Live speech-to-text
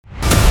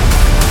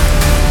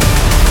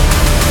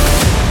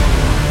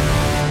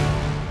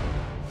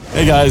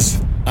Hey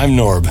guys, I'm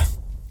Norb.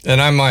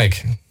 And I'm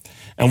Mike.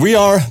 And we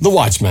are The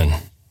Watchmen.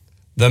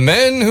 The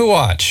men who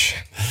watch.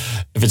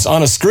 If it's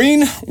on a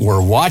screen,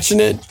 we're watching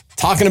it,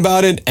 talking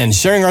about it, and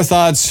sharing our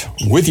thoughts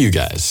with you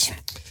guys.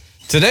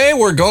 Today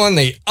we're going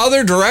the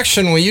other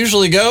direction we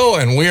usually go,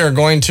 and we are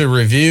going to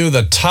review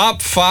the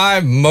top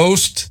 5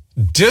 most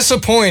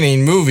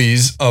disappointing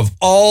movies of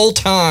all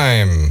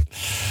time.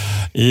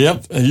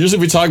 Yep. Usually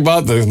we talk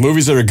about the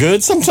movies that are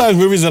good, sometimes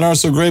movies that aren't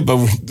so great, but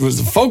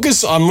with the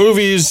focus on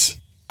movies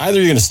either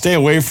you're going to stay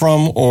away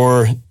from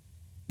or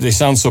they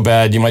sound so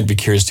bad, you might be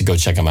curious to go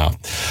check them out.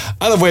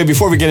 Either way,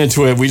 before we get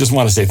into it, we just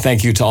want to say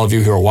thank you to all of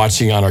you who are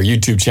watching on our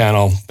YouTube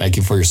channel. Thank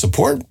you for your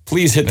support.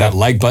 Please hit that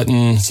like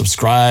button,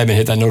 subscribe, and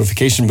hit that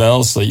notification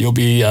bell so that you'll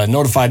be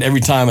notified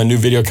every time a new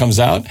video comes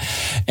out.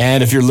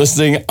 And if you're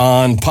listening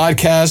on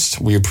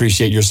podcast, we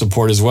appreciate your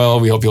support as well.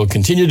 We hope you'll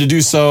continue to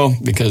do so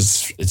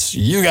because it's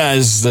you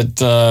guys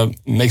that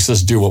makes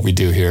us do what we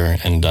do here.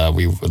 And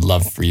we would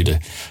love for you to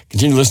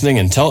continue listening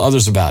and tell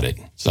others about it.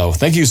 So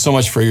thank you so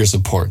much for your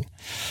support.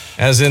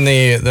 As in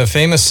the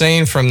famous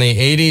saying from the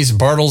 80s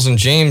Bartles and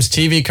James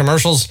TV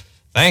commercials,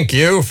 thank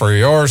you for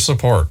your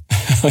support.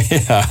 Yeah,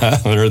 I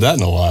haven't heard that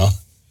in a while.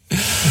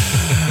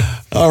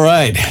 All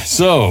right.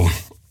 So,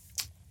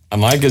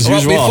 Mike, as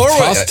usual, I'll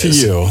toss to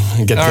you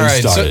and get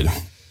things started.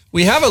 So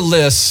we have a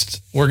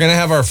list. We're going to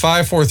have our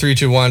 5, 4, 3,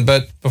 2, 1.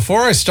 But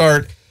before I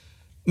start,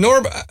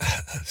 Norb,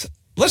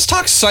 let's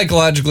talk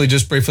psychologically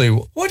just briefly.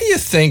 What do you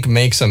think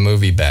makes a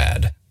movie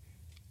bad?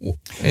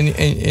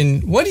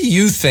 And what do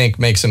you think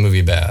makes a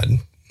movie bad?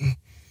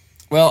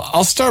 Well,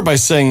 I'll start by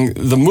saying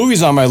the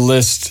movies on my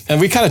list,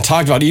 and we kind of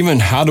talked about even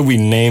how do we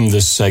name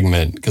this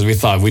segment, because we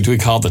thought, we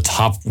call it the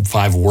top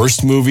 5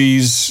 worst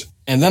movies?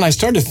 And then I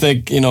started to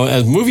think,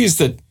 as movies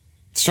that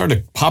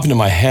started to pop into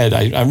my head,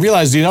 I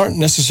realized these aren't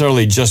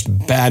necessarily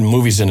just bad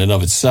movies in and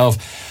of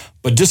itself,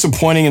 but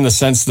disappointing in the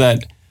sense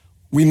that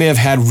we may have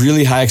had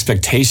really high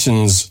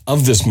expectations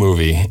of this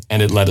movie,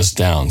 and it let us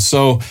down.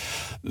 So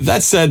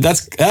that said,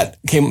 that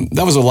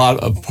was a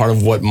lot of part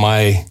of what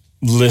my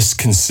list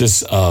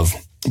consists of.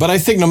 But I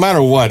think no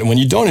matter what, when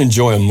you don't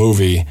enjoy a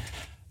movie,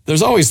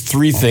 there's always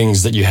 3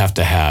 things that you have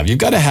to have. You've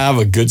got to have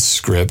a good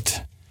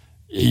script.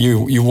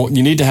 You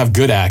need to have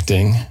good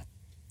acting,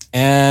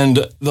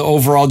 and the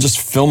overall just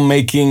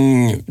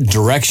filmmaking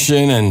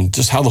direction and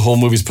just how the whole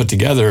movie's put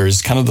together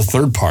is kind of the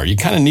third part. You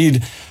kind of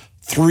need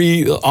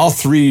all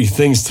three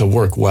things to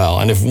work well.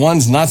 And if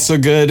one's not so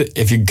good,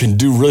 if you can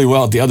do really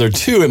well at the other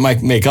 2, it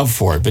might make up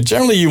for it. But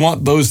generally, you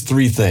want those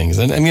 3 things.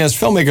 And I mean, as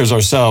filmmakers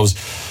ourselves,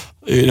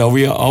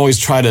 we always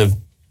try to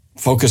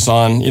focus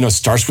on, it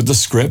starts with the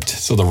script.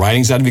 So the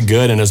writing's got to be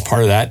good. And as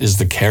part of that is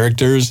the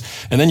characters.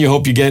 And then you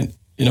hope you get,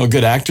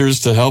 good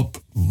actors to help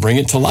bring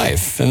it to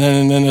life. And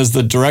then as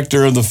the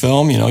director of the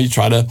film, you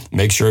try to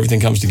make sure everything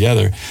comes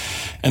together.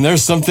 And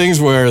there's some things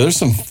where there's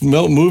some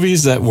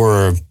movies that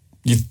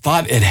you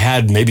thought it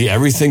had maybe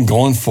everything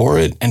going for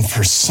it, and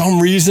for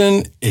some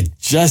reason, it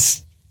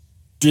just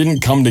didn't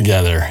come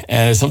together.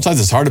 And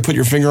sometimes it's hard to put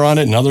your finger on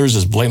it, and others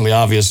it's blatantly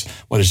obvious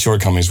what its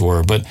shortcomings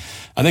were. But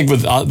I think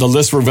with the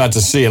list we're about to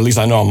see, at least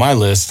I know on my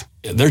list,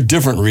 they're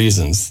different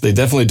reasons. They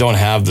definitely don't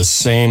have the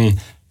same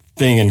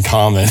thing in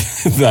common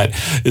that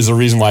is the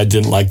reason why I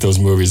didn't like those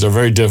movies. They're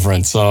very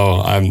different. So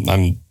I'm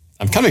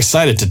kind of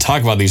excited to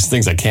talk about these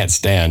things I can't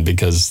stand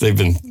because they've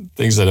been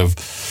things that have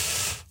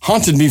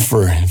haunted me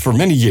for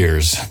many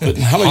years. But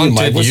how about you,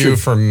 Mike? Haunted you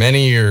for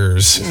many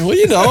years.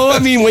 Well, I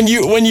mean, when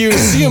you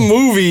see a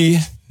movie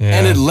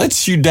and it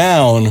lets you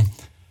down,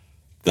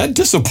 that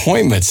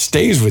disappointment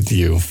stays with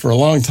you for a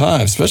long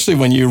time, especially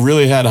when you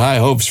really had high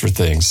hopes for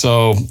things.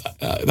 So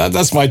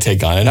that's my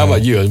take on it. How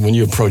about you when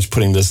you approach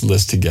putting this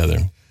list together?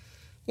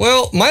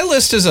 Well, my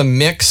list is a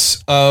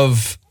mix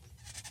of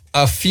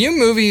a few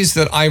movies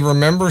that I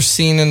remember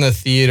seeing in the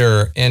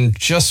theater and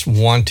just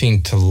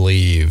wanting to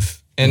leave.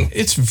 And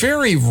it's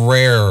very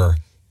rare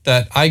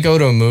that I go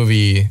to a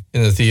movie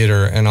in the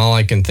theater and all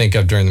I can think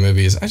of during the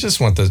movie is, I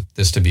just want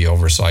this to be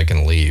over so I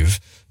can leave.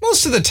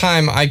 Most of the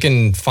time, I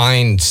can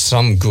find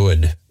some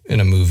good in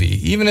a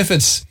movie. Even if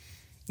it's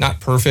not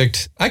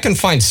perfect, I can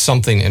find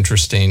something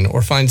interesting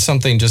or find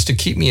something just to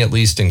keep me at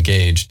least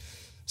engaged.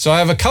 So I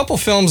have a couple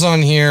films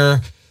on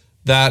here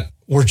that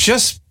were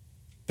just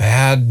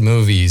bad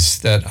movies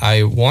that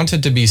I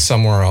wanted to be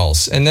somewhere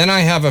else. And then I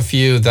have a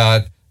few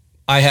that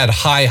I had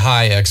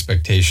high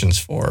expectations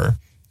for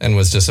and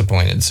was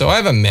disappointed. So I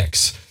have a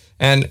mix.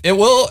 And it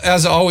will,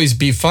 as always,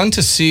 be fun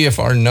to see if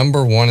our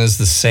number 1 is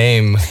the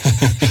same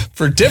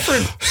for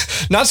different,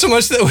 not so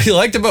much that we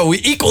liked it, but we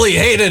equally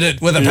hated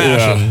it with a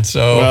passion. Yeah.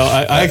 So,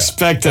 well, I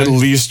expect at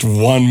least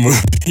one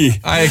movie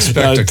I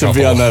expect a couple to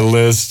be on that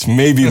list,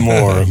 maybe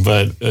more,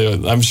 but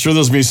I'm sure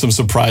there's be some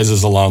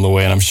surprises along the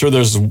way. And I'm sure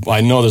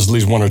I know there's at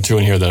least 1 or 2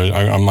 in here that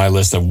are on my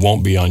list that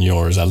won't be on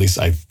yours, at least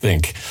I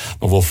think,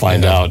 but we'll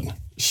find out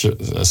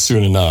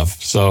soon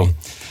enough. So,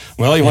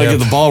 well, you want to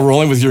get the ball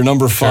rolling with your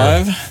number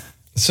 5? Sure.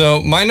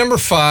 So my number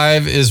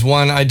 5 is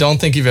one I don't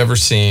think you've ever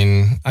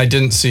seen. I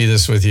didn't see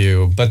this with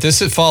you, but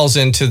it falls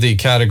into the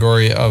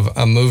category of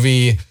a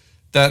movie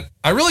that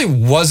I really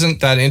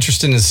wasn't that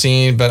interested in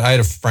seeing, but I had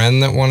a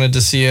friend that wanted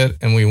to see it,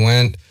 and we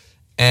went.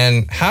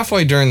 And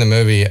halfway during the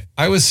movie,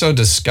 I was so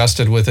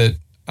disgusted with it,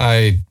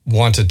 I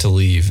wanted to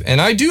leave. And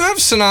I do have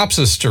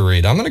synopsis to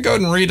read. I'm going to go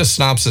ahead and read a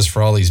synopsis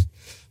for all these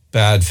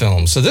bad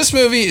films. So this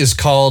movie is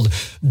called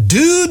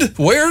Dude,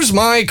 Where's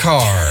My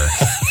Car?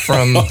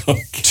 From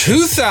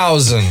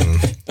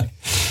 2000.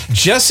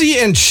 Jesse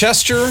and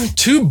Chester,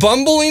 two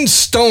bumbling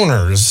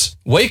stoners,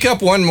 wake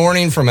up one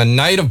morning from a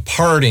night of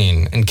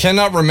partying and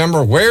cannot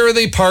remember where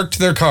they parked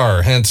their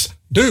car. Hence,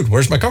 Dude,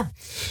 Where's My Car?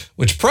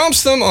 Which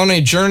prompts them on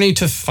a journey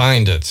to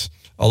find it.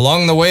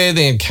 Along the way,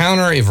 they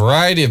encounter a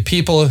variety of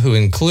people who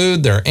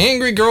include their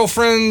angry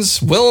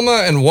girlfriends,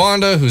 Wilma and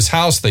Wanda, whose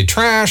house they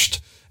trashed,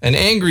 an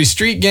angry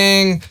street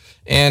gang,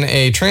 and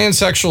a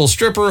transsexual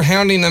stripper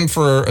hounding them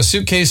for a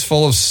suitcase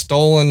full of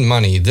stolen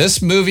money.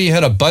 This movie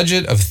had a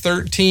budget of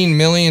 $13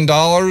 million,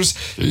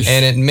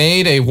 and it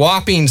made a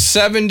whopping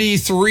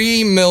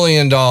 $73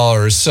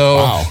 million. So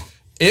wow.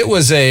 It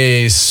was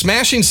a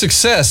smashing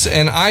success,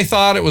 and I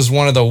thought it was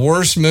one of the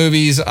worst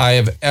movies I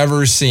have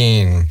ever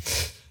seen.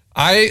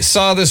 I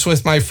saw this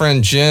with my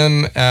friend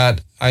Jim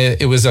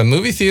it was a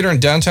movie theater in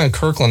downtown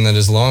Kirkland that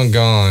is long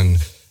gone.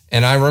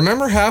 And I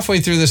remember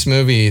halfway through this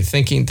movie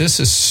thinking, this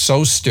is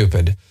so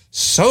stupid.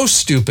 So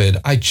stupid.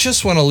 I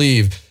just want to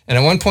leave. And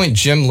at one point,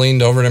 Jim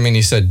leaned over to me and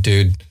he said,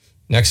 dude,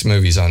 next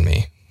movie's on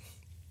me.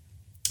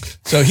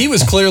 So he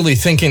was clearly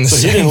thinking the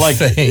same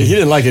thing. He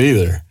didn't like it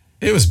either.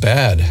 It was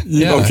bad.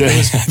 Yeah,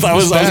 okay. I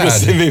was going to bad.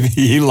 say maybe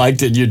he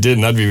liked it, you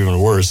didn't. That'd be even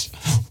worse.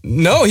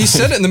 No, he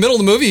said it in the middle of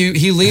the movie.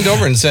 He leaned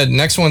over and said,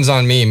 next one's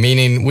on me,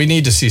 meaning we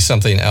need to see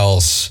something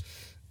else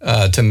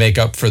to make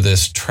up for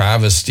this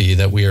travesty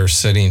that we are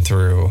sitting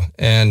through.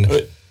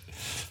 And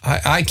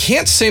I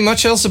can't say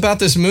much else about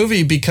this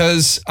movie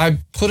because I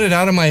put it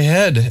out of my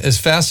head as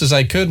fast as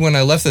I could when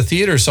I left the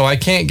theater. So I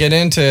can't get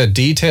into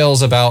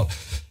details about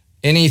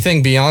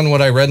anything beyond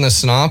what I read in the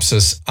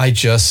synopsis.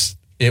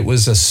 It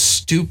was a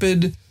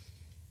stupid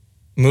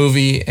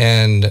movie,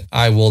 and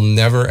I will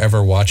never,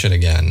 ever watch it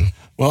again.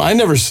 Well, I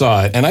never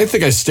saw it, and I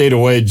think I stayed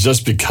away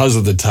just because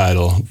of the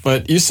title.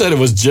 But you said it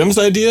was Jim's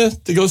idea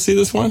to go see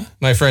this one?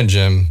 My friend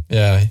Jim,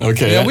 yeah.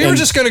 Okay. Yeah, we were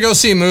just going to go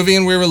see a movie,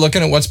 and we were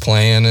looking at what's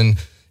playing,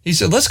 and he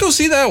said, let's go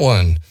see that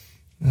one.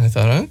 And I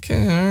thought,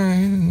 okay, all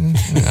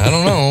right. I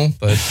don't know,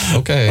 but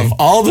okay. Of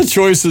all the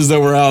choices that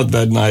were out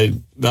that night,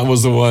 that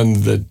was the one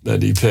that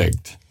he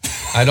picked.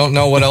 I don't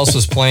know what else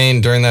was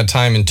playing during that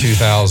time in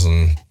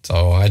 2000,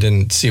 so I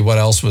didn't see what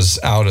else was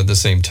out at the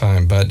same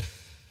time. But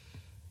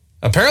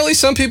apparently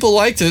some people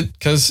liked it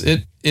because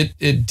it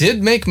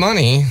did make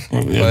money.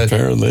 Well, yeah,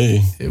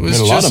 apparently. It was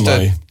just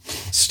a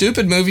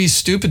stupid movie,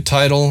 stupid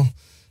title.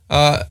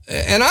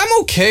 And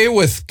I'm okay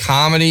with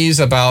comedies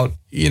about,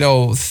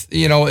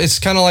 it's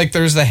kind of like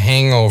there's The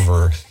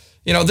Hangover.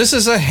 This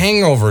is a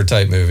hangover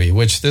type movie,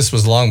 which this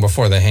was long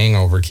before The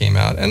Hangover came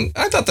out. And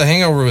I thought The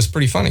Hangover was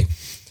pretty funny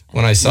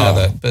when I saw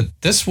that. But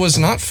this was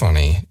not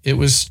funny. It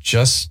was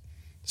just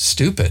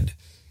stupid.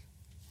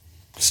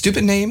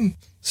 Stupid name,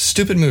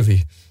 stupid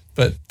movie.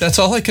 But that's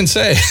all I can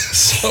say.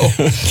 So,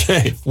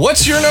 okay.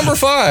 What's your number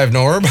 5,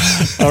 Norb?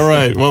 All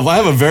right. Well, I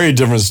have a very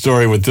different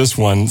story with this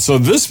one. So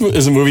this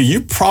is a movie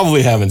you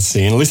probably haven't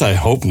seen. At least I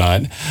hope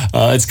not.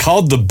 It's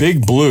called The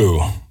Big Blue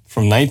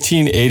from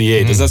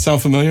 1988. Does that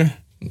sound familiar?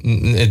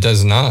 It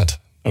does not.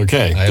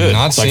 Okay. I have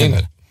not seen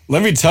it.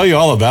 Let me tell you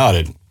all about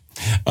it.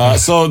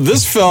 So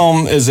this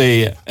film is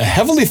a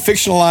heavily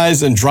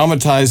fictionalized and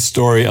dramatized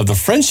story of the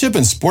friendship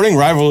and sporting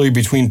rivalry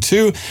between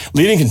two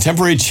leading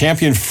contemporary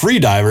champion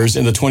freedivers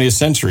in the 20th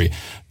century.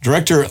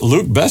 Director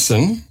Luc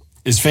Besson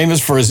is famous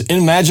for his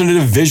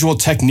imaginative visual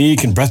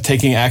technique and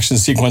breathtaking action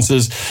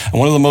sequences, and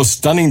one of the most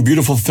stunning,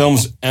 beautiful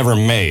films ever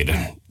made,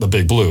 The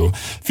Big Blue,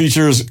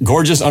 features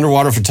gorgeous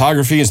underwater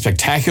photography and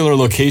spectacular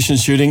location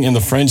shooting in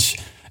the French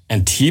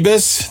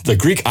Antibes, the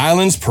Greek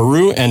islands,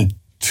 Peru, and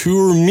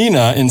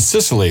Taormina in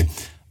Sicily.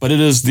 But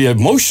it is the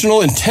emotional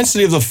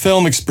intensity of the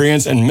film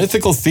experience and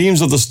mythical themes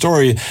of the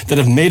story that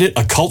have made it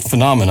a cult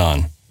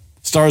phenomenon.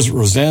 Stars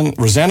Rosanna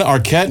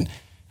Arquette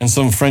and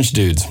some French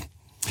dudes.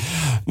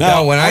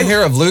 Now, when I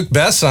hear of Luc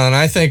Besson,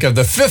 I think of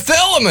The Fifth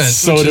Element.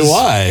 So do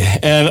I.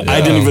 And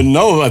I didn't even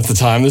know at the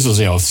time. This was,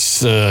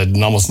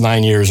 almost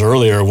 9 years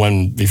earlier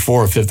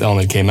before Fifth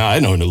Element came out. I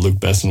didn't know who Luc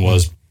Besson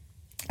was.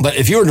 But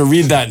if you were to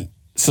read that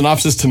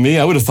synopsis to me,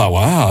 I would have thought,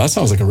 wow, that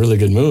sounds like a really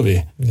good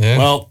movie. Yeah.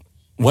 Well,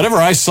 whatever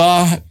I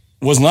saw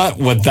was not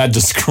what that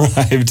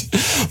described.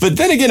 But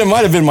then again, it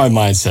might have been my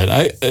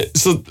mindset.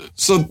 So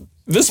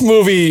this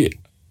movie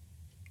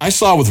I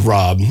saw with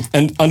Rob,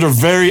 and under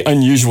very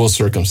unusual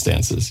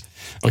circumstances.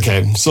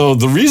 Okay, so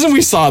the reason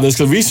we saw this,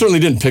 because we certainly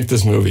didn't pick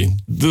this movie,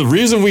 the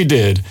reason we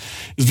did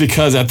is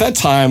because at that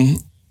time,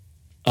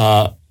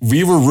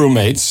 we were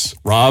roommates,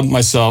 Rob,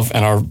 myself,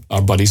 and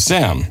our buddy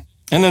Sam.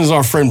 And then there's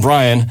our friend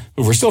Brian,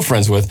 who we're still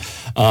friends with.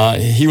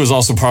 He was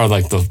also part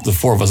of the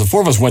four of us. The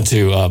four of us went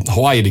to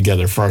Hawaii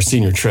together for our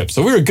senior trip.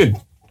 So we were a good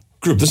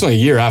group. This was only a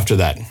year after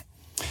that.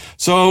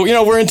 So,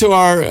 we're into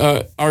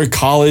our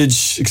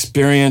college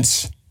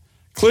experience,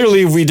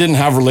 clearly we didn't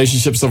have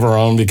relationships of our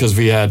own because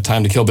we had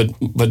time to kill,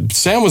 but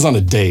Sam was on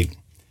a date.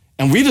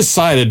 And we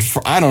decided,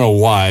 I don't know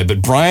why,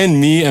 but Brian,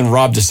 me, and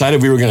Rob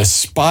decided we were going to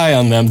spy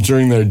on them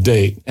during their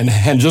date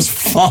and just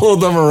follow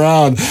them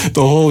around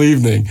the whole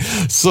evening.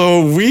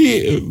 So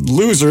we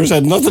losers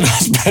had nothing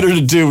else better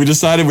to do. We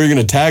decided we were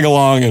going to tag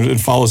along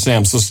and follow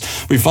Sam. So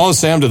we followed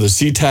Sam to the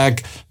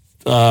SeaTac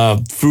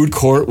food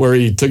court where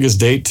he took his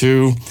date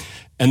to.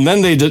 And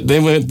then they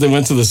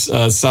went to the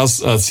South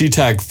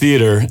SeaTac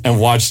Theater and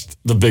watched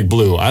The Big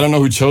Blue. I don't know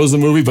who chose the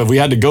movie, but we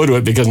had to go to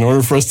it because in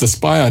order for us to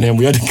spy on him,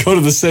 we had to go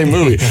to the same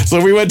movie. So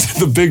we went to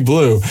The Big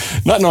Blue,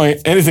 not knowing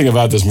anything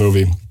about this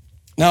movie.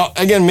 Now,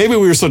 again, maybe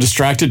we were so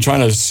distracted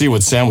trying to see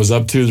what Sam was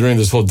up to during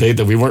this whole date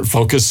that we weren't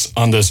focused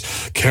on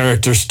this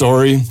character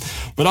story.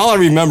 But all I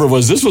remember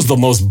was this was the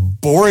most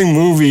boring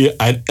movie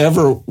I'd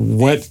ever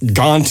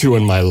gone to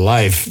in my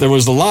life. There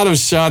was a lot of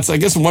shots. I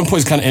guess at one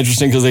point it's kind of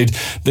interesting because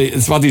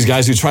it's about these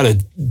guys who try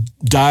to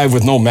dive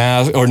with no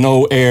mask or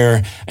no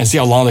air and see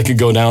how long they could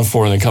go down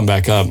for and then come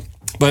back up.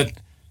 But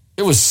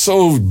it was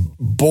so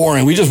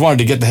boring. We just wanted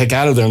to get the heck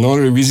out of there. And the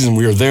only reason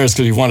we were there is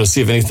because we wanted to see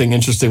if anything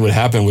interesting would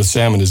happen with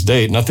Sam and his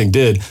date. Nothing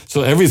did.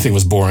 So everything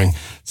was boring.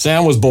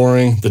 Sam was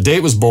boring. The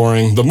date was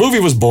boring. The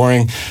movie was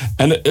boring.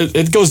 And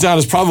it goes down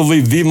as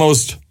probably the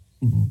most,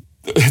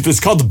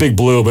 it's called The Big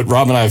Blue, but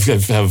Rob and I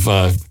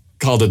have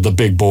called it The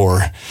Big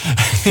Bore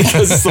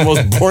because it's the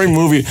most boring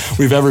movie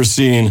we've ever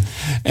seen.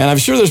 And I'm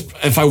sure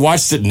if I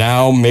watched it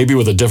now, maybe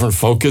with a different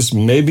focus,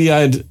 maybe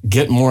I'd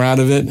get more out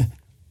of it.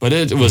 But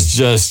it was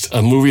just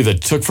a movie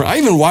that I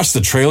even watched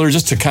the trailer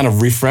just to kind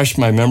of refresh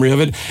my memory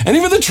of it. And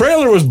even the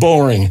trailer was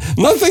boring.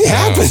 Nothing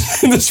happened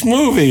in this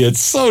movie.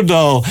 It's so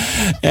dull.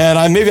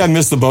 And maybe I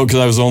missed the boat because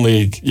I was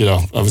only,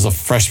 I was a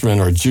freshman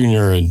or a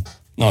junior. I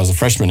was a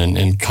freshman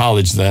in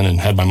college then and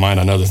had my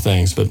mind on other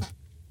things. But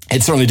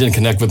it certainly didn't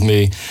connect with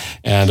me.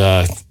 And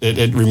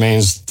it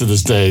remains to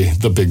this day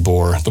the Big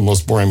Bore, the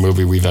most boring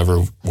movie we've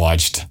ever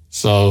watched.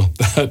 So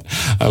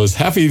I was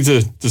happy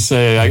to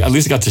say I at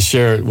least got to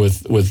share it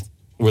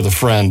with a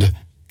friend, a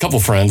couple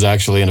friends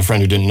actually, and a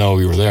friend who didn't know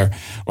we were there,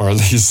 or at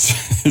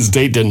least his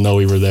date didn't know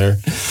we were there.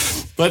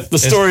 But the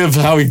story of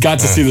how we got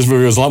to see this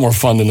movie was a lot more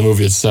fun than the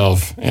movie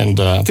itself. And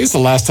I think it's the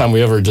last time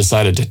we ever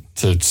decided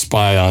to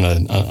spy on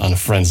a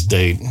friend's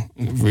date.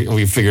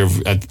 We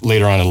figured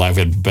later on in life we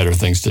had better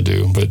things to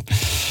do, but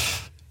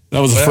that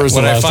was the first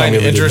and last time we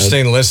ever did that. What I find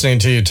interesting listening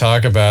to you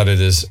talk about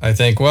it is I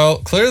think, well,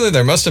 clearly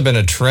there must have been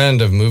a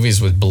trend of movies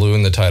with blue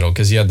in the title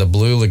because you had the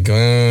Blue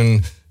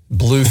Lagoon,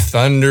 Blue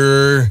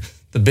Thunder,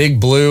 The Big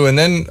Blue, and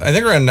then I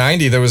think around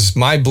 90 there was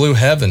My Blue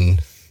Heaven.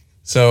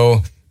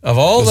 So of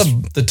all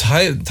the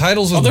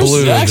titles with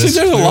blue, there's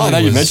a lot. Now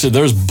you mentioned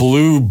there's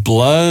Blue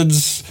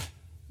Bloods.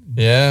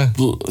 Yeah,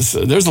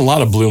 there's a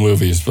lot of blue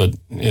movies, but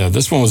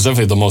this one was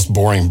definitely the most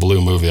boring blue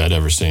movie I'd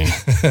ever seen,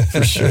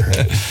 for sure.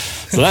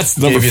 So that's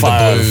number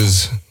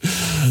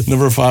 5.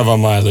 Number 5 on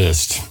my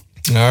list.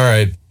 All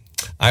right.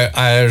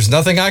 There's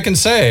nothing I can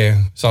say,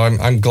 so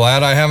I'm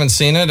glad I haven't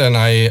seen it, and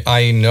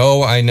I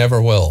know I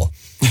never will.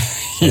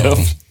 Yep.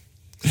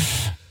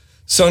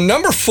 So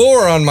number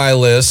 4 on my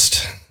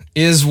list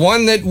is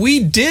one that we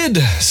did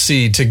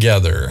see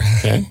together.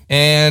 Okay.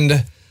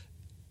 And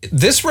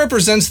this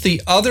represents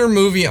the other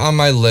movie on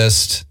my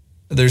list.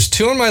 There's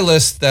 2 on my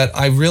list that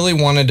I really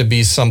wanted to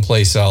be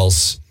someplace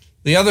else.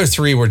 The other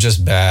 3 were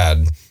just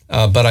bad.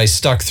 But I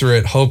stuck through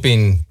it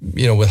hoping,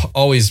 with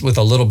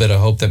a little bit of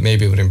hope that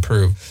maybe it would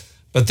improve.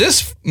 But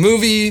this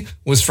movie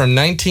was from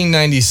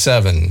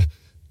 1997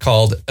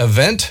 called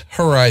Event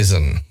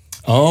Horizon.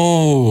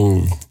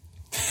 Oh.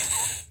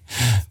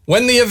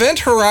 When the Event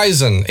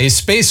Horizon, a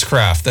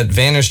spacecraft that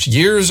vanished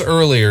years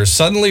earlier,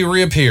 suddenly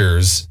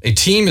reappears, a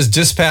team is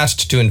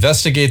dispatched to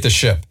investigate the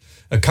ship.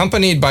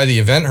 Accompanied by the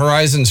Event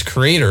Horizon's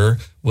creator,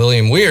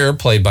 William Weir,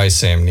 played by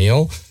Sam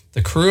Neill,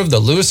 the crew of the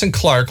Lewis and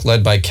Clark,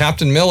 led by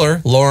Captain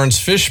Miller, Lawrence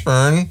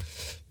Fishburne,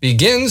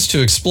 begins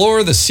to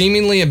explore the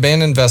seemingly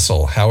abandoned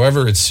vessel.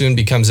 However, it soon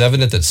becomes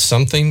evident that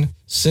something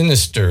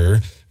sinister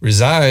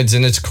resides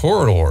in its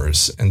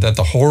corridors and that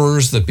the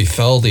horrors that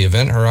befell the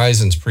Event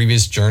Horizon's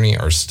previous journey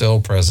are still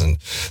present.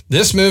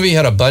 This movie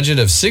had a budget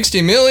of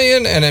 $60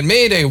 million and it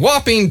made a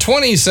whopping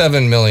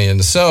 $27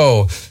 million.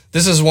 So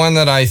this is one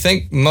that I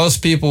think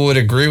most people would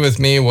agree with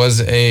me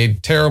was a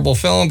terrible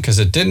film because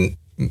it didn't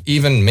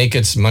even make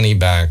its money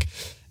back.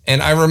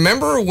 And I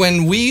remember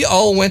when we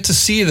all went to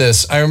see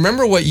this, I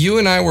remember what you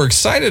and I were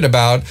excited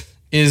about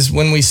is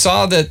when we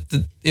saw that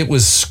it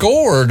was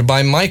scored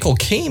by Michael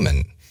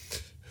Kamen,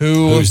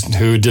 who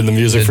did the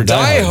music for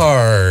Die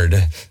Hard.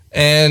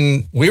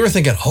 And we were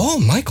thinking, oh,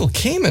 Michael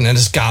Kamen, and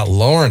it's got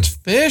Lawrence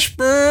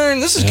Fishburne.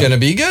 This is going to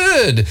be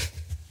good.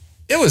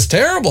 It was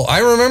terrible. I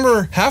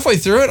remember halfway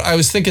through it, I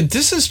was thinking,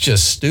 this is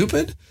just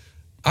stupid.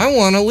 I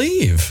want to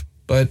leave.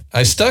 But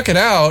I stuck it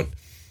out.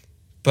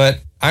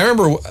 But I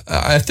remember,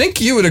 I think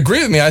you would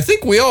agree with me. I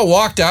think we all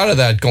walked out of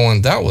that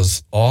going, that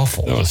was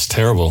awful. That was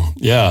terrible.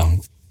 Yeah.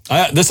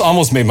 This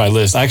almost made my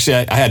list.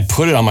 Actually, I had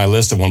put it on my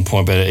list at one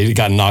point, but it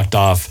got knocked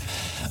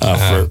off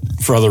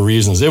for other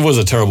reasons. It was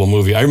a terrible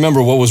movie. I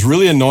remember what was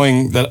really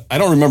annoying that I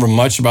don't remember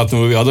much about the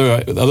movie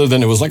other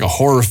than it was like a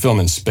horror film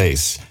in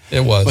space.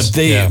 It was. But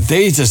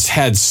they just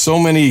had so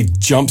many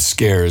jump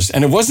scares.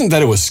 And it wasn't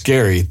that it was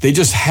scary. They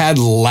just had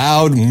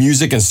loud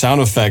music and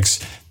sound effects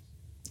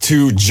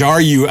to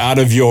jar you out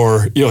of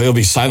your, it'll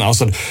be silent. All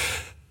of a sudden,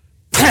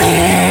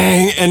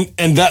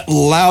 and that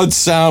loud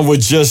sound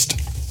would just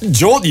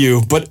jolt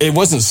you, but it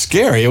wasn't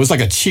scary. It was like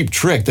a cheap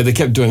trick that they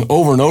kept doing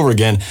over and over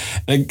again.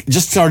 And I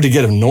just started to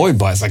get annoyed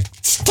by it. It's like,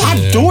 stop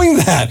doing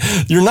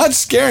that. You're not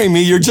scaring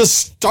me. You're just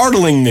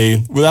startling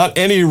me without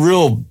any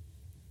real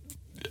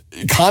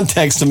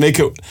context to make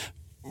it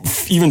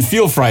even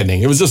feel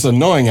frightening. It was just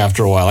annoying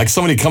after a while, like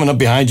somebody coming up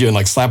behind you and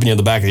like slapping you in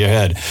the back of your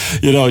head.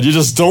 You don't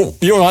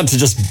want to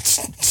just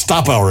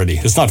stop already.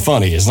 It's not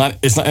funny. It's not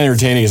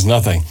entertaining. It's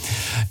nothing.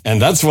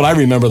 And that's what I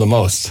remember the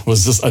most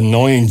was just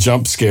annoying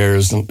jump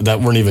scares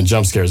that weren't even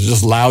jump scares.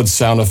 Just loud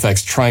sound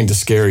effects trying to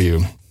scare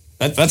you.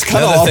 That's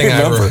kind of all I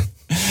remember.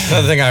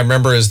 Another thing I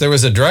remember is there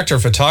was a director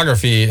of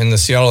photography in the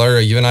Seattle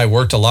area. You and I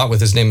worked a lot with.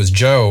 His name was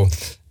Joe.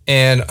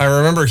 And I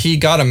remember he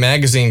got a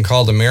magazine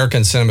called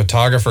American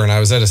Cinematographer, and I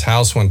was at his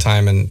house one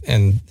time,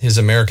 and his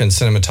American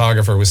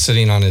Cinematographer was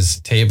sitting on his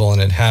table, and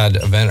it had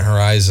Event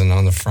Horizon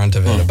on the front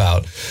of it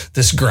about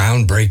this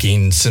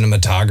groundbreaking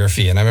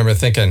cinematography. And I remember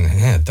thinking,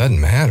 it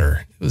doesn't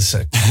matter. It was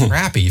a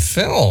crappy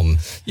film.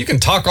 You can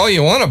talk all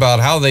you want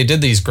about how they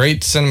did these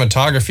great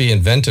cinematography,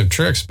 inventive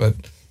tricks, but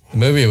the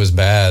movie was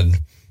bad.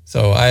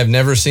 So I have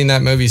never seen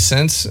that movie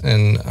since,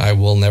 and I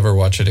will never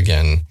watch it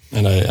again.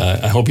 And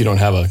I hope you don't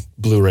have a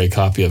Blu-ray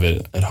copy of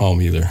it at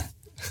home either.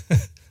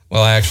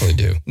 Well, I actually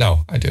do. No,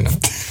 I do not.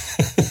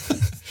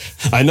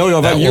 I know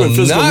about you in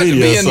physical media. That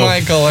will not be in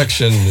my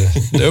collection.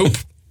 Nope.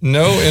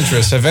 No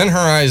interest. Event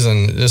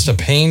Horizon, just a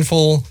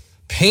painful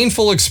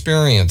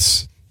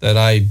experience that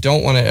I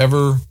don't want to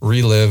ever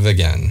relive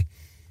again.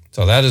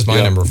 So that is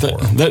my number 4.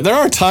 There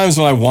are times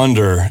when I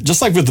wonder,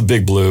 just like with The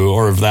Big Blue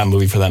or that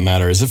movie for that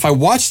matter, is if I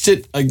watched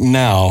it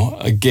now,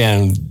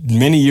 again,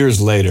 many years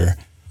later,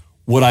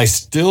 would I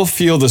still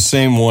feel the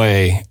same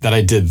way that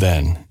I did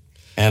then?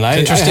 And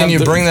interesting you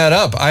bring that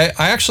up. I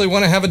actually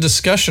want to have a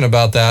discussion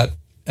about that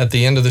at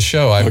the end of the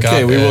show.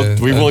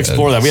 We will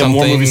explore that. We have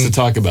more movies to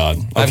talk about.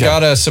 Okay. I've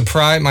got a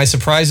surprise. My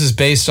surprise is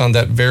based on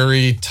that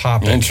very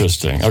topic.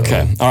 Interesting.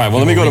 Okay. All right. Well,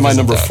 let me go to my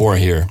number 4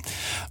 here.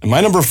 My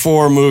number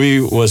 4 movie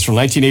was from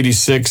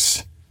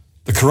 1986,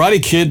 The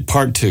Karate Kid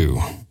Part 2.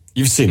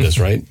 You've seen this,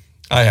 right?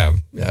 I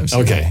have. Yeah, I've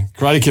seen it.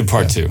 Karate Kid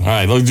Part 2. All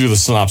right, let's do the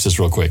synopsis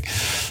real quick.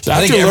 So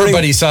I think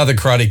everybody saw The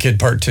Karate Kid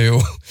Part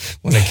 2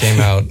 when it came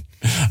out.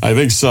 I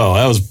think so.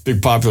 That was a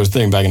big popular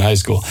thing back in high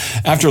school.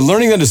 After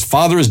learning that his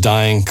father is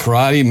dying,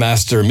 karate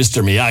master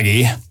Mr.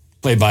 Miyagi,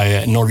 played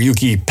by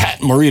Noriyuki Pat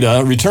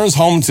Morita, returns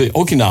home to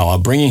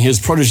Okinawa, bringing his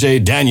protege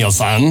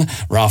Daniel-san,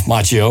 Ralph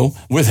Macchio,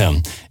 with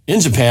him. In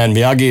Japan,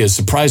 Miyagi is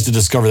surprised to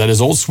discover that his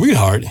old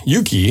sweetheart,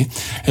 Yuki,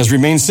 has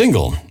remained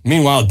single.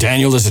 Meanwhile,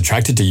 Daniel is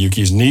attracted to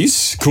Yuki's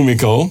niece,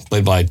 Kumiko,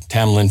 played by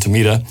Tamlin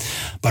Tomita.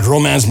 But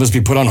romance must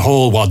be put on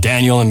hold while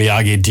Daniel and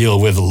Miyagi deal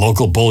with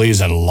local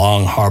bullies and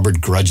long-harbored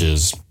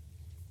grudges.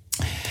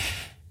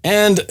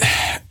 And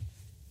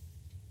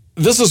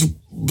this is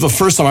the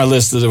first on my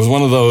list that it was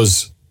one of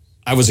those,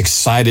 I was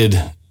excited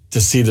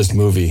to see this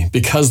movie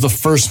because the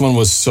first one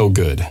was so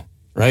good.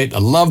 Right? I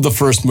love the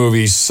first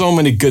movie. So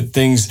many good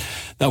things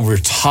that were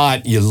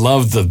taught. You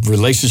love the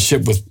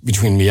relationship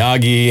between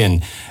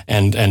Miyagi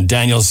and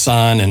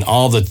Daniel-san and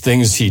all the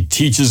things he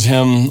teaches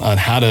him on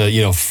how to,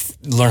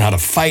 learn how to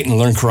fight and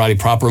learn karate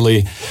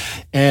properly.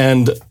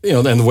 And,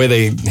 and the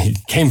way he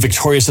came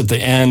victorious at the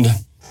end.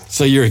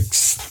 So you're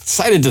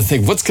excited to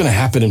think, what's going to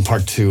happen in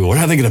part 2? What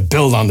are they going to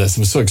build on this?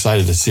 I'm so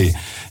excited to see.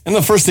 And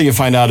the first thing you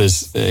find out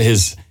is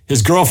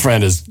his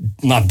girlfriend is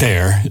not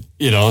there.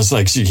 It's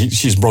like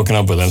she's broken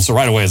up with him. So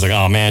right away, it's like,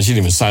 oh man, she didn't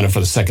even sign up for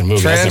the second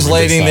movie.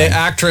 Translating, the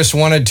actress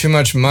wanted too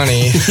much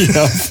money.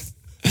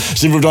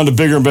 She moved on to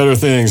bigger and better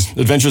things.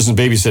 Adventures in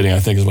Babysitting, I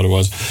think is what it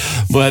was.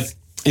 But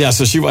yeah,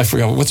 so I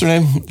forgot, what's her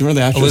name? Do you remember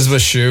the actress?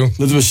 Elizabeth Shue.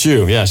 Elizabeth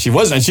Shue, yeah. She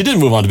was, and she did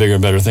move on to bigger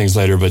and better things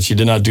later, but she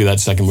did not do that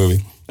second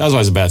movie. That was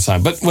always a bad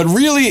sign. But what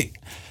really,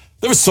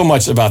 there was so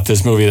much about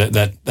this movie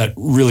that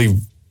really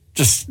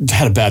just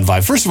had a bad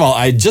vibe. First of all,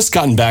 I had just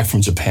gotten back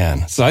from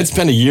Japan. So I'd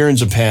spent a year in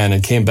Japan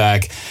and came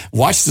back,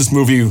 watched this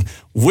movie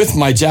with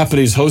my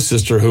Japanese host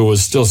sister who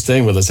was still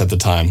staying with us at the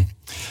time.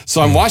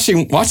 So I'm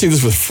watching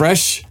this with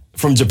fresh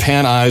from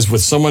Japan eyes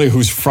with someone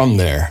who's from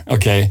there.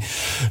 Okay.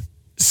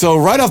 So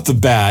right off the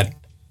bat,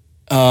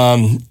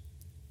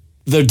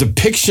 the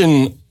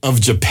depiction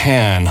of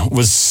Japan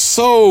was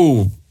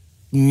so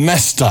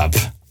messed up.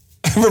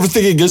 I remember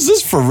thinking, is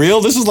this for real?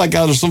 This is like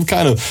out of some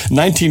kind of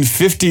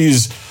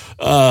 1950s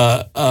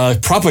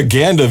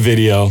propaganda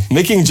video,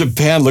 making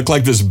Japan look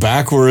like this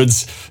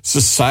backwards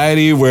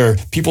society where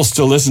people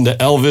still listen to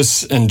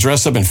Elvis and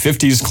dress up in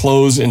 50s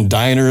clothes in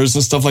diners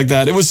and stuff like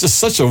that. It was just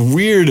such a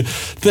weird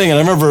thing. And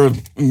I remember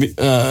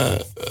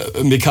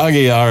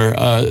Mikage, our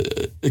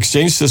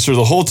exchange sister,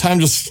 the whole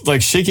time just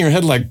like shaking her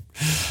head like,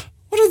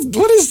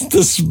 what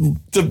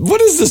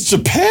is this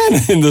Japan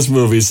in this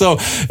movie? So,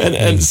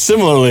 and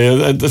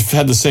similarly, I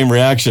had the same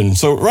reaction.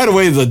 So right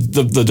away,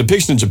 the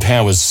depiction of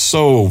Japan was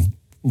so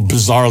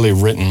bizarrely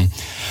written.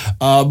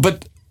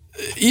 But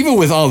even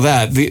with all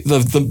that,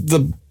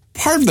 the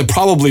part that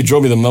probably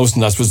drove me the most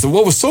nuts was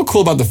what was so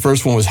cool about the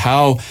first one was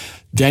how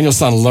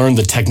Daniel-san learned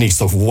the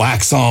techniques of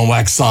wax on,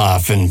 wax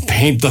off, and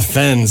paint the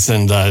fence,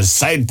 and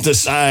side to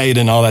side,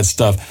 and all that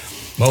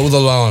stuff. Mow the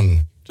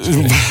lawn.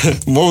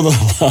 Mow the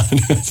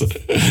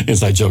lawn.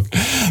 Inside joke.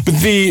 But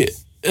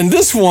in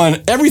this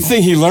one,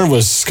 everything he learned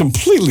was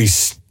completely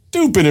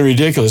stupid and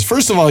ridiculous.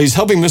 First of all, he's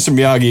helping Mr.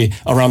 Miyagi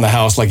around the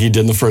house like he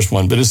did in the first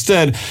one. But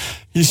instead,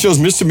 he shows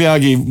Mr.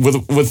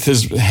 Miyagi with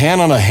his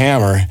hand on a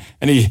hammer,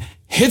 and he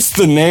hits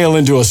the nail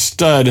into a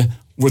stud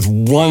with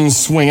one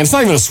swing. And it's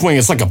not even a swing,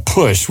 it's like a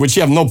push, which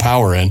you have no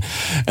power in.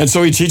 And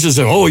so he teaches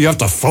him, you have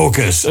to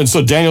focus. And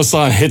so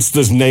Daniel-san hits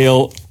this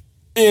nail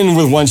in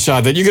with one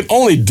shot that you can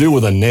only do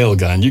with a nail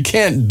gun. You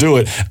can't do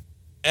it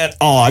at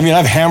all. I mean,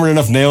 I've hammered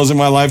enough nails in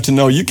my life to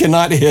know you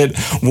cannot hit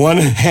one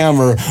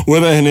hammer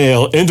with a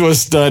nail into a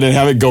stud and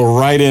have it go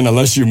right in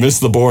unless you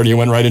missed the board and you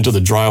went right into the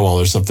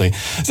drywall or something.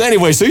 So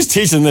anyway, so he's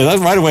teaching this.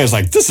 Right away, I was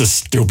like, this is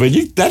stupid.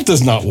 That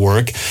does not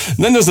work. And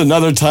then there's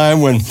another time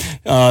when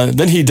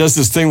then he does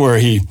this thing where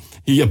he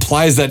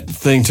applies that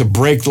thing to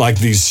break like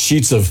these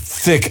sheets of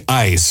thick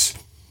ice,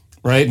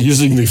 right?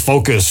 Using the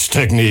focus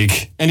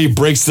technique. And he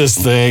breaks this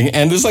thing,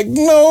 and it's like,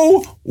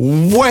 no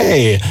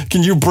way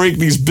can you break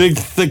these big,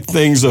 thick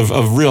things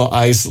of real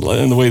ice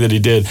in the way that he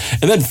did.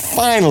 And then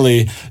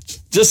finally,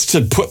 just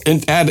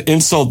to add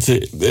insult to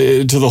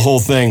the whole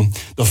thing,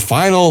 the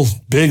final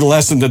big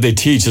lesson that they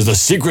teach is the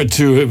secret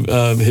to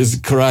his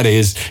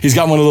karate. He's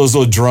got one of those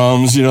little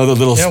drums, the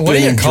little spinning what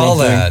do you call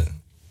that?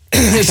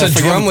 It's a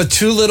drum with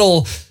two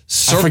little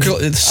I forget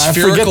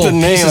the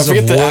name. I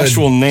forget the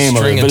actual name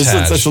of it, but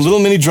it's a little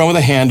mini drum with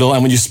a handle,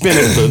 and when you spin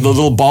it, the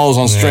little balls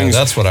on strings.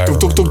 That's what I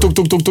remember.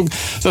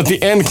 So at the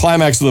end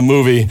climax of the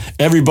movie,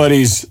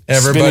 everybody's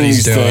spinning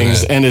these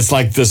things, and it's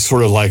like this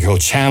sort of like,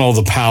 channel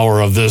the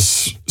power of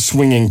this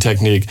swinging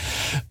technique.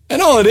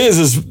 And all it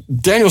is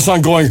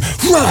Daniel-san going,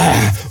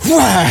 wah,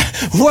 wah,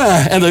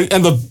 wah, and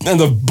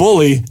the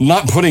bully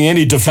not putting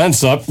any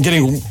defense up,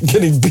 getting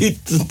beat.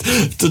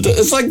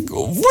 It's like,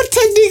 what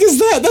technique is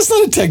that? That's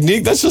not a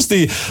technique. That's just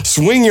the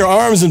swing your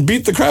arms and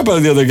beat the crap out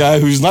of the other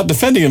guy who's not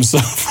defending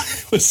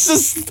himself.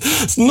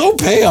 It's no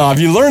payoff.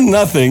 You learn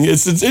nothing.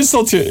 It's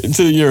insult to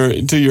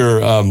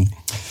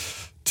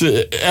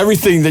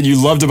everything that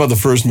you loved about the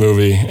first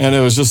movie, and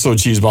it was just so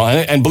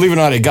cheeseball. And believe it or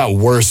not, it got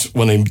worse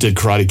when they did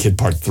Karate Kid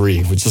Part 3,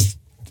 it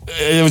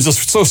was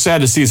just so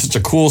sad to see such a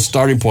cool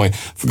starting point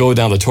for going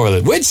down the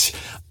toilet, which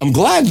I'm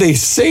glad they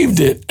saved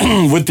it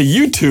with the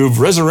YouTube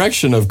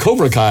resurrection of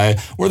Cobra Kai,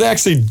 where they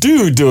actually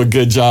do a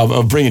good job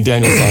of bringing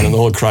Daniel-san and the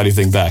whole karate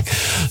thing back.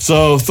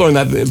 So throwing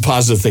that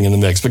positive thing in the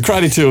mix. But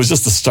Karate 2 was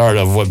just the start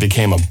of what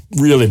became a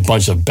really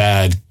bunch of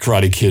bad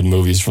Karate Kid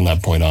movies from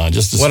that point on.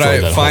 What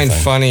I find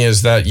funny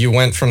is that you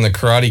went from the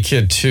Karate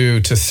Kid 2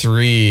 to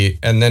 3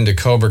 and then to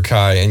Cobra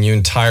Kai, and you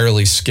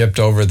entirely skipped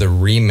over the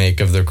remake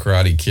of the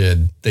Karate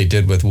Kid they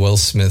did with Will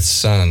Smith's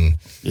son.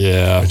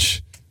 Yeah.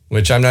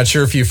 Which I'm not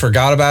sure if you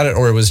forgot about it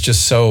or it was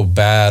just so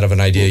bad of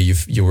an idea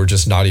you were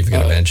just not even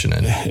going to mention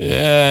it.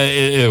 Yeah,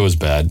 it was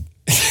bad.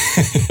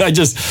 I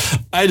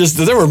just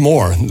there were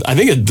more. I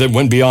think it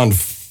went beyond.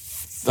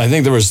 I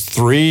think there was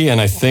 3,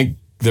 and I think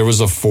there was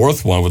a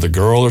 4th one with a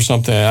girl or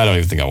something. I don't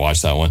even think I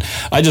watched that one.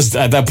 I just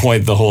at that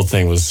point the whole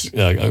thing was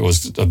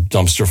a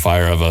dumpster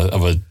fire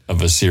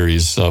of a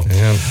series. So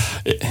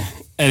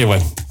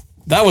anyway.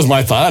 That was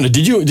my thought.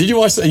 Did you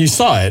watch that? You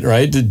saw it,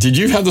 right? Did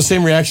you have the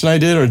same reaction I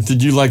did, or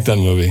did you like that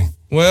movie?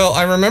 Well,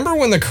 I remember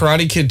when the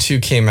Karate Kid 2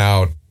 came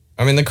out.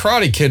 I mean, the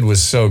Karate Kid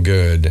was so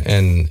good,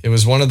 and it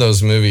was one of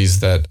those movies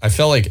that I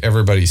felt like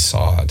everybody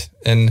saw it.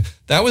 And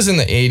that was in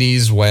the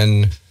 80s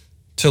when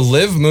to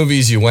live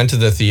movies, you went to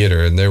the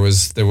theater, and there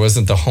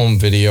wasn't the home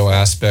video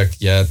aspect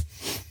yet.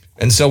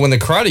 And so when the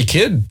Karate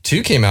Kid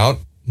 2 came out,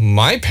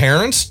 my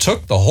parents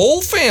took the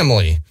whole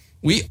family.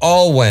 We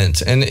all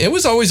went, and it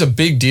was always a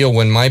big deal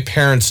when my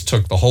parents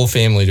took the whole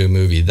family to a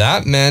movie.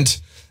 That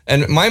meant,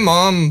 and my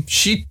mom,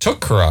 she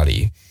took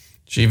karate.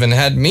 She even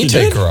had me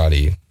take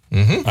karate.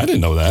 Mm-hmm. I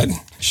didn't know that.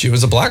 She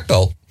was a black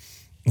belt.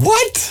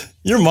 What?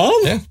 Your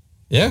mom?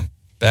 Yeah.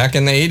 Back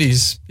in the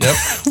 80s. Yep.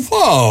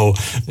 Whoa.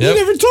 Yep.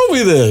 You never told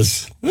me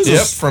this. This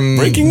is from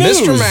breaking news.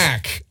 Mr.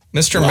 Mack.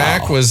 Mr.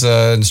 Mack was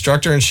an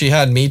instructor, and she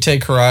had me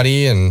take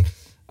karate, and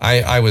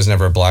I was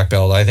never a black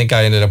belt. I think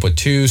I ended up with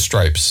 2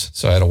 stripes.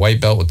 So I had a white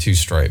belt with 2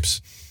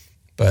 stripes.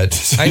 But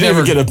so you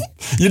didn't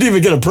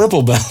even get a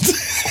purple belt.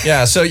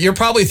 Yeah, so you're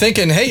probably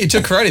thinking, hey, you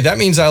took karate. That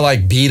means I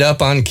beat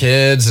up on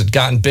kids, had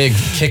gotten big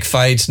kick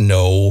fights.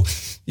 No.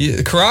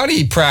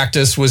 Karate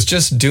practice was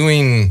just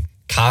doing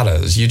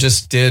katas. You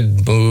just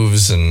did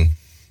moves and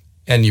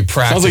you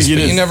practiced, but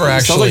you never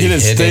actually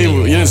hit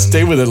anyone. You didn't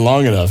stay with it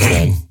long enough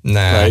then.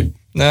 Nah. Right?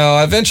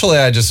 No, eventually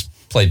I just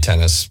played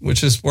tennis,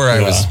 which is where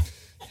I was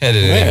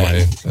headed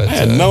anyway. But, I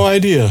had no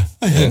idea.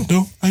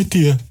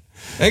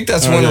 think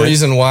that's one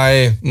reason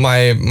why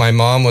my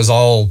mom was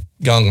all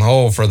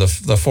gung-ho for the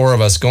four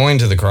of us going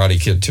to the Karate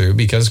Kid 2,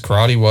 because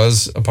karate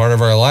was a part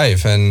of our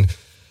life. And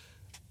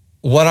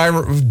what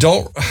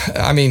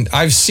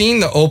I've seen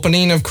the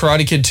opening of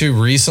Karate Kid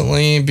 2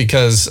 recently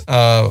because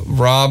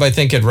Rob, I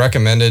think, had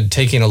recommended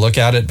taking a look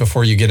at it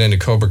before you get into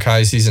Cobra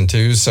Kai Season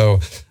 2. So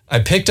I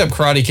picked up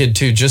Karate Kid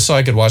 2 just so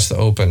I could watch the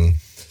open.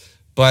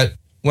 But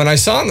when I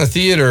saw it in the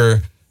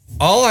theater,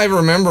 all I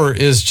remember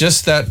is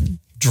just that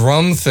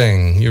drum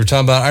thing you were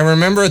talking about. I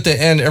remember at the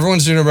end,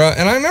 everyone's doing it around,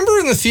 and I remember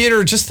in the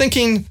theater just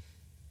thinking,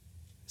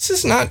 this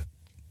is not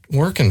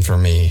working for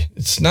me.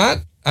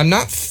 I'm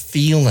not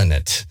feeling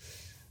it.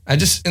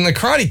 In the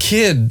Karate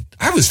Kid,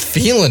 I was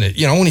feeling it.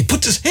 When he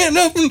puts his hand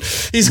up and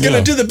he's going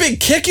to do the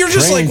big kick, you're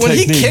just like, when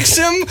he kicks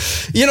him,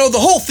 the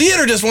whole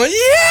theater just went,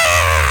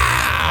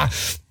 yeah!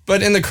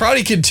 But in the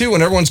Karate Kid 2,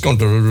 when everyone's going,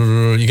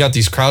 you got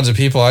these crowds of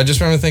people, I just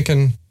remember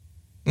thinking,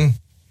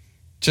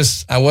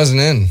 I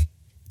wasn't in.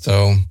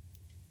 So,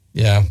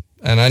 yeah.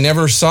 And I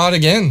never saw it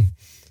again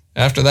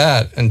after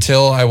that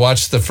until I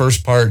watched the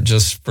first part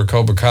just for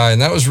Cobra Kai.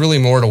 And that was really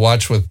more to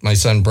watch with my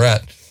son,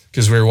 Brett,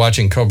 because we were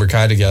watching Cobra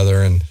Kai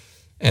together.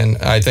 And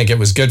I think it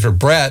was good for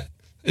Brett.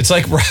 It's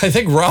like, I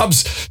think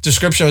Rob's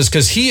description was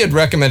because he had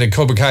recommended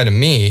Cobra Kai to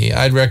me.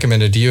 I'd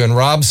recommended it to you. And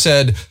Rob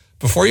said,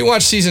 before you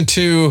watch season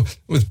 2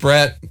 with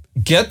Brett,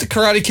 get the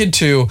Karate Kid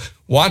 2,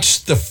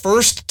 watch the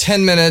first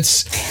 10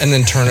 minutes, and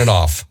then turn it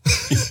off.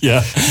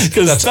 Yeah,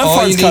 because that's that all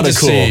part's kind of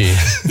cool. See.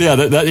 Yeah,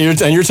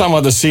 you're talking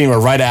about the scene where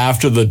right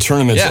after the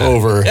tournament's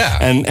over,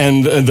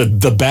 and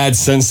the bad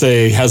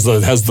sensei has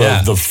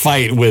the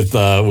fight with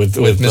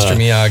Mr.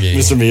 Miyagi.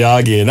 Mr.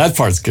 Miyagi, and that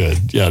part's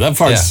good. Yeah, that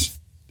part's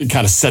it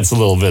kind of sets a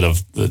little bit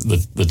of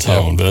the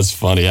tone, but that's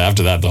funny.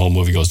 After that, the whole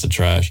movie goes to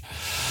trash.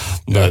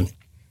 But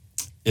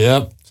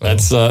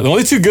that's the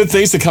only two good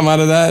things to come out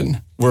of that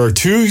were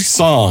two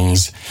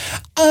songs.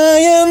 I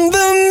am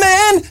the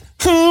man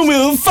who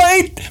will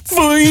fight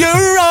for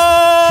your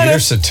honor. Peter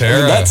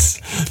Cetera.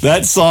 That's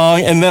that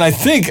song. And then I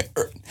think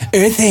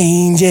Earth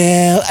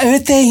Angel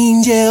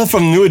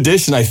from New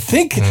Edition. I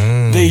think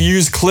they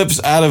use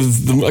clips out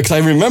of because I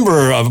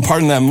remember a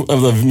part of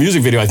the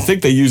music video. I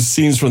think they used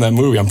scenes from that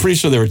movie. I'm pretty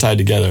sure they were tied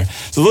together.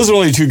 So those are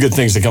only two good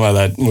things to come out of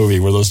that movie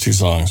were those two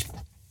songs.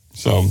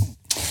 So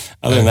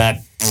other than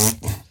that,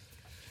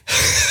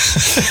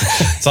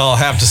 that's all I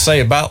have to say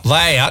about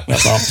that.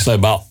 That's all I have to say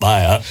about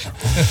that.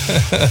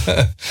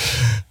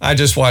 I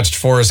just watched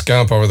Forrest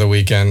Gump over the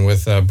weekend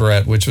with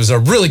Brett, which was a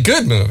really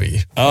good movie.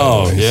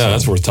 Oh, yeah,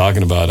 that's worth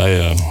talking about.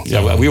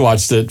 We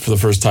watched it for the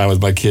first time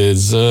with my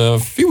kids a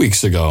few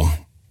weeks ago.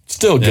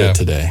 Still good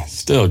today.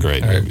 Still a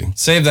great movie. Right.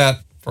 Save that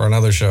for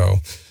another show.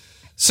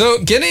 So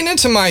getting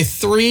into my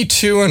 3,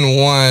 2, and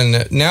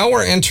 1, now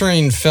we're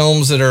entering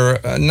films that are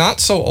not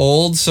so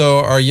old, so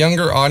our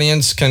younger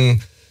audience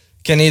can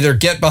either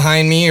get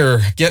behind me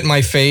or get in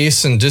my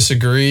face and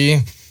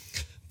disagree.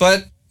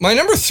 But my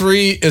number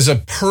 3 is a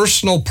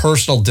personal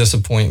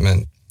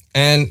disappointment.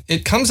 And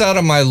it comes out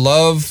of my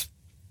love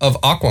of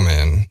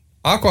Aquaman.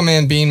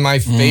 Aquaman being my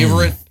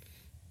favorite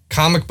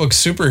comic book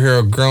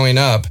superhero growing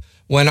up.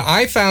 When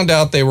I found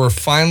out they were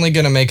finally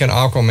going to make an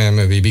Aquaman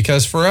movie,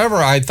 because forever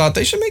I thought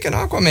they should make an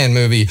Aquaman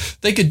movie.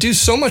 They could do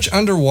so much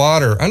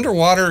underwater.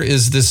 Underwater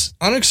is this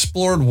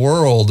unexplored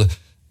world.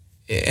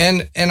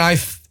 And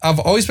I've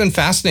always been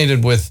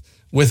fascinated with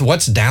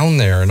what's down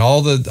there and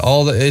all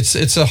the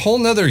it's a whole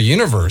nother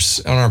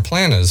universe on our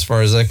planet as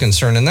far as I'm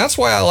concerned. And that's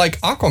why I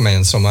like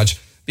Aquaman so much,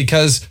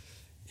 because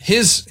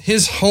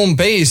his home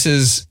base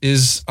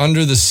is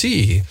under the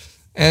sea.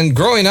 And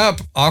growing up,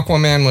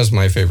 Aquaman was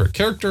my favorite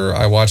character.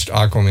 I watched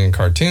Aquaman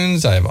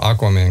cartoons. I have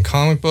Aquaman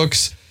comic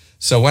books.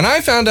 So when I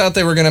found out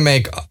they were going to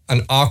make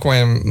an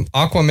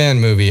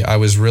Aquaman movie, I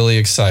was really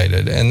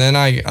excited. And then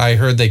I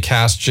heard they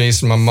cast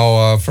Jason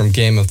Momoa from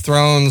Game of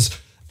Thrones,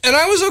 and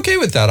I was okay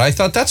with that. I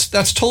thought that's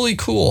totally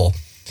cool.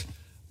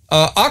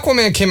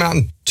 Aquaman came out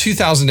in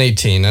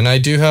 2018, and I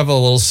do have a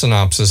little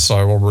synopsis, so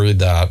I will read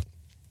that.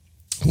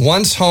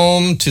 Once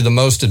home to the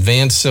most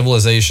advanced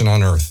civilization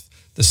on Earth,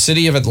 the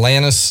city of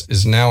Atlantis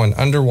is now an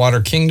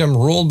underwater kingdom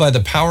ruled by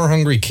the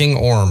power-hungry King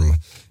Orm.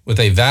 With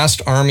a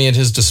vast army at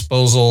his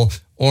disposal,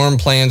 Orm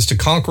plans to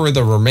conquer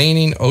the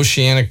remaining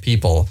oceanic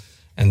people,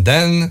 and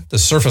then the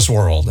surface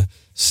world.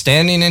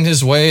 Standing in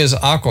his way is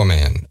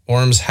Aquaman,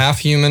 Orm's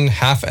half-human,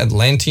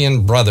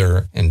 half-Atlantean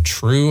brother and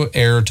true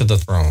heir to the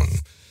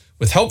throne.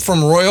 With help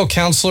from royal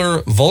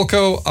counselor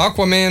Vulko,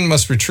 Aquaman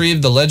must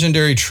retrieve the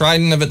legendary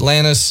Trident of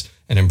Atlantis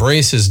and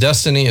embrace his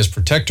destiny as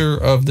protector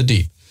of the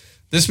deep.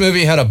 This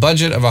movie had a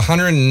budget of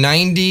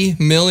 $190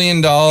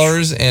 million,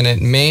 and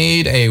it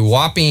made a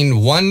whopping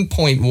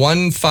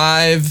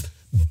 $1.15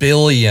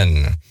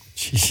 billion.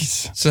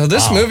 Jeez. So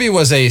this movie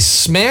was a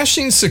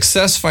smashing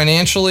success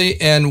financially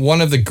and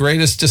one of the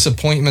greatest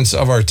disappointments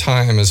of our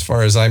time as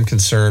far as I'm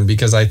concerned,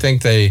 because I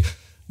think they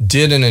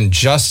did an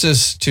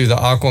injustice to the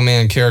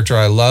Aquaman character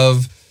I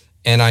love.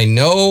 And I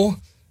know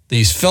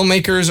these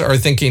filmmakers are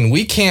thinking,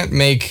 we can't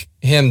make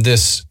him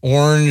this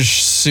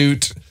orange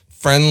suit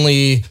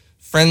friendly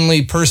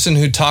friendly person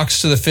who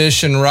talks to the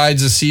fish and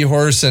rides a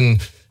seahorse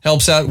and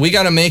helps out. We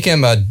got to make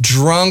him a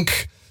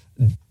drunk,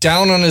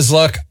 down on his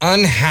luck,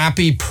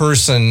 unhappy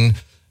person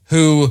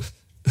who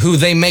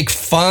they make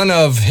fun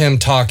of him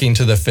talking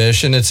to the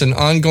fish. And it's an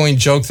ongoing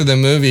joke through the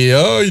movie.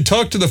 Oh, you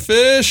talk to the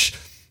fish?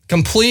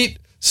 Complete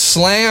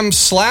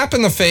slap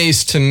in the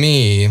face to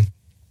me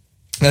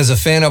as a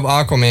fan of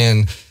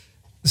Aquaman.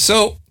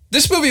 So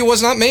this movie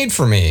was not made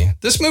for me.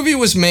 This movie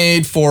was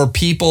made for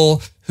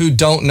people who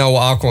don't know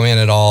Aquaman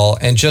at all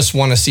and just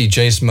want to see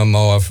Jason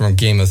Momoa from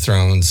Game of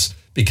Thrones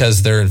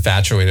because they're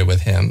infatuated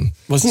with him.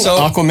 Wasn't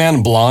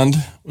Aquaman blonde?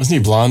 Wasn't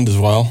he blonde as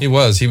well? He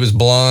was. He was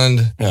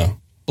blonde. Yeah.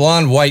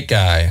 Blonde white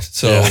guy.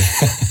 So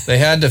they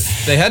had to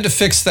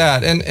fix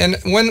that. And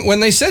when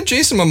they said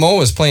Jason Momoa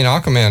was playing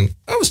Aquaman,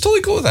 I was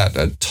totally cool with that.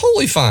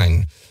 Totally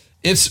fine.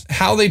 It's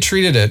how they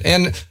treated it.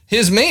 And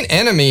his main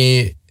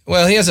enemy,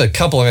 well, he has a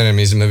couple of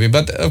enemies in the movie,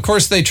 but of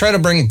course they try to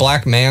bring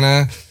Black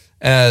Manta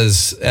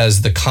as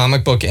the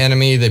comic book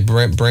enemy. They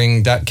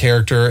bring that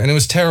character, and it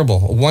was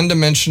terrible. A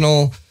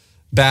one-dimensional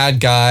bad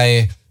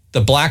guy.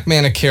 The Black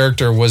Manta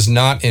character was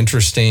not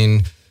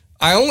interesting.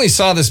 I only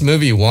saw this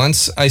movie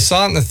once. I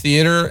saw it in the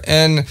theater,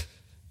 and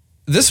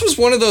this was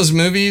one of those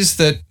movies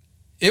that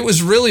it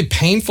was really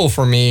painful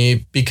for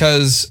me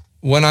because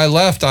when I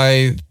left,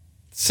 I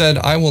said,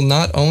 I will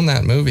not own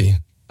that movie.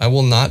 I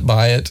will not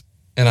buy it,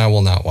 and I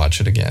will not watch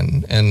it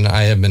again. And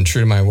I have been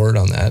true to my word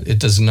on that. It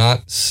does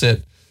not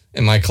sit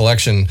in my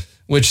collection,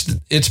 which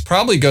it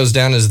probably goes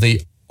down as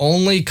the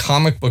only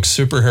comic book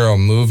superhero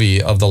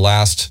movie of the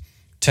last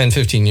 10,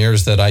 15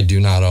 years that I do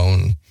not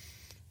own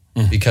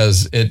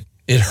because it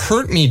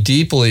hurt me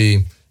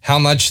deeply how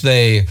much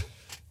they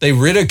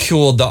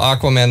ridiculed the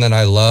Aquaman that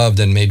I loved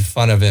and made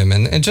fun of him.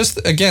 And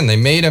just, again, they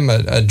made him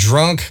a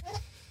drunk,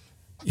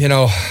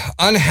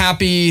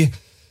 unhappy,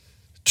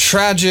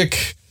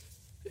 tragic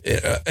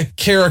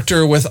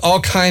character with all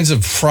kinds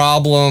of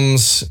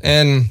problems.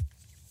 And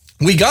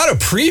we got a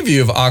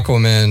preview of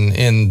Aquaman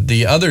in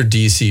the other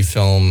DC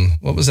film.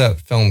 What was that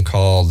film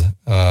called?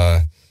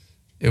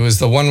 It was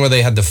the one where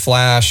they had the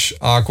Flash,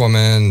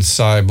 Aquaman,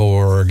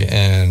 Cyborg,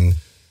 and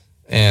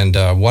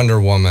Wonder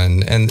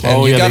Woman. And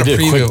you got a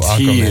preview of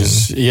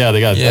Aquaman. Yeah,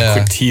 they got a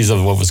quick tease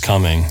of what was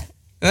coming. And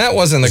that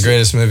wasn't the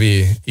greatest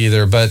movie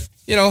either, but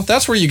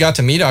that's where you got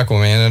to meet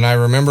Aquaman. And I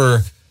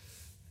remember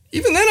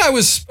even then I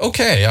was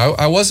okay.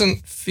 I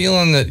wasn't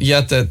feeling that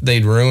yet that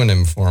they'd ruin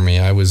him for me.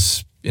 I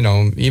was,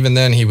 even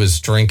then he was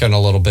drinking a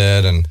little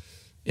bit, and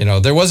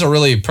there was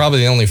probably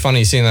the only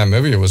funny scene in that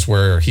movie was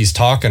where he's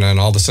talking and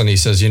all of a sudden he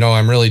says,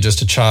 I'm really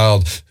just a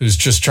child who's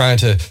just trying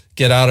to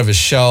get out of his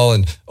shell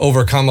and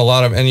overcome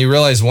and you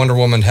realize Wonder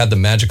Woman had the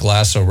magic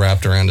lasso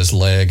wrapped around his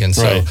leg. And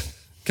so,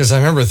 because I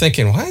remember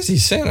thinking, why is he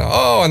saying that?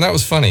 Oh, and that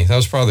was funny. That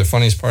was probably the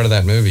funniest part of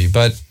that movie.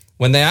 But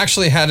when they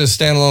actually had a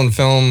standalone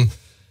film,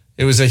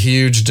 it was a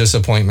huge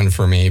disappointment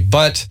for me.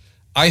 But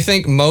I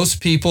think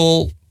most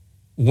people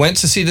went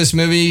to see this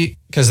movie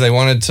because they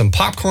wanted some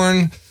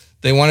popcorn.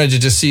 They wanted to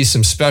just see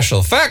some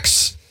special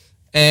effects,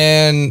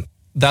 and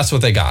that's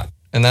what they got.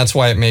 And that's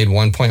why it made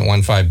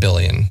 $1.15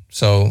 billion.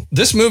 So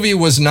this movie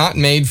was not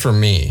made for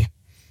me.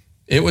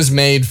 It was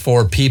made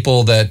for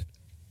people that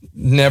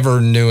never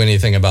knew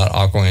anything about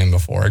Aquaman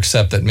before,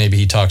 except that maybe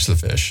he talks to the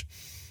fish.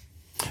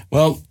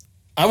 Well,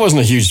 I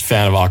wasn't a huge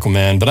fan of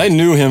Aquaman, but I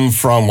knew him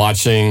from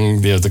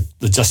watching the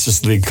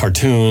Justice League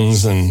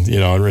cartoons, and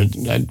I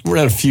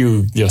read a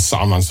few,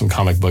 saw him on some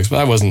comic books, but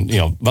I wasn't,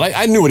 but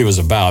I knew what he was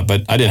about,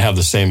 but I didn't have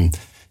the same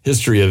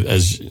history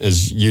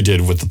as you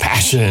did with the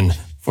passion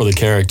for the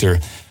character.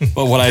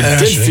 But what I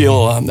did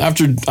feel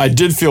after I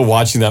did feel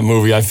watching that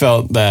movie, I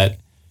felt that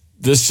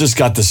this just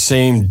got the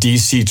same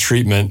DC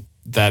treatment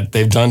that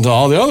they've done to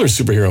all the other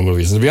superhero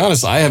movies. And to be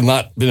honest, I have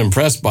not been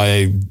impressed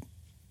by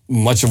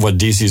much of what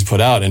DC's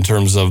put out in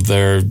terms of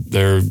their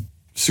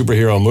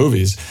superhero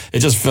movies. It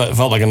just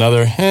felt like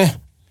another,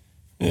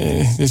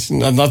 it's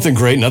nothing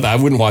great. I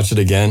wouldn't watch it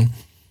again.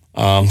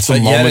 But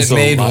yet it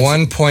made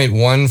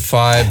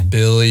 $1.15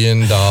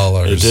 billion.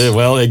 It did.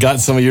 Well, it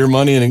got some of your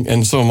money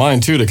and some of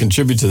mine too to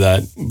contribute to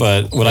that.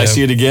 But would I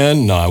see it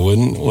again? No, I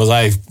wouldn't. Would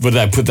I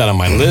put that on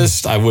my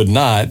list? I would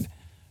not.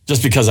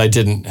 Just because I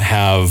didn't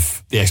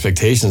have the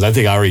expectations. I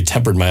think I already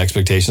tempered my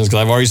expectations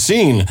because I've already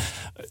seen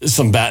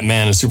some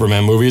Batman and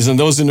Superman movies, and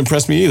those didn't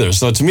impress me either.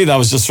 So to me, that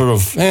was just sort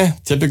of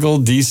typical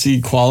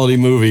DC quality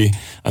movie.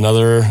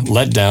 Another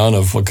letdown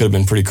of what could have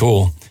been pretty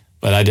cool.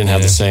 But I didn't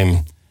have the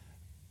same,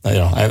 I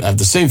have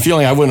the same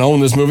feeling. I wouldn't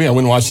own this movie. I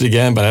wouldn't watch it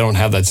again, but I don't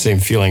have that same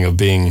feeling of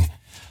being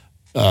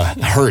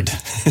hurt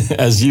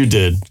as you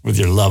did with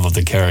your love of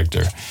the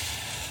character.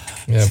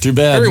 Yeah, too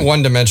bad. Very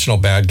one-dimensional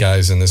bad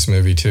guys in this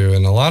movie too,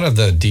 and a lot of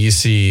the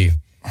DC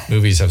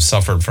movies have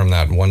suffered from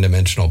that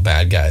one-dimensional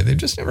bad guy. They've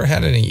just never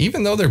had any,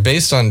 even though they're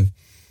based on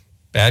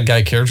bad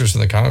guy characters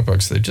in the comic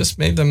books, they just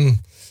made them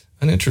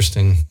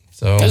uninteresting.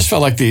 So I just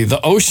felt like the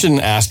ocean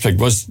aspect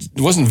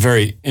wasn't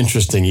very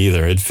interesting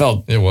either. It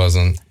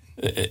wasn't.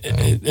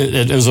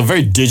 It was a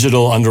very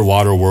digital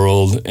underwater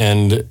world,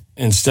 and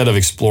instead of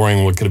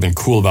exploring what could have been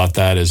cool about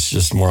that, it's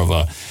just more of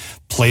a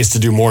place to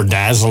do more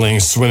dazzling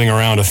swimming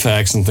around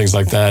effects and things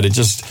like that. It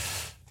just,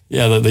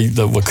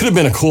 what could have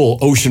been a cool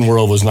ocean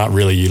world was not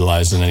really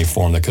utilized in any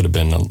form. That could have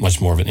been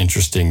much more of an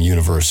interesting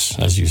universe,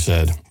 as you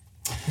said.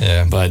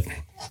 Yeah. But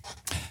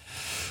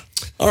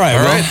all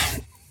right.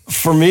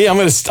 For me, I'm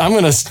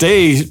gonna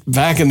stay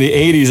back in the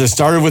 80s. I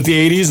started with the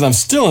 80s, and I'm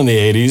still in the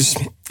 80s.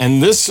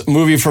 And this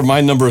movie for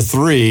my number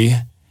 3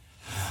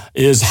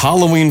 is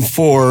Halloween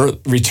 4,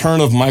 Return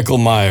of Michael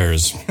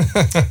Myers.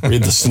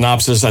 Read the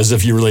synopsis as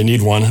if you really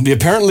need one. The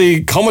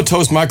apparently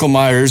comatose Michael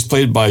Myers,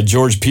 played by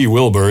George P.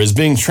 Wilbur, is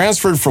being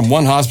transferred from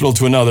one hospital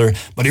to another,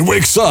 but he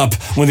wakes up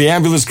when the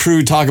ambulance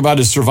crew talk about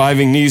his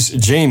surviving niece,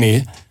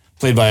 Jamie,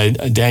 played by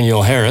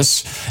Danielle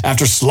Harris.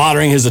 After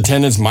slaughtering his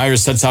attendants,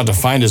 Myers sets out to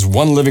find his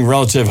one living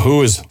relative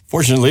who is,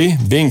 fortunately,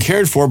 being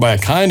cared for by a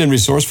kind and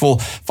resourceful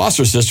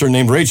foster sister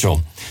named Rachel.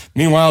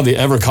 Meanwhile, the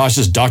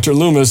ever-cautious Dr.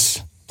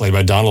 Loomis, played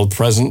by Donald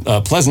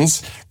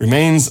Pleasance,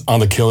 remains on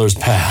the killer's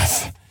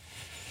path.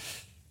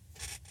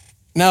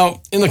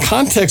 Now, in the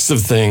context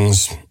of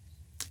things,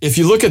 if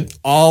you look at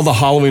all the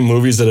Halloween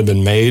movies that have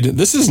been made,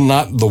 this is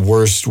not the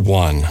worst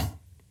one,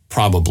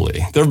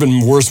 probably. There have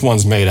been worse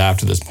ones made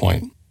after this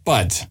point.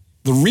 But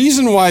the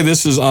reason why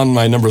this is on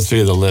my number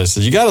 3 of the list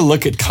is you got to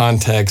look at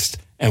context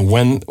and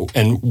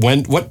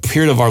what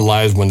period of our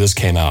lives when this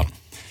came out.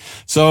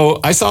 So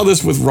I saw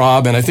this with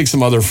Rob and I think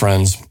some other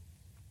friends,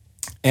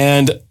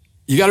 and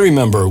you got to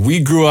remember, we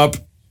grew up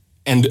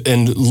and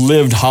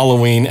lived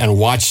Halloween and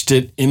watched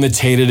it,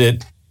 imitated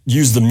it,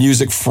 used the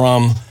music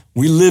from.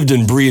 We lived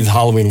and breathed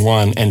Halloween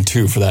 1 and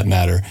 2 for that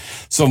matter.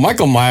 So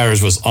Michael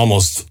Myers was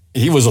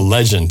he was a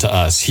legend to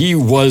us. He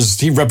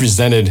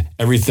represented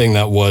everything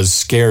that was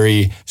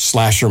scary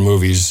slasher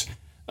movies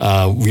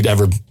we'd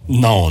ever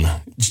known.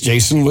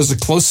 Jason was a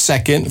close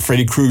second.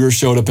 Freddy Krueger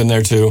showed up in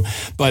there too,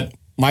 but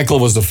Michael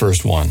was the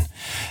first one.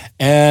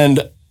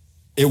 And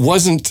it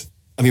wasn't,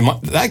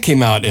 that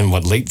came out in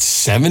late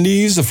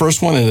 70s, the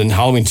first one, and then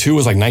Halloween 2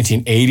 was like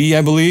 1980,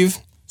 I believe.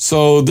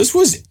 So this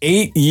was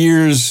 8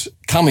 years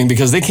coming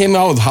because they came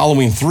out with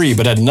Halloween 3,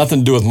 but had nothing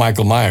to do with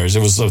Michael Myers. It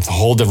was a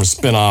whole different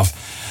spinoff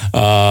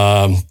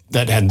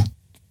that had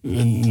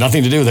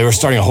nothing to do. They were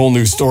starting a whole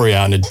new story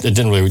out, and it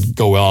didn't really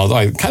go well, although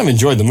I kind of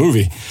enjoyed the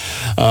movie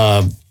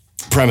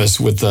premise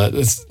with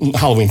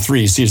Halloween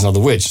 3, Season of the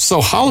Witch.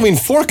 So Halloween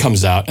 4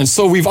 comes out, and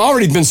so we've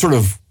already been sort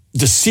of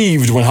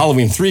deceived when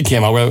Halloween 3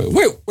 came out.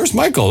 Wait, where's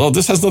Michael? Oh,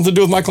 this has nothing to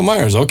do with Michael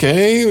Myers.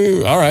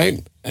 Okay, all right.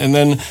 And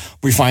then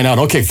we find out,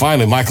 okay,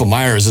 finally, Michael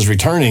Myers is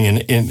returning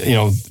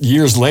in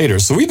years later.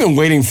 So we've been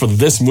waiting for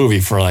this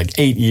movie for like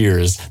 8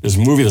 years. This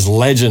movie, this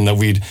legend that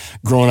we'd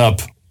grown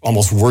up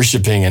almost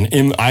worshiping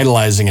and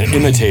idolizing and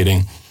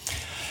imitating.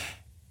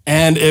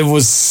 And it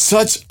was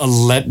such a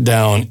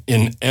letdown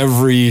in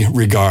every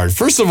regard.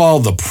 First of all,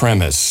 the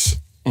premise.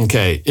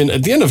 Okay,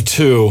 at the end of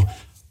 2,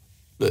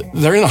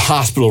 they're in a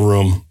hospital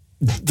room.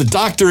 The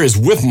doctor is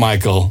with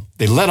Michael.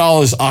 They let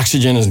all his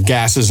oxygen and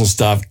gases and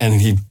stuff, and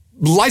he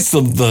lights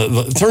turns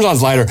on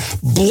his lighter,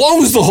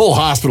 blows the whole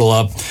hospital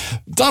up.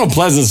 Donald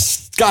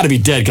Pleasance got to be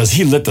dead because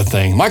he lit the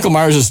thing. Michael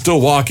Myers is still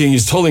walking.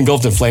 He's totally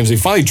engulfed in flames. He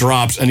finally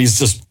drops, and he's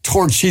just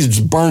torched. He's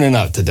just burning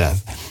up to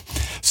death.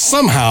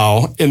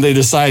 Somehow, and they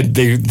decide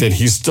that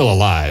he's still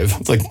alive.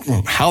 It's like,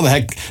 how the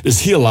heck is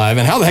he alive?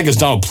 And how the heck is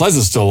Donald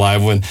Pleasance still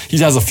alive when he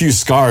has a few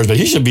scars, but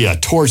he should be a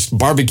torched,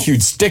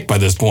 barbecued stick by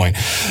this point.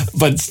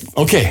 But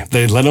okay,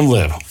 they let him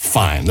live.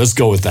 Fine, let's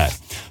go with that.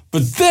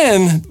 But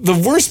then the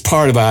worst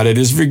part about it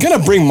is if you're going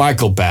to bring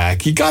Michael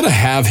back, you got to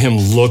have him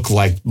look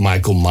like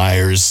Michael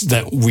Myers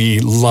that we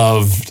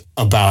loved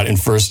about in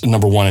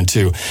number 1 and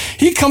 2.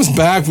 He comes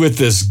back with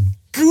this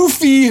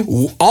goofy,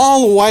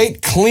 all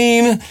white,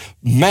 clean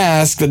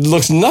mask that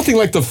looks nothing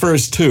like the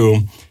first 2.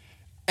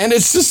 And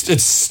it's just,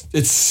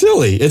 it's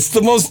silly. It's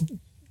the most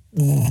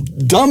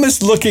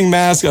dumbest looking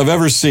mask I've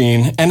ever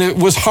seen. And it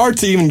was hard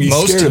to even be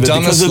scared of it.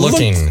 Dumbest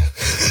looking.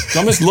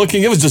 Dumbest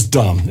looking. It was just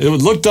dumb. It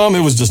would look dumb.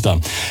 It was just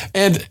dumb.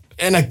 And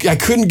I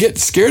couldn't get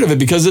scared of it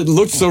because it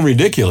looked so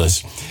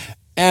ridiculous.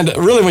 And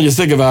really, when you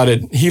think about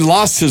it, he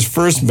lost his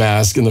first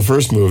mask in the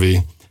first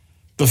movie.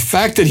 The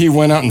fact that he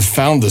went out and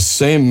found the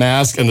same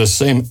mask and the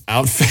same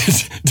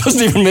outfit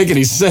doesn't even make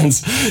any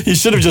sense. He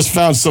should have just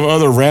found some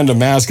other random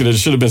mask and it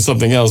should have been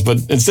something else. But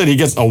instead, he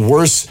gets a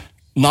worse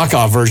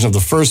knockoff version of the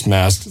first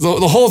mask.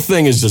 The whole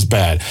thing is just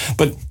bad.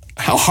 But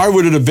how hard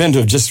would it have been to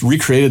have just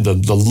recreated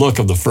the look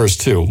of the first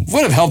 2?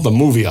 Would have helped the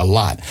movie a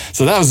lot.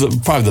 So that was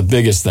probably the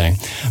biggest thing.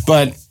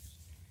 But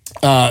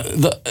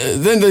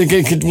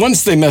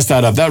once they messed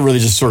that up, that really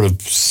just sort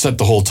of set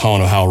the whole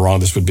tone of how wrong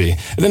this would be.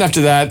 And then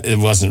after that, it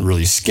wasn't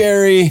really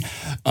scary.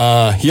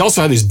 He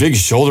also had these big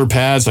shoulder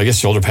pads. So I guess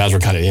shoulder pads were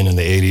kind of in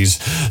the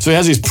 80s. So he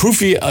has these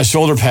poofy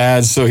shoulder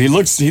pads. So he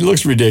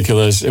looks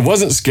ridiculous. It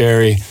wasn't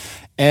scary.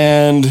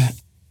 And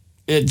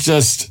it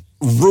just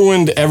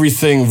ruined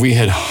everything we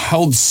had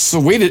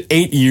waited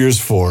 8 years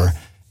for.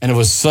 And it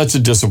was such a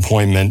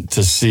disappointment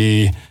to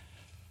see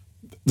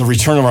the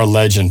return of our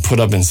legend put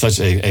up in such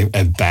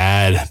a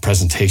bad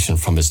presentation,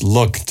 from his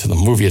look to the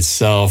movie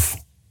itself.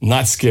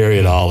 Not scary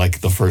at all like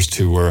the first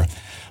 2 were.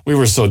 we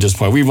were so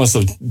disappointed. We must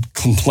have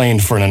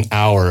complained for an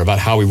hour about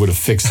how we would have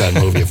fixed that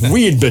movie if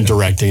we had been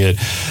directing it.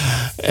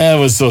 It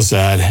was so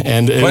sad.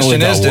 And the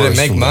question is, did it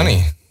make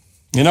money?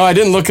 You know, I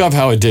didn't look up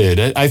how it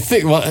did. I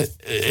think, well,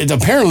 it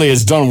apparently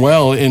has done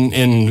well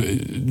in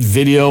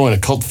video and a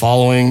cult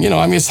following. You know,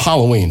 I mean, it's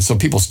Halloween, so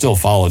people still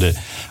followed it.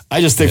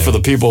 I just think for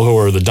the people who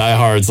are the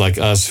diehards like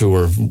us, who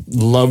are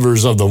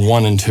lovers of the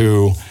 1 and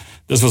 2,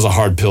 this was a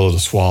hard pill to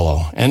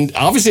swallow. And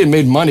obviously it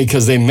made money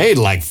because they made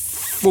like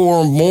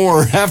 4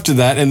 more after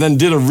that and then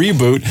did a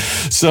reboot.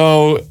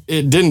 So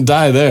it didn't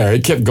die there.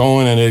 It kept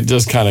going and it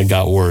just kind of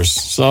got worse.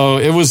 So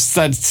it was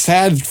that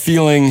sad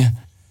feeling,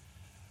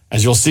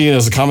 as you'll see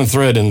as a common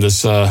thread in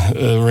this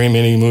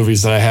many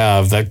movies that I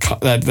have,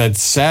 that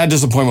sad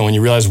disappointment when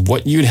you realize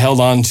what you'd held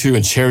on to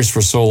and cherished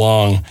for so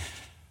long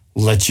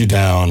let you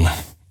down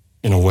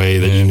in a way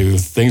that you knew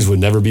things would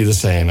never be the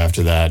same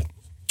after that.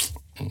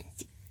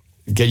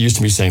 Get used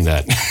to me saying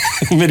that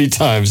many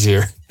times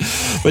here.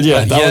 But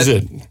yeah, that was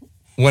it.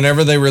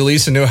 Whenever they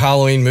release a new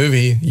Halloween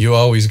movie, you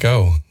always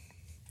go.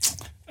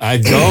 I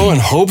go in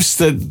hopes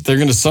that they're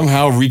going to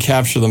somehow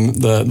recapture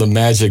the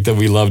magic that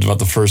we loved about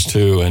the first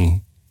 2.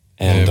 And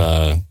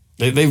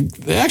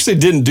they actually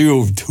didn't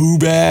do too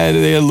bad.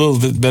 They had a little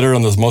bit better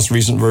on the most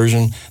recent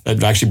version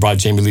that actually brought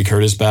Jamie Lee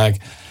Curtis back.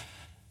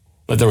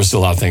 But there were still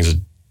a lot of things that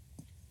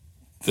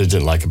they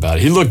didn't like about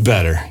it. He looked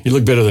better. He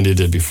looked better than he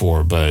did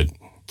before, but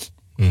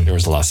there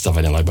was a lot of stuff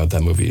I didn't like about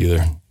that movie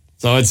either.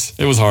 So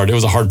it was hard. It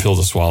was a hard pill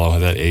to swallow at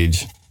that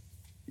age.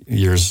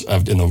 Years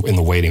in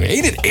the waiting.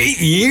 8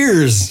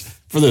 years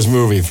for this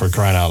movie, for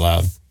crying out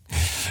loud.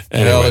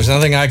 Anyway. Well, there's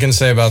nothing I can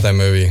say about that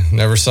movie.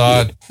 Never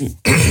saw it.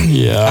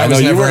 Yeah, I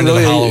was never into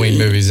the Halloween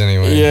movies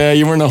anyway. Yeah,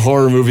 you weren't a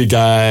horror movie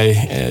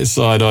guy,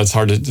 so I know it's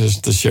hard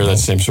to share that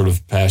same sort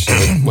of passion.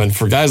 But when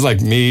for guys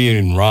like me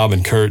and Rob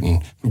and Kurt,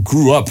 and who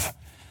grew up,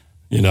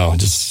 you know,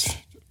 just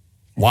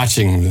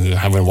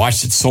having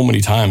watched it so many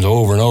times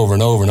over and over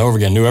and over and over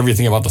again, knew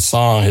everything about the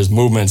song, his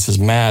movements, his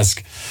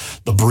mask,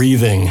 the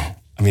breathing.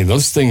 I mean,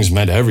 those things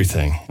meant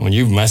everything. When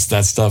you messed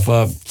that stuff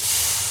up,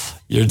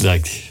 you're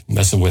like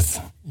messing with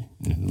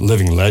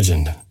living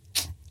legend.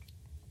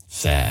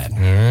 Sad. All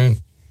right.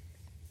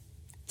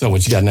 So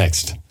what you got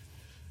next?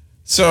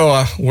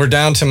 So we're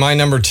down to my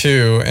number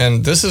 2,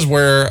 and this is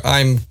where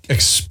I'm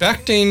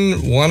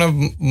expecting one of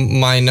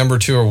my number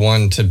 2 or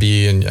 1 to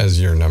be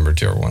as your number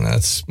 2 or 1.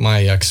 That's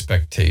my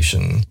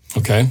expectation.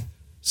 Okay.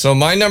 So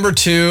my number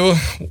 2,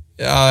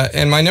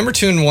 and my number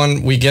 2 and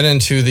 1, we get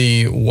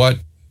into what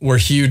were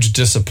huge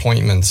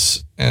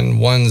disappointments and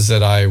ones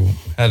that I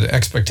had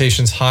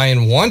expectations high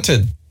and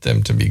wanted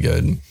them to be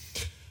good.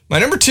 My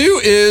number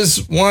 2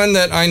 is one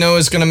that I know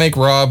is going to make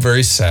Rob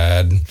very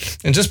sad.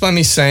 And just by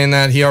me saying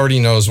that, he already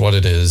knows what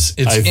it is.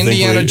 It's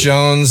Indiana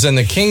Jones and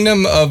the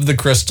Kingdom of the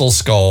Crystal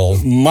Skull.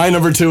 My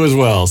number 2 as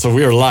well. So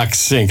we are locked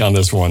sync on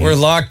this one. We're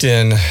locked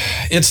in.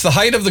 It's the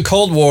height of the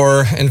Cold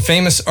War, and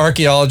famous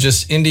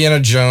archaeologist Indiana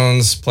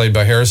Jones, played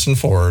by Harrison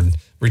Ford,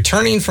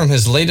 returning from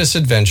his latest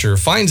adventure,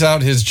 finds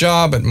out his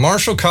job at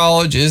Marshall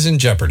College is in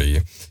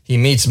jeopardy. He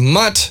meets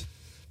Mutt,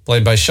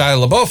 played by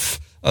Shia LaBeouf,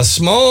 a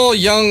small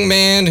young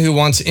man who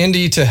wants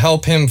Indy to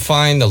help him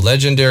find the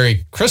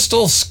legendary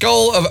Crystal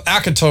Skull of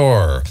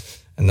Akator,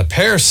 and the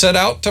pair set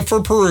out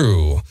for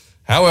Peru.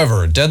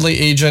 However, deadly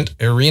agent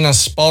Irina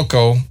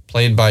Spalko,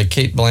 played by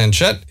Cate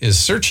Blanchett, is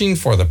searching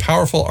for the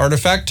powerful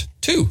artifact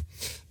too,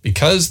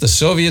 because the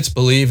Soviets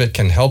believe it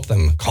can help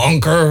them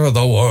conquer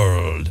the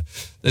world.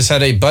 This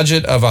had a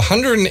budget of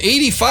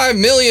 $185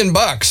 million,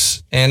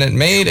 and it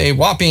made a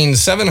whopping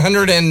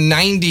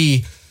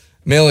 $790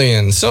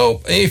 million. So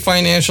a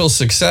financial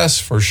success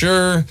for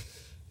sure,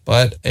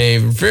 but a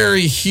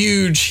very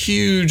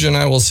huge, and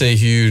I will say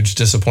huge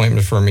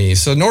disappointment for me.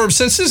 So Norb,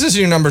 since this is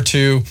your number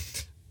 2,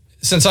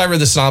 since I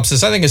read the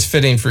synopsis, I think it's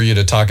fitting for you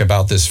to talk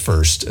about this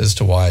first as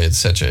to why it's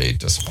such a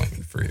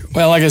disappointment for you.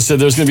 Well, like I said,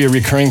 there's going to be a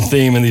recurring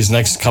theme in these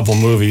next couple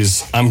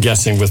movies, I'm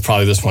guessing, with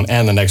probably this one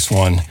and the next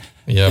one.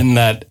 Yep. In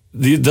that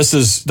this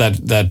is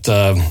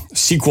that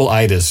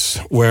sequel-itis,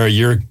 where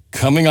you're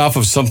coming off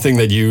of something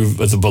that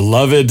as a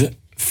beloved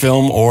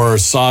film or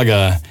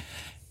saga,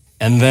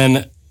 and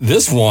then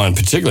this one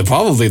particularly,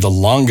 probably the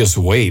longest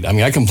wait. I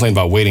mean, I complained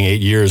about waiting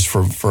 8 years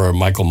for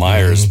Michael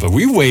Myers, but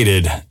we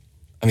waited.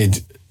 I mean,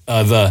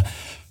 the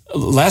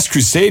Last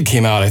Crusade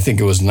came out, I think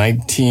it was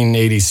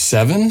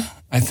 1987,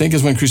 I think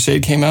is when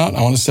Crusade came out,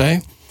 I want to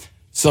say.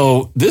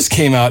 So this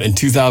came out in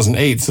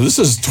 2008. So this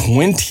is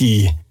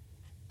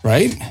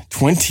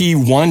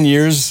 21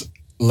 years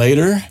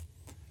later.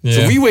 Yeah.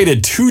 So we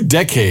waited 2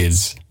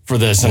 decades for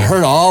this and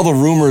heard all the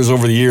rumors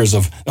over the years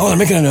of, they're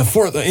making a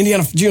fourth,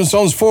 Indiana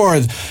Jones 4.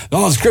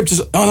 The script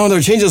is,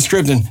 they're changing the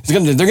script and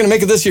they're going to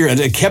make it this year. And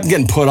it kept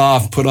getting put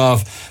off.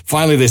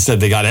 Finally, they said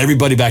they got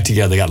everybody back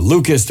together. They got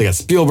Lucas, they got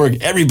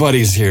Spielberg,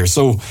 everybody's here.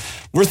 So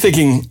we're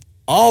thinking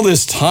all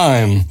this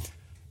time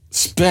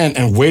spent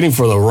and waiting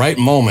for the right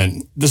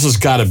moment, this has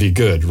got to be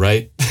good,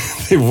 right?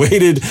 They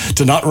waited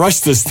to not rush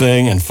this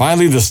thing, and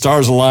finally the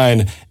stars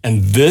aligned,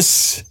 and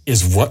this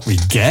is what we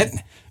get?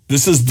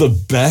 This is the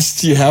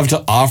best you have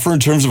to offer in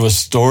terms of a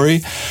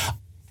story?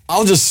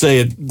 I'll just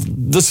say it.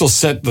 This will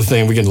set the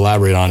thing. We can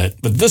elaborate on it.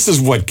 But this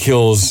is what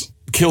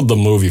killed the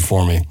movie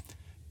for me.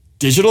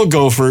 Digital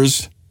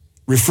gophers,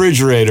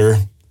 refrigerator,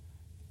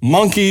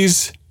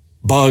 monkeys,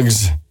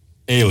 bugs,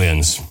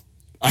 aliens.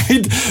 I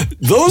mean,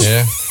 those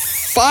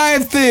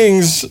 5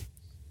 things.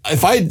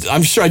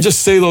 I'm sure I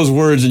just say those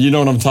words and you know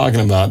what I'm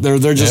talking about.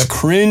 They're just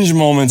cringe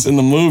moments in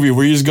the movie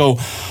where you just go,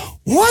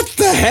 what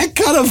the heck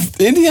kind of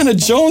Indiana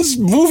Jones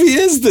movie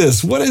is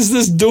this? What is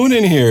this doing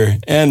in here?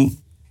 And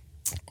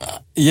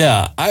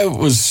I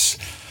was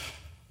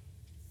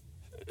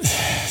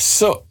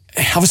so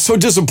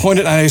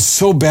disappointed. I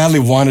so badly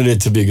wanted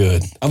it to be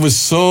good. I was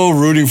so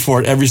rooting for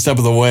it every step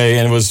of the way.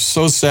 And it was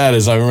so sad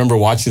as I remember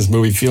watching this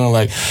movie feeling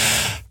like,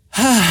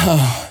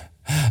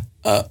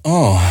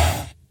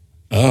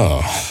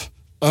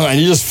 and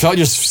you just felt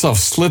yourself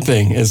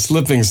slipping as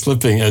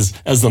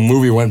the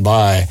movie went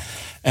by.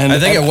 And I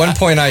think at one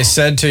point I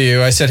said to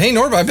you, hey,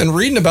 Norb, I've been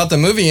reading about the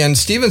movie, and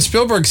Steven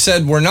Spielberg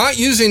said, we're not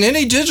using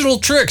any digital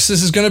tricks.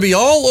 This is going to be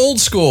all old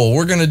school.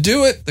 We're going to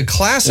do it the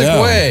classic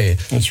way.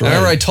 That's right. I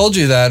remember I told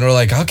you that, and we're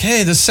like,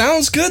 okay, this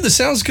sounds good.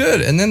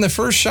 And then the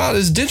first shot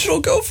is digital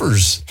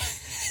gophers.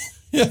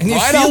 Yeah, and you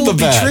right feel off the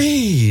bat.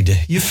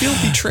 betrayed. You feel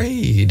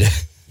betrayed.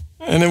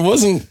 And it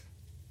wasn't,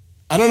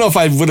 I don't know if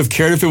I would have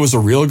cared if it was a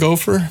real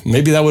gopher.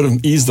 Maybe that would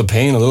have eased the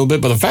pain a little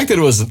bit. But the fact that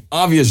it was an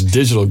obvious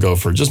digital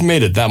gopher just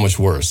made it that much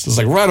worse. It's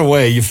like right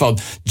away you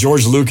felt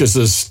George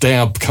Lucas's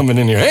stamp coming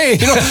in here. Hey,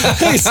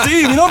 hey,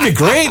 Steve, it'd be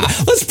great.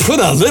 Let's put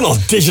a little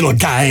digital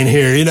guy in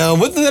here.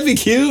 Wouldn't that be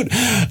cute?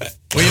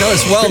 Well,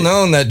 it's well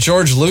known that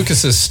George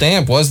Lucas's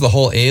stamp was the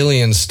whole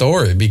alien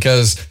story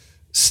because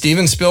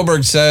Steven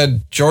Spielberg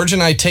said, George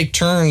and I take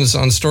turns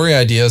on story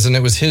ideas, and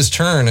it was his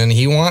turn, and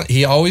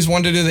he always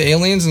wanted to do the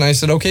aliens, and I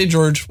said, okay,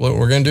 George, well,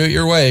 we're going to do it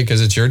your way because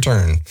it's your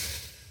turn.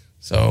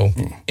 So,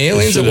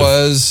 aliens it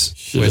was.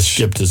 Should have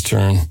skipped his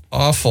turn.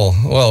 Awful.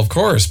 Well, of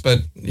course,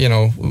 but,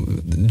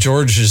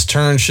 George's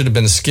turn should have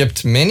been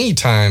skipped many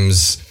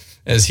times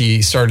as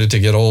he started to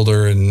get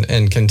older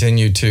and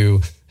continued to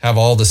have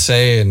all the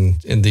say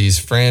in these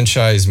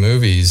franchise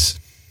movies.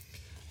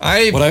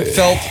 I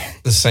felt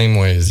the same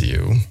way as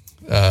you.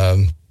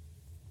 Go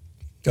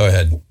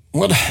ahead.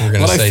 What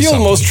I feel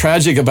most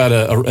tragic about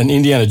an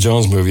Indiana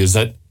Jones movie is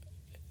that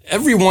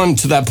everyone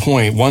to that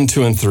point, 1,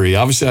 2, and 3,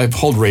 obviously I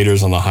hold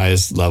Raiders on the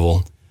highest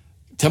level.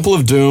 Temple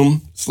of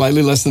Doom,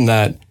 slightly less than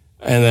that.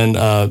 And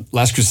then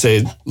Last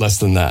Crusade, less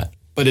than that.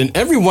 But in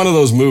every one of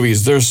those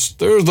movies, there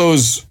are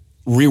those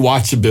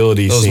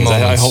rewatchability scenes.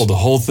 I hold the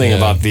whole thing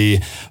about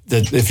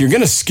that if you're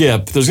going to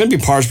skip, there's going to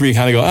be parts where you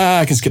kind of go,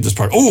 I can skip this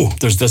part. Oh,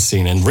 there's this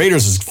scene. And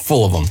Raiders is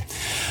full of them.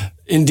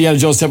 Indiana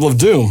Jones Temple of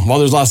Doom, while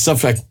there's a lot of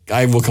stuff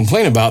I will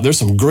complain about, there's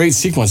some great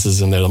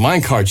sequences in there. The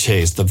minecart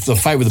chase, the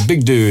fight with the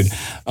big dude,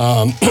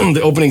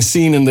 the opening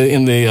scene in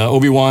the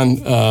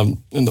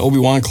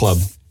Obi-Wan club.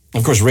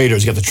 Of course,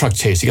 Raiders, you got the truck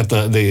chase, you got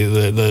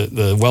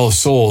the Well of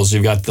Souls,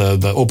 you've got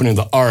the opening of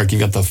the Ark, you've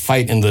got the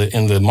fight in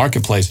the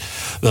marketplace,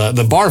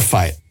 the bar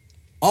fight.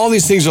 All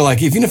these things are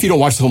like, even if you don't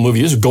watch the whole movie,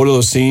 you just go to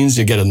those scenes,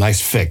 you get a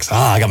nice fix.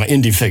 I got my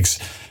indie fix.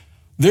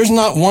 There's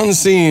not one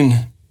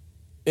scene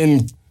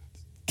in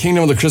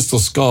Kingdom of the Crystal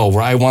Skull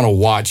where I want to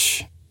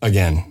watch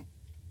again.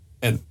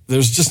 And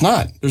there's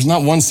not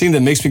one scene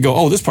that makes me go,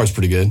 oh, this part's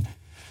pretty good.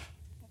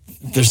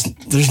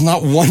 There's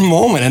not one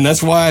moment. And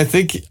that's why I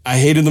think I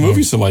hated the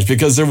movie so much,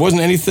 because there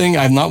wasn't anything.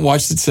 I've not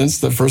watched it since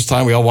the first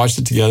time we all watched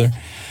it together.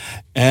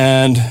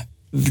 And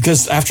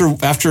because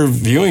after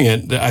viewing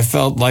it, I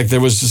felt like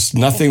there was just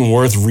nothing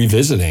worth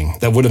revisiting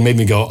that would have made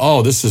me go,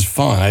 oh, this is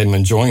fun. I'm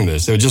enjoying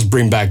this. It would just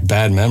bring back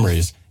bad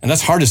memories. And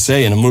that's hard to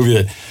say in a movie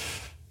that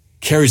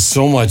carries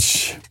so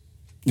much,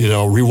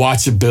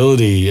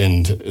 rewatchability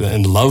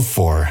and love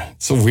for.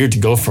 It's so weird to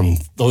go from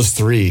those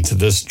 3 to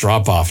this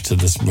drop off to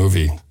this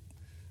movie.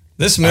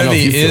 This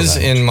movie is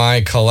in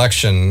my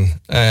collection,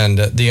 and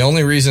the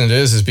only reason it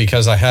is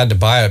because I had to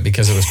buy it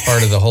because it was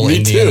part of the whole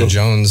Indiana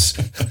Jones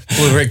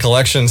Blu-ray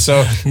collection.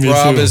 So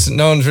Rob is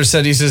known for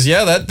he says,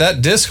 that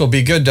disc will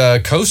be good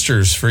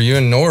coasters for you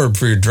and Norb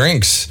for your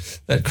drinks.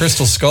 That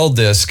Crystal Skull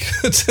disc,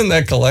 it's in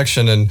that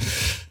collection, and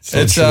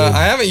it's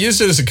I haven't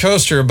used it as a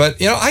coaster,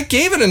 but I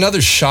gave it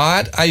another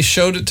shot. I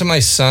showed it to my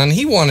son.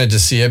 He wanted to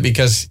see it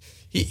because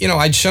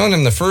I'd shown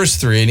him the first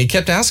 3, and he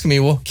kept asking me,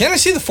 well, can I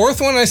see the 4th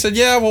one? And I said,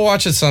 yeah, we'll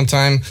watch it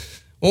sometime.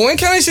 Well, when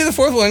can I see the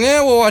 4th one?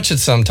 Yeah, we'll watch it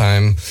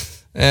sometime.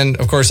 And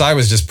of course, I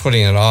was just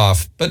putting it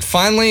off. But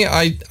finally,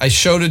 I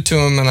showed it to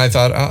him, and I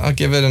thought, I'll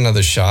give it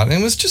another shot.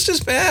 And it was just as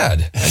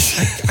bad.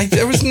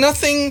 There was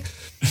nothing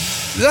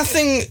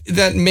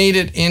that made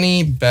it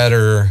any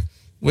better,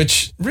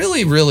 which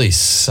really, really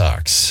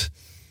sucks.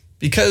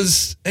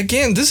 Because,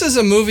 again, this is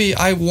a movie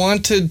I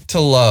wanted to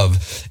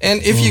love.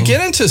 And if you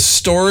get into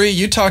story,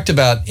 you talked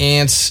about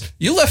ants.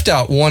 You left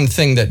out one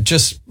thing that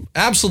just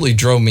absolutely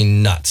drove me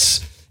nuts,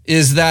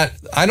 is that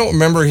I don't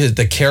remember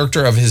the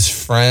character of his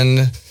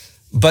friend,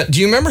 but do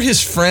you remember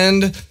his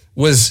friend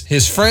was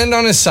his friend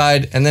on his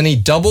side, and then he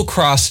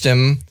double-crossed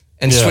him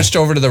and switched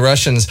over to the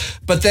Russians.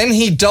 But then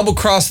he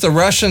double-crossed the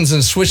Russians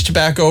and switched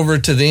back over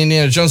to the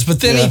Indiana Jones.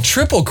 But then he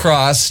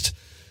triple-crossed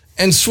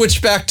and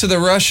switched back to the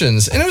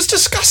Russians. And it was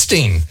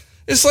disgusting.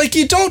 It's like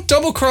you don't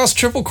double cross,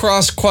 triple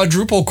cross,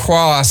 quadruple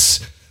cross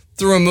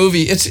through a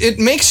movie. It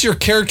makes your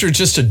character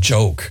just a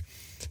joke.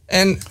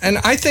 And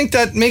I think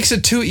that makes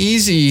it too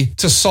easy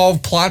to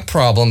solve plot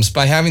problems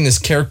by having this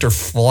character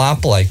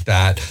flop like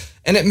that.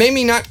 And it made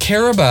me not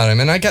care about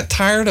him, and I got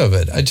tired of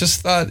it. I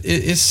just thought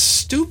it's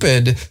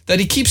stupid that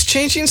he keeps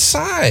changing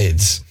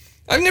sides.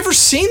 I've never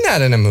seen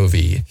that in a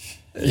movie.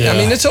 Yeah. I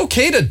mean, it's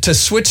okay to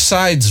switch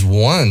sides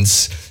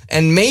once,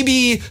 and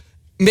maybe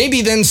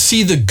then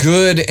see the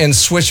good and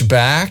switch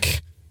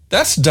back.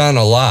 That's done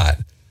a lot.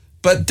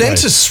 But then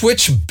to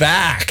switch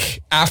back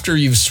after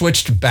you've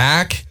switched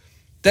back,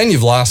 then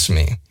you've lost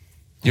me.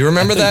 You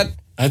remember that?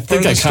 I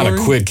think I kind of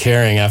quit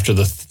caring after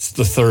the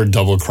third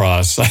double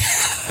cross.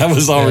 I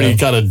was already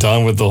kind of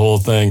done with the whole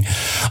thing.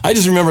 I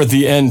just remember at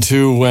the end,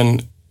 too,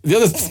 when the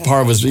other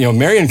part was,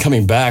 Marion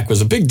coming back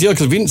was a big deal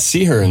because we didn't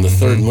see her in the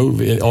third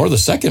movie or the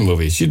second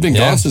movie. She'd been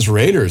gone since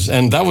Raiders,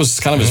 and that was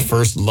kind of his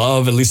first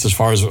love, at least as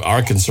far as we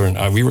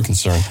were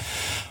concerned.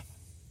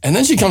 And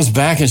then she comes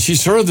back, and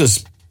she's sort of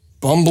this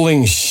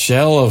bumbling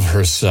shell of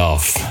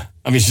herself.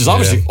 I mean, she's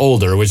obviously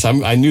older, which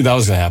I knew that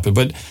was going to happen,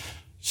 but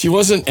she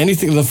wasn't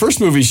anything. In the first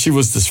movie, she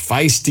was this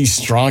feisty,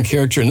 strong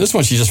character. In this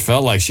one, she just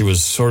felt like she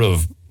was sort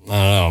of, I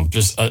don't know,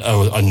 just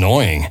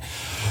annoying.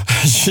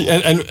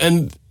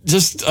 And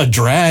just a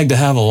drag to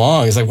have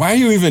along. It's like, why are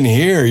you even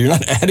here? You're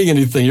not adding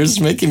anything. You're just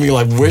making me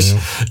wish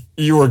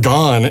you were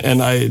gone.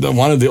 And I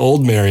wanted the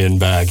old Marion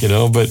back,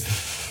 But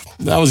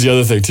that was the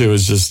other thing too.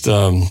 Is just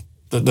the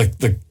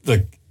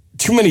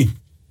too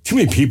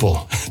many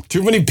people,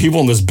 too many people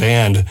in this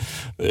band.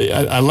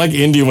 I like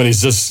Indy when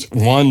he's just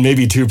one,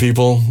 maybe two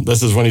people.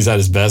 This is when he's at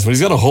his best. When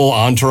he's got a whole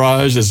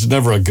entourage, it's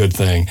never a good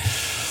thing.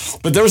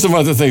 But there were some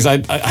other things.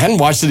 I hadn't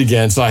watched it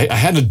again, so I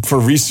had to,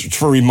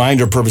 for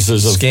reminder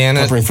purposes of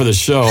preparing for the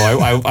show,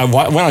 I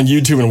went on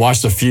YouTube and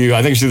watched a few.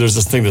 I think actually there's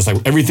this thing that's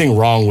like everything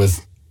wrong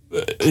with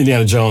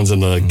Indiana Jones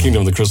and the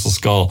Kingdom of the Crystal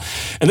Skull.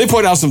 And they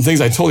point out some things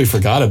I totally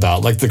forgot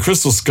about. Like the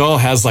Crystal Skull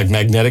has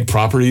magnetic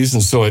properties,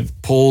 and so it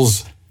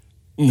pulls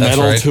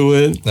metal to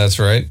it. That's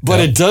right. But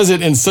it does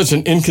it in such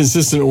an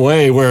inconsistent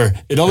way where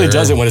it only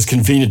does it when it's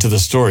convenient to the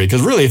story.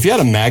 Because really, if you had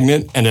a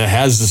magnet and it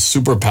has this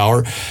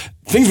superpower,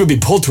 things would be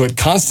pulled to it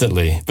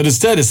constantly. But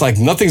instead, it's like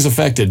nothing's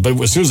affected. But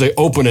as soon as they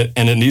open it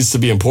and it needs to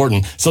be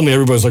important, suddenly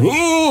everybody's like,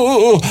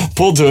 ooh,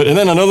 pulled to it. And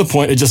then another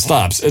point, it just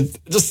stops.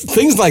 Just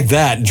things like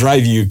that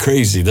drive you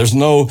crazy. There's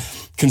no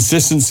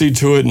consistency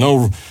to it,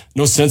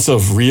 no sense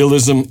of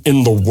realism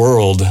in the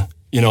world.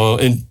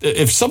 And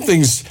if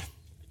something's,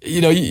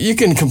 you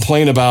can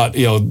complain about,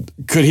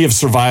 could he have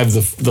survived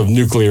the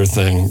nuclear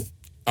thing?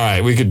 All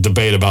right, we could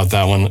debate about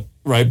that one,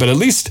 right? But at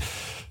least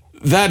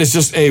that is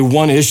just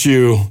one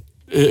issue.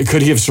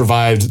 Could he have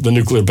survived the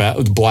nuclear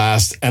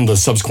blast and the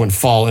subsequent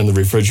fall in the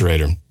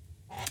refrigerator?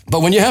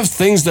 But when you have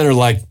things that are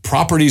like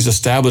properties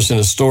established in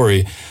a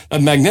story, a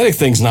magnetic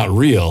thing's not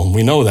real.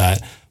 We know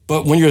that.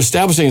 But when you're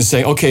establishing and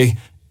saying, okay,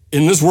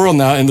 in this world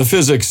now, in the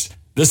physics,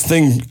 this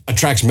thing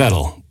attracts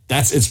metal.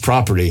 That's its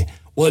property.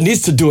 Well, it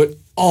needs to do it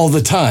all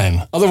the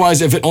time.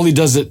 Otherwise, if it only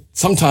does it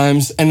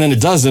sometimes and then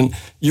it doesn't,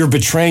 you're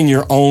betraying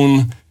your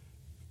own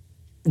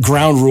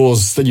ground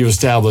rules that you've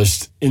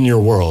established in your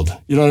world.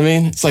 You know what I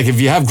mean? It's like if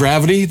you have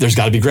gravity, there's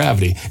got to be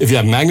gravity. If you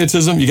have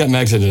magnetism, you got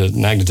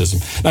magnetism.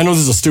 And I know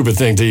this is a stupid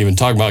thing to even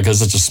talk about because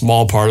it's such a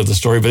small part of the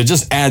story, but it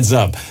just adds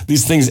up.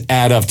 These things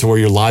add up to where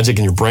your logic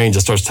and your brain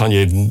just starts telling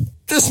you,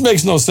 this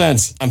makes no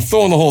sense. I'm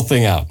throwing the whole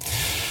thing out.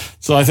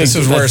 So I think this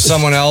is where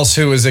someone else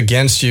who is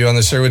against you on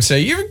the show would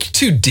say, "You're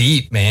too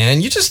deep, man.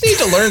 You just need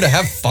to learn to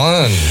have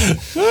fun."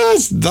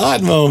 It's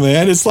not,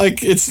 man. It's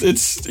like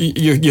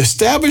you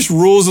establish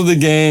rules of the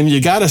game.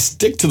 You got to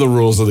stick to the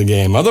rules of the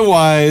game.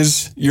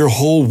 Otherwise, your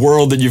whole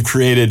world that you've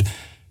created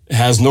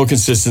has no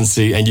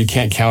consistency, and you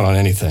can't count on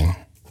anything.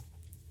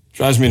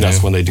 Drives me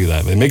nuts when they do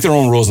that. They make their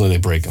own rules and then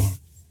they break them.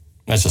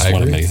 That's just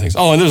one of many things.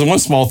 Oh, and there's one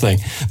small thing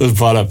that was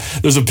brought up.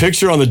 There's a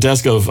picture on the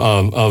desk of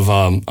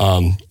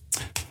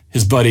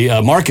his buddy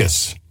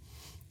Marcus,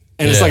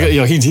 and it's like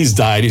he's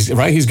died.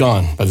 He's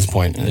gone by this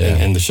point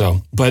in the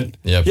show. But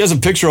he has a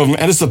picture of him,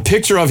 and it's a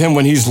picture of him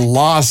when he's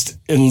lost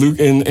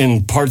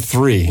in part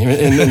 3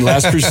 in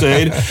Last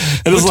Crusade.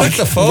 And it's like,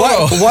 the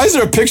photo? Why is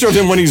there a picture of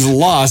him when he's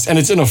lost and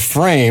it's in a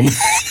frame?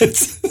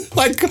 It's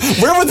like,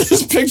 where would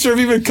this picture have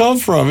even come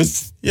from?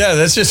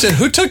 That's just it.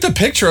 Who took the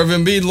picture of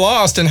him being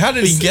lost, and how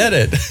did he get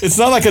it? It's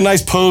not like a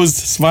nice posed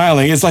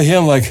smiling. It's like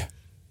him like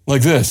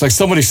this, like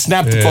somebody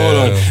snapped the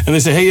photo and they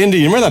say, "Hey, Indy,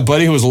 you remember that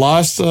buddy who was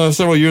lost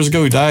several years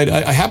ago who died?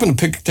 I happened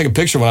to take a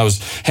picture when I was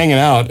hanging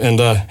out, and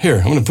here,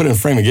 I'm going to put it in a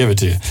frame and give it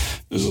to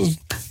you."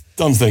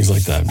 Dumb things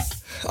like that.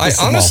 I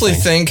honestly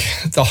think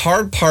the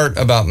hard part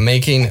about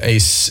making a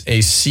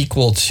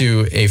sequel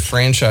to a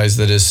franchise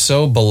that is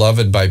so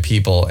beloved by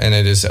people, and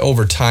it is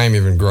over time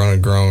even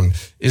grown,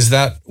 is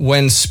that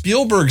when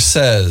Spielberg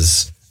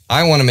says,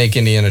 "I want to make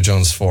Indiana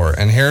Jones 4,"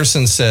 and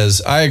Harrison says,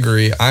 "I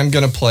agree, I'm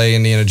going to play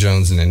Indiana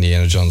Jones in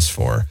Indiana Jones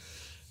 4."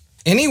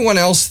 anyone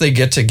else they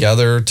get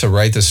together to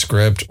write the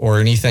script or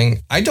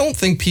anything, I don't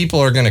think people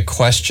are going to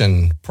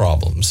question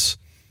problems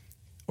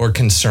or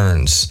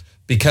concerns.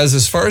 Because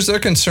as far as they're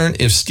concerned,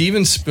 if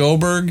Steven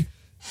Spielberg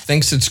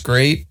thinks it's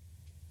great,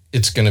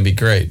 it's going to be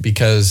great.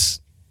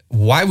 Because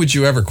why would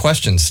you ever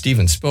question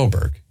Steven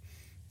Spielberg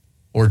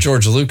or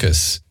George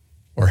Lucas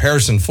or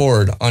Harrison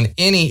Ford on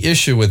any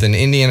issue with an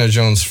Indiana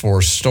Jones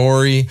 4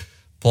 story,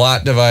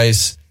 plot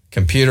device,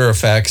 computer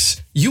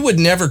effects? You would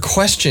never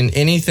question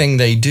anything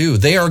they do.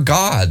 They are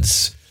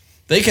gods.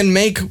 They can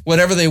make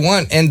whatever they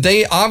want. And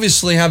they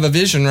obviously have a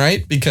vision,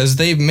 right? Because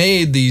they've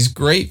made these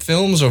great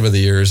films over the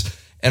years.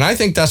 And I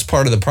think that's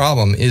part of the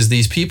problem is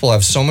these people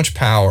have so much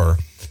power.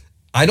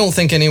 I don't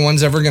think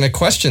anyone's ever going to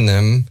question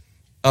them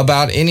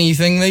about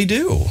anything they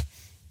do.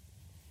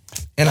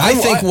 And I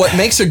think what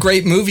makes a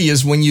great movie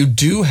is when you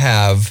do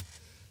have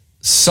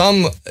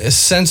some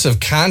sense of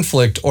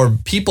conflict or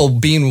people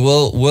being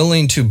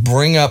willing to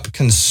bring up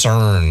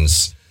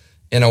concerns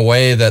in a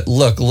way that,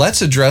 look,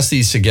 let's address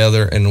these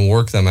together and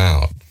work them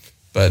out.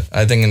 But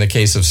I think in the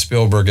case of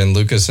Spielberg and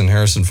Lucas and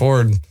Harrison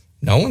Ford,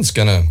 no one's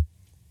going to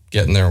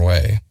get in their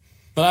way.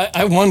 But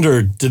I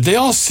wonder, did they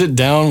all sit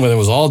down when it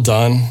was all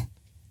done,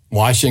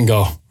 watch and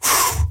go,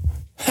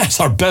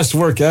 that's our best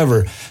work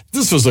ever.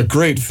 This was a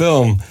great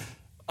film.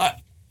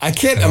 I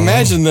can't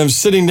imagine them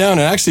sitting down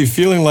and actually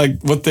feeling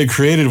like what they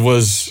created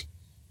was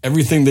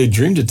everything they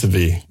dreamed it to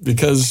be.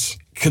 Because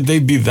could they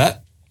be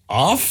that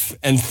off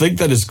and think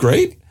that it's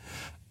great?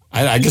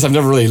 I guess I've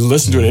never really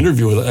listened to an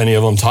interview with any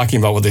of them talking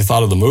about what they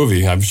thought of the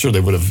movie. I'm sure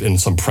they would have in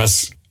some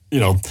press,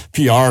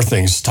 PR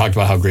things talked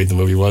about how great the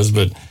movie was.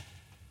 But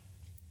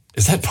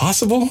is that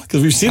possible?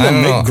 Because we've seen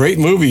them make great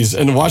movies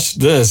and watch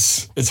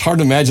this. It's hard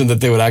to imagine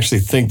that they would actually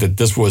think that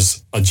this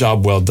was a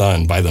job well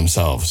done by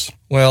themselves.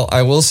 Well,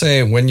 I will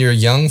say when you're a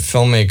young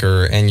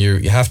filmmaker and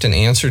you have to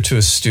answer to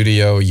a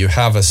studio, you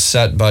have a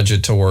set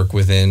budget to work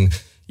within,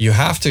 you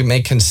have to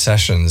make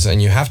concessions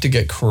and you have to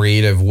get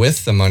creative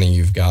with the money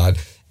you've got.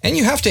 And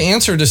you have to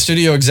answer to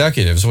studio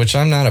executives, which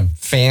I'm not a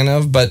fan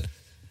of, but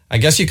I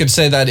guess you could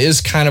say that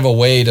is kind of a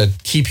way to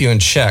keep you in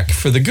check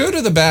for the good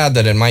or the bad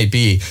that it might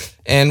be.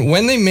 And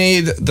when they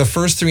made the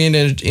first 3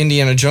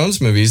 Indiana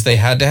Jones movies, they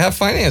had to have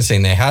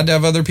financing. They had to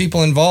have other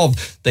people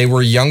involved. They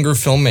were younger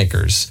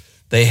filmmakers.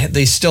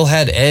 They still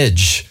had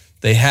edge.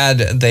 They had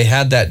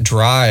that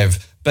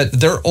drive. But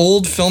they're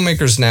old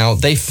filmmakers now.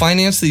 They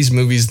finance these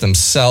movies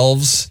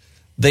themselves.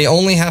 They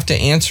only have to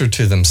answer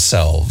to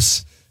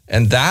themselves.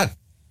 And that,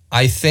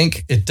 I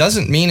think, it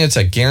doesn't mean it's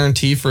a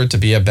guarantee for it to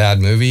be a bad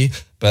movie,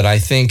 but I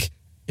think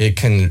it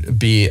can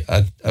be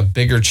a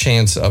bigger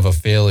chance of a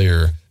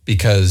failure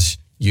because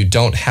you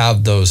don't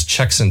have those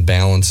checks and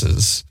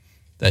balances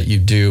that you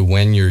do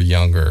when you're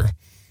younger.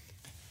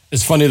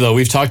 It's funny, though.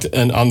 We've talked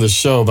on the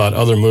show about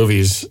other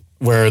movies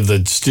where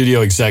the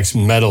studio execs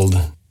meddled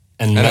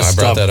and messed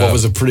up what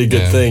was a pretty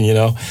good thing,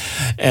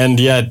 And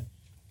yet,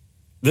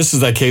 this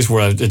is that case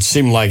where it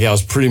seemed like it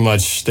was pretty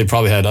much, they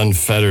probably had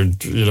unfettered,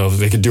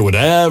 they could do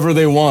whatever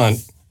they want.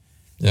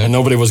 Yeah. And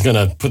nobody was going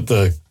to put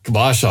the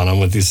kibosh on them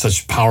with these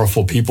such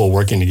powerful people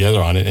working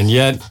together on it. And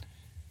yet,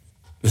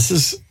 this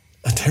is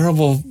a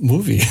terrible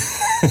movie.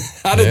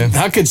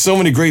 How could so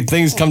many great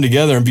things come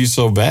together and be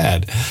so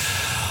bad?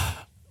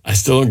 I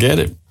still don't get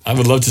it. I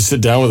would love to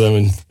sit down with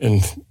them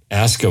and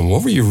ask them,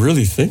 what were you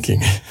really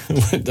thinking?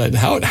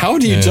 How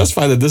do you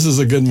justify that this is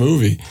a good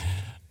movie?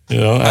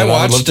 I'd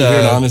love to hear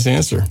an honest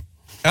answer.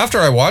 After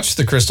I watched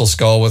The Crystal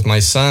Skull with my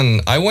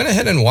son, I went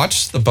ahead and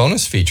watched the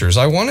bonus features.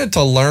 I wanted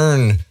to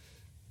learn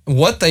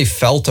what they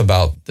felt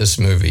about this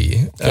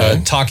movie,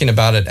 talking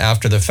about it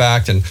after the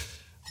fact. And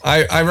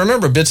I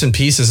remember bits and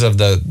pieces of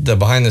the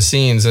behind the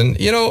scenes. And,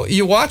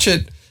 you watch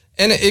it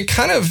and it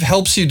kind of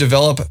helps you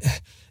develop.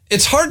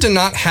 It's hard to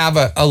not have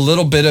a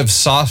little bit of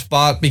soft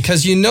spot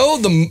because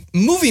the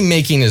movie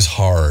making is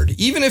hard.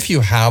 Even if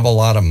you have a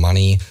lot of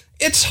money,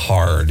 it's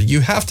hard.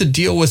 You have to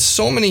deal with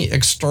so many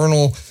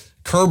external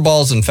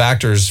curveballs and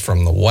factors,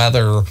 from the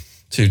weather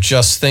to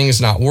just things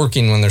not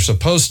working when they're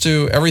supposed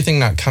to, everything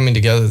not coming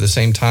together at the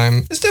same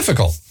time. It's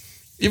difficult,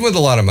 even with a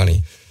lot of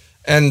money.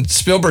 And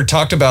Spielberg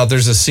talked about,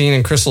 there's a scene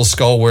in Crystal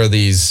Skull where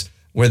these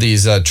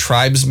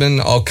tribesmen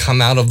all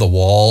come out of the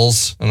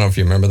walls. I don't know if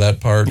you remember that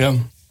part. Yeah.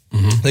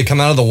 Mm-hmm. They come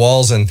out of the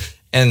walls and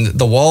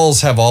the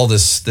walls have all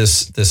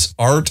this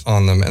art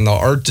on them, and the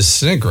art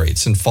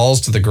disintegrates and falls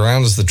to the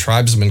ground as the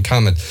tribesmen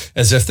come,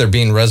 as if they're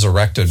being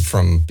resurrected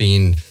from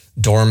being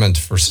dormant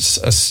for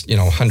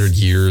 100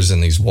 years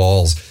in these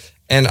walls.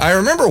 And I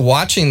remember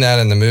watching that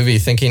in the movie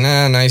thinking,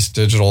 nice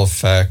digital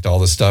effect, all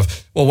this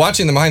stuff. Well,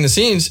 watching the behind the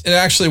scenes, it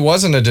actually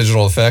wasn't a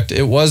digital effect.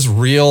 It was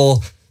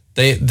real.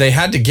 They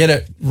had to get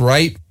it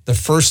right the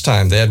first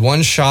time. They had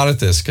one shot at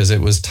this because it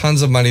was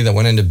tons of money that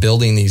went into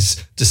building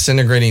these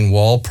disintegrating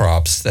wall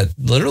props that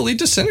literally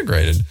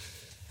disintegrated.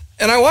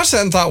 And I watched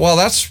that and thought, well,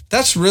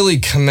 that's really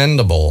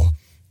commendable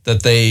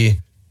that they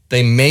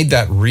made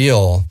that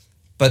real.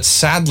 But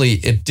sadly,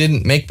 it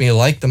didn't make me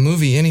like the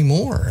movie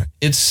anymore.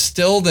 It's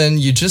still, then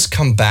you just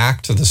come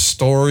back to the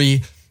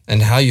story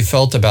and how you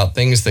felt about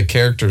things the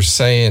characters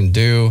say and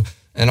do.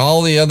 and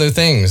all the other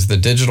things, the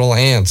digital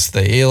ants,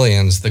 the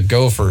aliens, the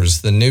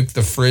gophers, the nuke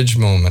the fridge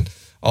moment,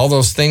 all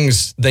those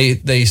things,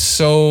 they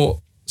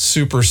so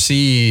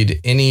supersede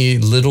any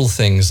little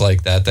things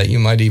like that you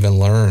might even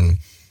learn.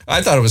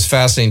 I thought it was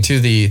fascinating too.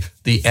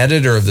 The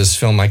editor of this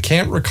film, I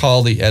can't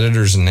recall the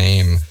editor's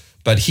name,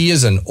 but he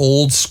is an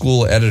old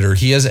school editor.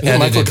 He has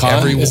edited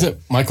every. Is it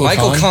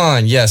Michael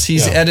Kahn? Yes,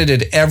 he's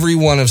edited every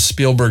one of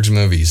Spielberg's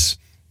movies.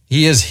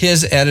 He is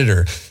his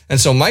editor, and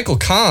so Michael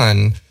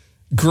Kahn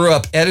grew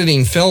up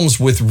editing films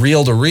with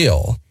reel to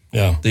reel.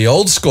 Yeah, the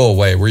old school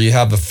way, where you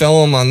have the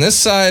film on this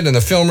side and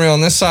the film reel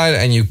on this side,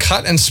 and you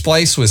cut and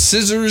splice with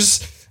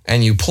scissors,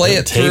 and you play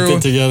it through. Tape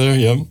it together.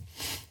 Yep.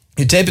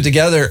 You tape it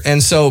together.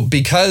 And so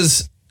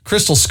because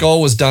Crystal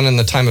Skull was done in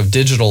the time of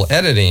digital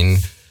editing,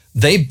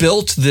 they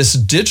built this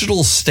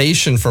digital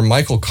station for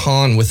Michael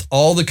Kahn with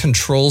all the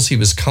controls he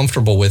was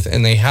comfortable with,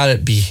 and they had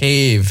it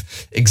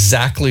behave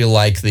exactly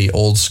like the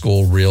old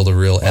school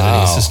reel-to-reel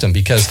editing system,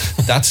 because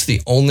that's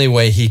the only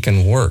way he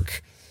can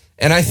work.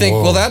 And I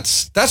think, well,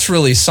 that's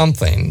really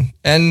something.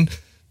 And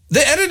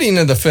the editing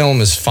of the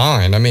film is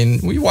fine. I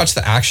mean, we watch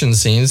the action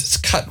scenes, it's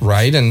cut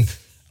right, and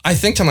I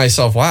think to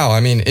myself, wow, I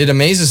mean, it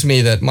amazes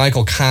me that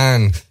Michael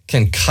Kahn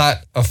can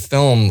cut a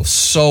film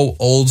so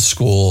old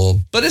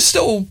school, but it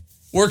still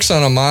works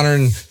on a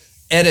modern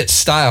edit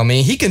style. I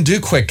mean, he can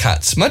do quick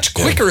cuts, much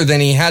quicker than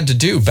he had to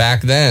do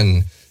back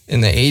then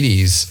in the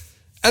 80s.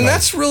 And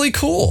that's really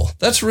cool.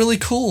 That's really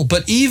cool.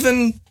 But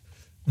even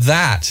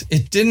that,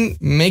 it didn't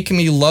make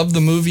me love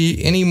the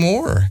movie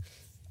anymore.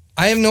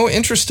 I have no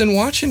interest in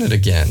watching it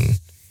again.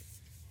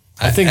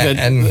 I think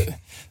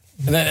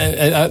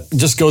that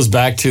just goes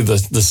back to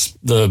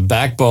the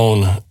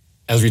backbone,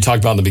 as we talked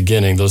about in the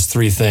beginning, those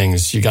three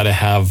things. You got to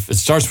have, it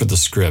starts with the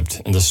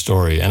script and the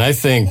story. And I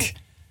think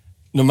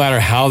no matter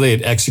how they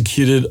had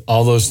executed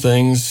all those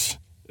things,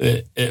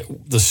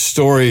 the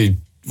story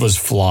was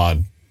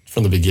flawed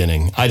from the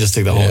beginning. I just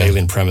think the whole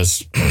alien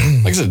premise,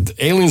 like I said,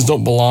 aliens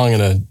don't belong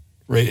in a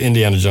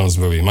Indiana Jones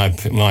movie, in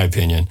my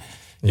opinion.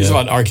 It's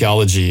about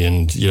archaeology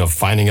and,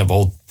 finding up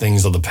old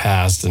things of the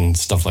past and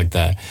stuff like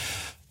that.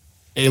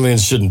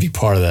 Aliens shouldn't be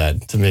part of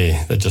that. To me,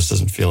 that just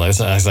doesn't feel like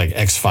it's like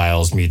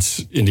X-Files meets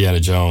Indiana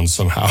Jones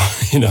somehow,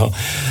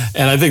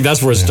 And I think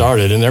that's where it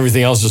started, and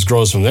everything else just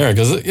grows from there.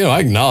 Because I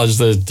acknowledge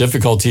the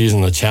difficulties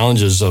and the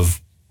challenges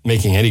of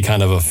making any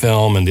kind of a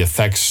film and the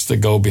effects that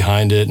go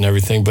behind it and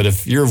everything. But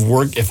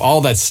if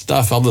all that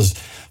stuff, all those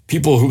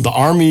people the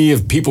army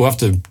of people who have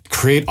to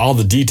create all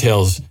the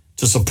details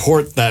to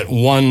support that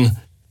one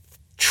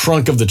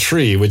trunk of the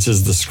tree, which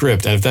is the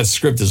script, and if that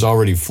script is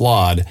already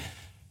flawed,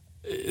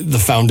 the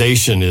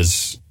foundation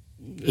is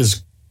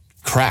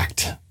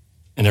cracked,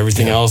 and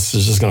everything else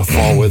is just going to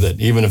fall with it.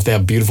 Even if they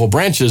have beautiful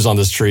branches on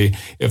this tree,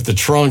 if the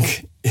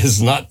trunk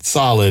is not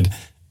solid,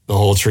 the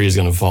whole tree is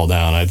going to fall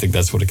down. I think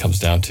that's what it comes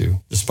down to,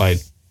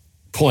 despite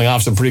pulling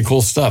off some pretty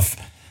cool stuff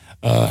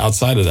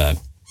outside of that.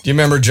 Do you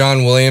remember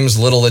John Williams'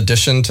 little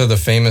addition to the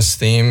famous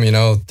theme?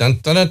 Dun, dun,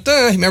 dun,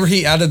 dun. Remember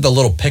he added the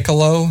little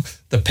piccolo?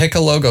 The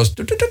piccolo goes,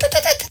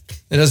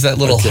 it does that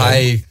little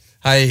high.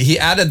 He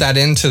added that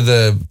into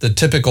the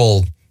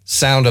typical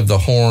sound of the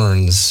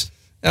horns.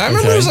 And I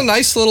remember it was a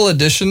nice little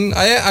addition.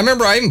 I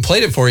remember I even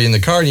played it for you in the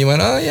car, and you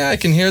went, oh, yeah, I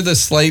can hear the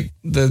slight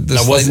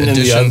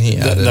addition he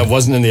added. That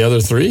wasn't in the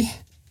other three?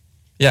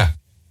 Yeah.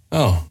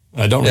 Oh,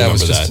 I don't remember it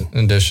was that. Just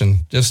an addition.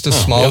 Just a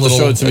small little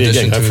show it to me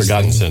addition.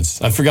 Again.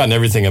 I've forgotten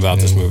everything about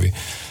this movie.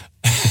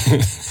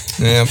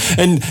 Yeah.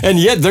 And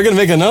yet they're going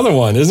to make another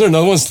one. Isn't there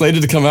another one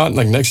slated to come out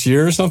like next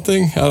year or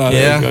something?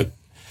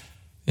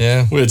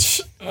 Yeah.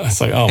 Which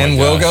it's like, oh my and gosh.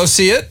 we'll go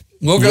see it.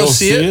 We'll go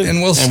see it,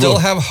 and we'll still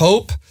have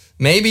hope.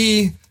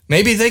 Maybe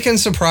they can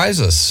surprise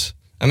us.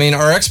 I mean,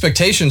 our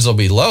expectations will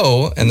be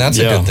low, and that's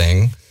a good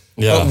thing.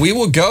 Yeah. But we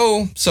will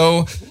go.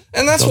 So,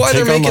 and that's why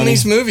they're making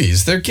these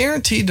movies. They're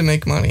guaranteed to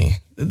make money.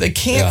 They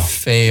can't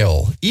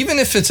fail. Even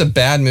if it's a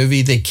bad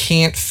movie, they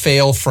can't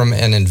fail from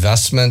an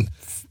investment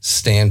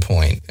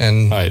standpoint.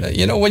 And,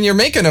 when you're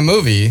making a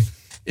movie,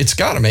 it's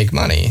got to make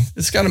money.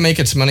 It's got to make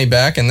its money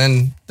back, and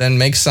then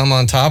make some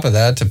on top of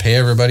that to pay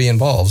everybody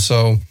involved.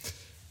 So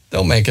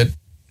they'll make it.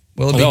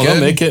 Will it be good? They'll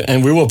make it,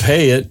 and we will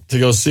pay it to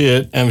go see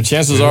it. And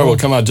chances are we'll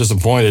come out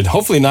disappointed.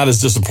 Hopefully not as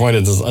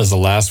disappointed as the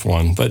last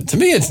one. But to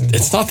me,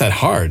 it's not that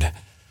hard.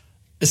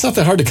 It's not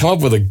that hard to come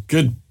up with a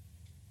good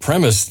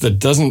premise that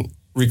doesn't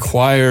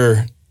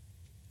require...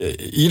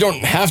 You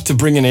don't have to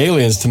bring in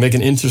aliens to make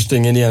an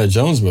interesting Indiana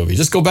Jones movie.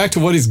 Just go back to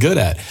what he's good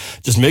at.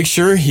 Just make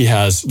sure he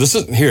has... This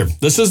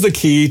is the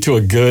key to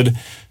a good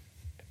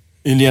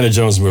Indiana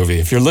Jones movie.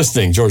 If you're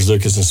listening, George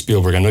Lucas and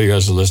Spielberg, I know you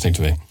guys are listening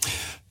to me.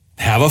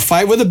 Have a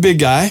fight with a big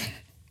guy.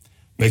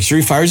 Make sure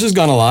he fires his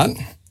gun a lot.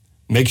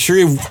 Make sure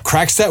he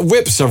cracks that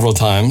whip several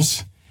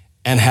times.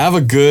 And have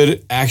a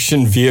good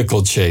action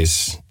vehicle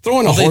chase. Throw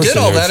in a horse in there, they did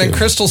all that in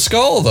Crystal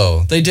Skull,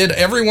 though. They did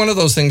every one of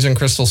those things in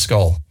Crystal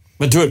Skull.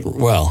 But do it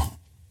well.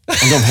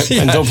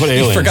 And don't put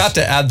aliens. You forgot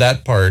to add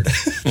that part.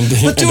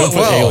 But don't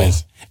put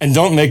aliens. And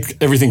don't make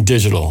everything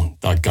digital,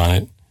 doggone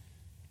it.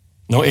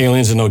 No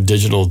aliens and no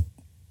digital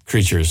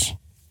creatures.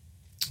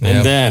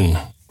 And then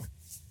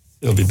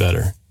it'll be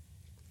better.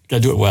 Got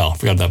to do it well.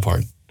 Forgot that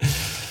part.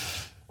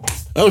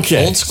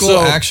 Okay. Old school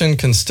action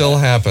can still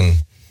happen.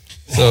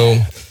 So,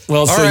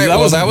 well, so right,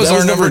 that was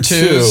our number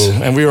two.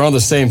 And we were on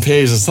the same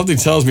page. And something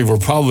tells me we're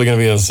probably going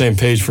to be on the same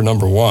page for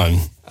number one.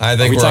 I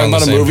think we're talking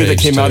about a movie that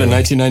came out in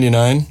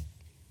 1999?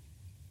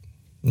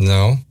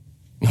 No.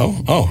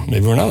 No? Oh,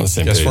 maybe we're not on the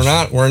same page.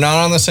 Guess we're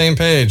not on the same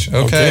page.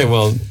 Okay,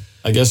 well,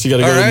 I guess you got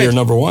to go to your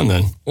number one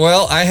then.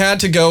 Well, I had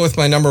to go with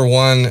my number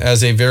one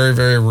as a very,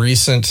 very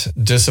recent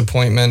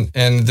disappointment.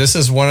 And this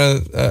is one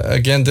of,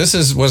 again,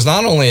 was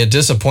not only a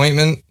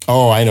disappointment.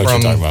 Oh, I know what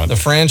you're talking about. The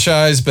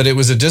franchise, but it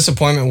was a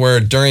disappointment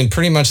where during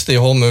pretty much the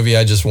whole movie,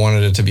 I just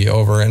wanted it to be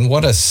over. And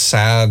what a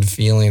sad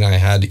feeling I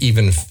had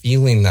even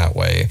feeling that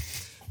way.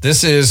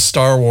 This is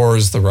Star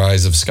Wars: The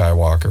Rise of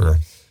Skywalker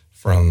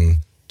from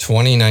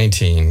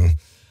 2019.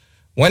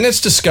 When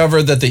it's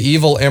discovered that the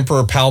evil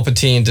Emperor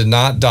Palpatine did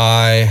not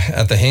die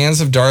at the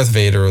hands of Darth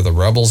Vader, the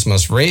rebels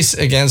must race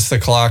against the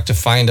clock to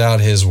find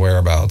out his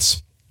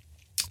whereabouts.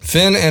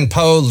 Finn and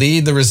Poe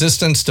lead the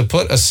resistance to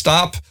put a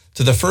stop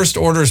to the First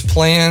Order's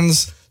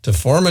plans to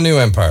form a new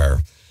empire,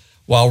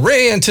 while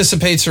Rey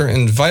anticipates her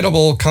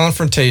inevitable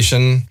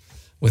confrontation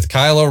with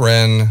Kylo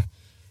Ren.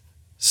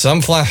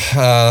 And there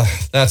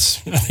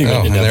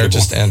it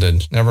just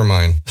ended. Never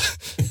mind.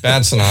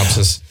 Bad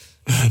synopsis.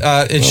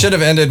 It should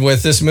have ended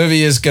with, this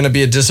movie is going to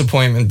be a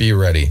disappointment. Be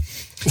ready.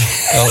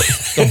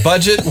 The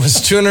budget was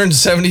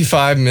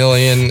 $275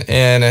 million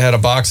and it had a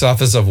box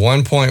office of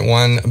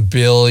 $1.1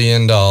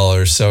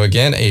 billion. So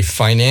again, a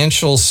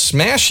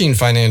smashing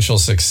financial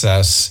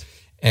success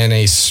and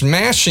a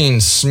smashing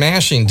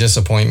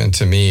disappointment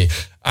to me.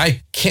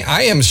 I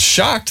am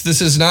shocked this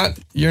is not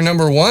your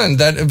number one.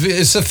 That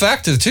it's a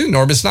fact too,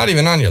 Norb. It's not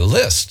even on your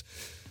list.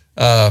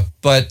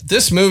 But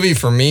this movie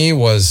for me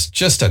was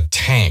just a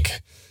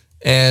tank.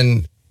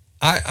 And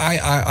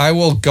I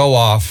will go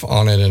off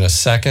on it in a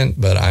second,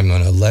 but I'm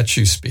going to let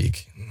you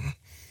speak.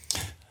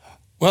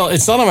 Well,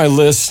 it's not on my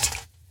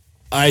list.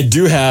 I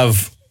do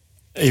have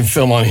a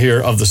film on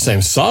here of the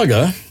same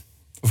saga,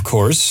 of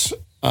course.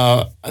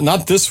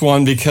 Not this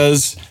one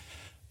because,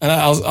 and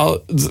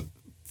I'll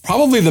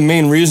probably the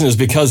main reason is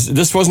because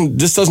this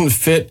doesn't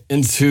fit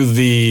into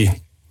the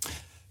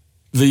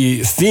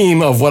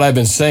theme of what I've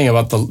been saying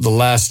about the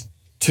last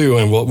two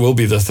and what will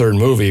be the third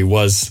movie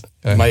was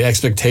my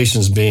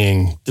expectations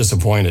being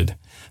disappointed.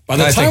 By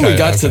the time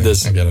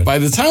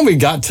we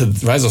got to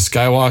Rise of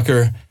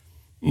Skywalker,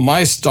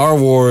 my Star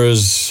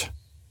Wars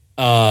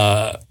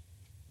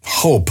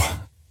hope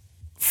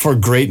for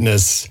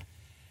greatness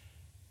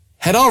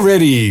had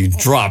already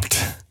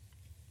dropped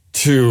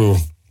to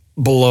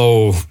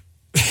below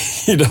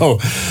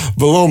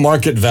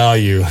market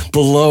value,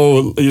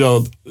 below,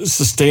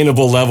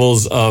 sustainable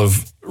levels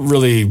of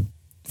really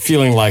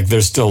feeling like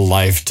there's still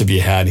life to be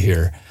had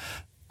here.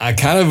 I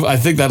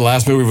think that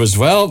last movie was,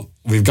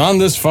 we've gone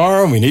this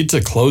far, we need to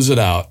close it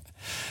out.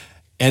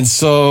 And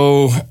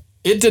so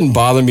it didn't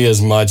bother me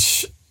as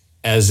much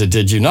as it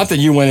did you. Not that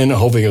you went in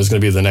hoping it was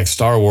going to be the next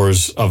Star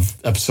Wars of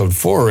Episode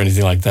 4 or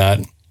anything like that,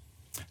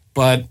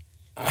 but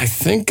I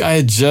think I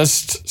had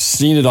just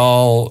seen it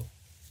all,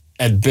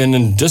 had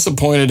been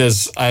disappointed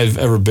as I've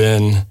ever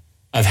been.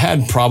 I've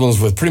had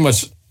problems with pretty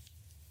much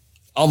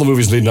all the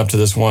movies leading up to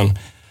this one.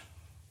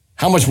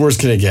 How much worse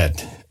can it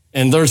get?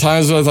 And there were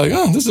times where I was like,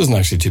 oh, this isn't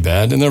actually too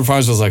bad. And there were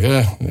times where I was like,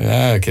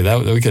 okay,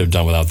 that we could have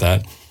done without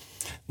that.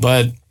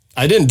 But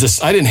I didn't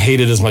hate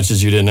it as much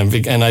as you did.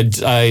 And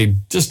I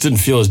just didn't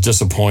feel as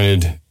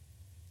disappointed.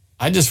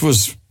 I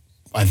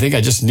think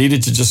I just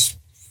needed to just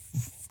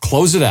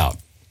close it out.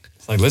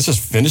 It's like, let's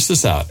just finish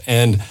this out.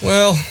 And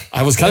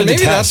I was kind of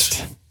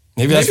detached.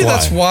 Maybe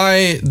that's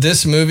why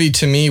this movie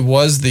to me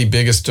was the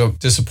biggest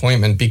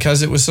disappointment,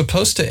 because it was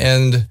supposed to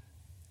end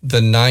the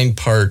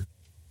 9-part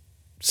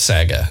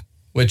saga,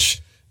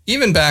 which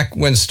even back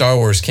when Star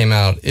Wars came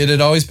out, it had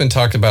always been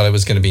talked about it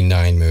was going to be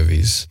 9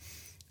 movies.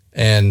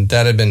 And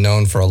that had been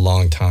known for a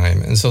long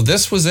time. And so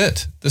this was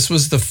it. This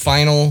was the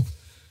final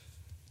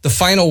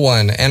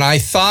one. And I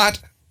thought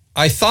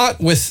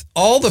with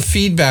all the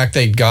feedback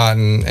they'd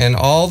gotten and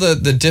all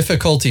the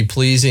difficulty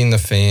pleasing the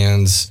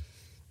fans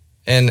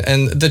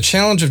and the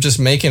challenge of just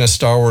making a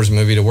Star Wars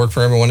movie to work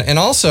for everyone. And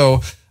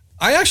also,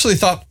 I actually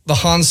thought the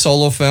Han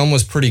Solo film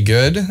was pretty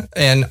good.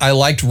 And I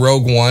liked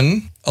Rogue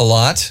One a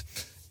lot.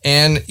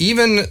 And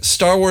even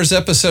Star Wars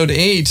Episode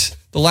 8,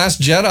 The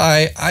Last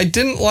Jedi, I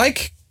didn't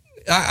like.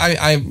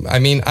 I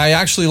mean, I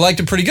actually liked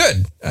it pretty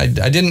good. I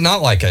did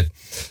not like it.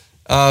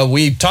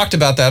 We talked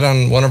about that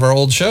on one of our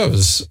old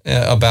shows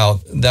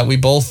about that. We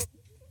both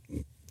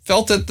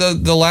felt that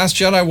the Last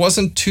Jedi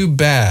wasn't too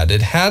bad.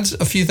 It had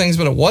a few things,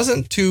 but it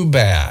wasn't too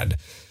bad.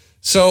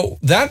 So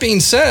that being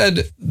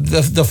said,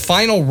 the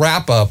final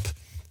wrap up,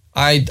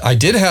 I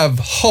did have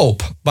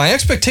hope. My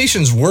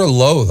expectations were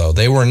low, though.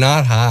 They were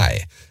not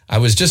high. I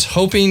was just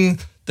hoping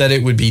that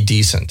it would be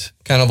decent,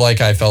 kind of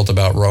like I felt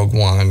about Rogue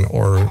One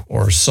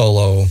or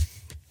Solo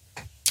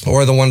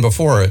or the one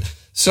before it.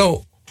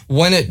 So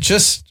when it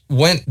just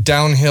went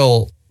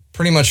downhill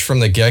pretty much from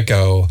the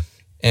get-go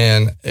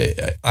and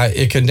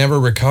it could never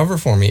recover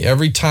for me.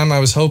 Every time I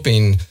was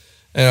hoping,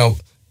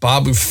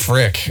 Babu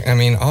Frick. I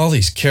mean, all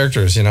these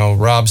characters,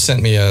 Rob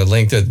sent me a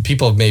link that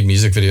people have made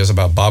music videos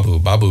about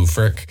Babu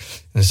Frick.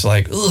 And it's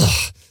like,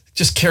 ugh,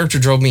 just character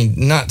drove me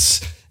nuts,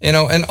 and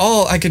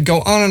I could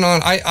go on and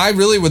on. I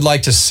really would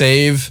like to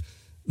save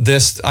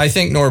this. I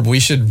think, Norb, we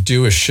should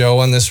do a show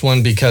on this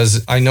one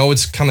because I know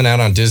it's coming out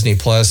on Disney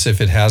Plus.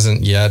 If it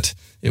hasn't yet,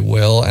 it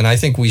will. And I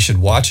think we should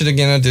watch it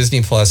again on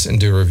Disney Plus and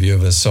do a review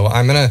of this. So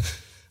I'm gonna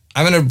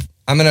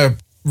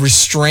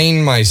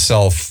restrain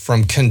myself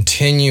from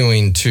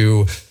continuing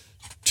to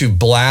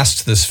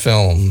blast this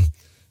film,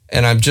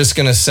 and I'm just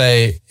gonna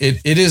say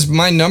it is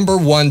my number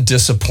one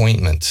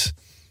disappointment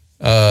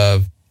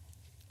of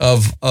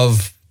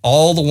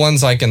all the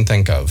ones I can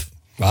think of.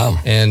 Wow.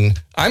 And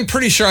I'm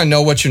pretty sure I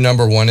know what your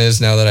number one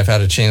is now that I've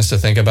had a chance to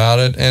think about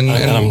it, and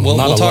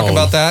we'll talk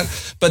about that.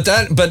 But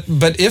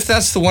if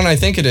that's the one I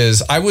think it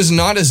is, I was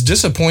not as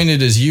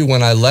disappointed as you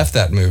when I left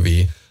that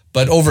movie.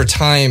 But over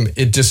time,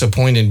 it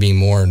disappointed me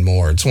more and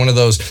more. It's one of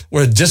those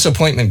where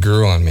disappointment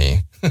grew on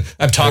me.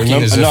 I'm talking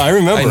as if I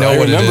remember. I know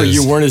what it is.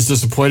 You weren't as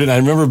disappointed. I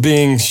remember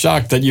being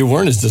shocked that you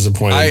weren't as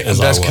disappointed as I was.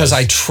 That's because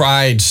I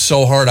tried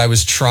so hard. I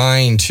was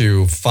trying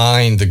to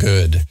find the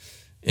good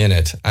in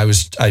it. I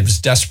was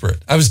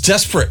desperate. I was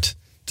desperate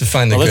to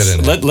find the good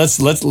in it. Let's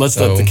let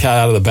the cat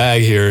out of the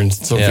bag here, and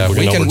so people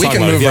can know we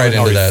can move right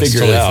into that.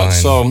 Figure it out.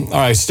 So, all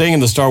right, staying in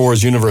the Star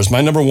Wars universe,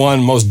 my number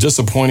one most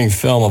disappointing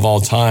film of all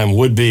time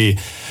would be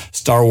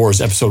Star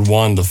Wars Episode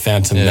 1, The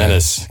Phantom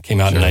Menace. Came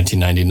out in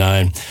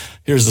 1999.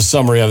 Here's the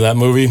summary of that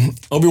movie.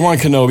 Obi-Wan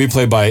Kenobi,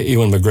 played by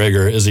Ewan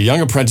McGregor, is a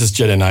young apprentice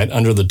Jedi Knight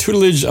under the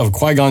tutelage of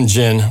Qui-Gon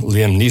Jinn,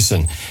 Liam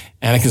Neeson.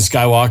 Anakin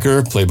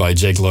Skywalker, played by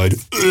Jake Lloyd,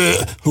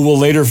 who will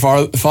later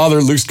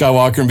father Luke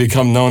Skywalker and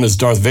become known as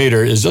Darth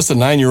Vader, is just a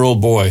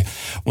 9-year-old boy.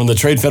 When the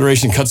Trade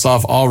Federation cuts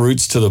off all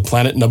routes to the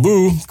planet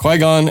Naboo,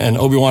 Qui-Gon and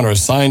Obi-Wan are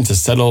assigned to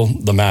settle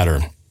the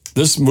matter.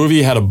 This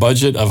movie had a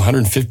budget of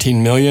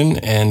 $115 million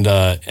and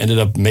ended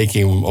up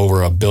making over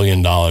 $1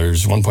 billion,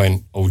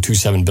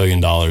 $1.027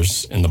 billion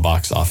in the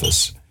box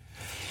office.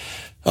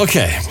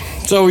 Okay,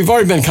 so we've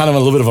already been kind of a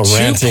little bit of a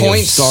ranting of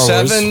Star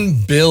Wars.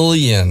 $2.7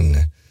 billion.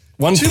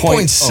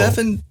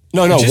 2.7?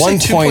 No,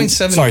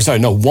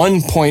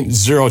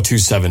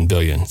 1.027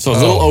 billion. So a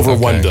little over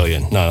 1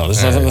 billion. No,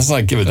 let's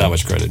not give it that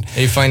much credit.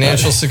 A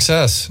financial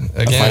success.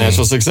 Again. A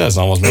financial success.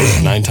 Almost made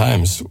it 9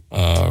 times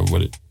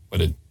what it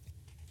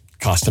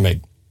cost to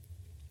make.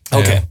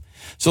 Okay. Yeah.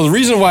 So the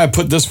reason why I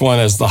put this one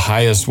as the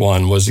highest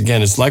one was,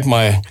 again, it's like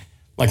my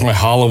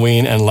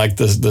Halloween and like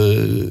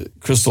the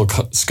Crystal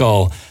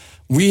Skull.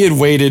 We had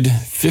waited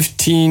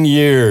 15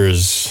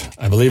 years.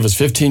 I believe it was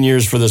 15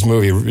 years for this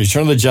movie.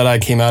 Return of the Jedi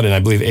came out in,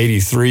 I believe,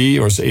 83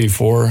 or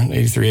 84,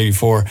 83,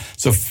 84.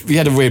 So we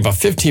had to wait about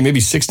 15, maybe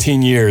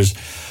 16 years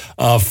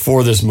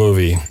for this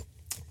movie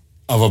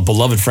of a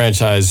beloved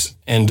franchise.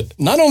 And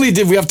not only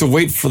did we have to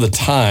wait for the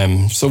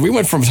time, so we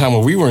went from a time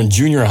when we were in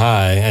junior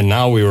high and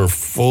now we were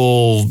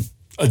full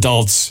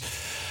adults.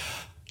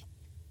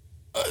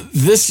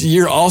 This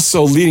year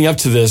also, leading up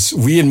to this,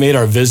 we had made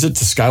our visit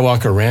to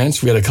Skywalker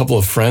Ranch. We had a couple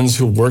of friends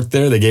who worked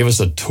there. They gave us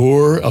a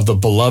tour of the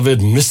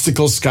beloved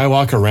mystical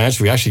Skywalker Ranch.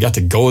 We actually got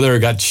to go there,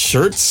 got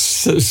shirts,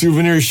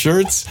 souvenir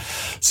shirts.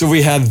 So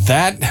we had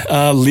that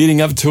leading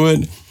up to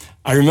it.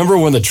 I remember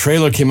when the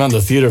trailer came out in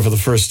the theater for the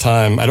first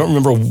time. I don't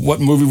remember what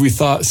movie we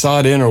saw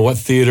it in or what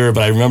theater,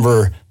 but I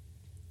remember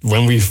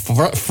when we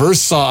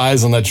first saw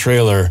eyes on that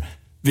trailer,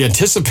 the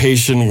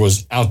anticipation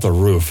was out the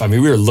roof. I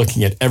mean, we were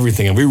looking at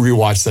everything, and we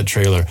rewatched that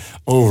trailer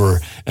over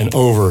and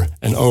over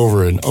and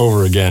over and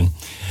over again.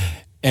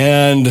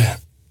 And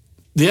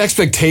the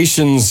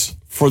expectations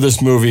for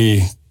this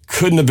movie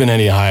couldn't have been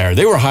any higher.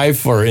 They were high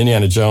for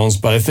Indiana Jones,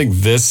 but I think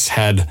this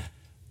had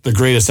the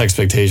greatest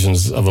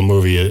expectations of a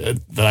movie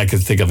that I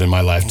could think of in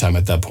my lifetime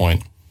at that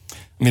point.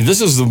 I mean,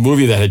 this is the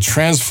movie that had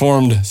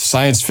transformed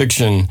science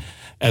fiction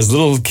as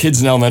little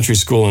kids in elementary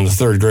school in the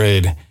 3rd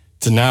grade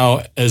to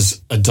now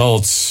as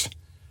adults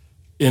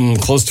in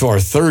close to our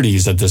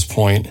 30s at this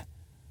point.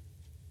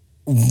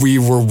 We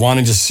were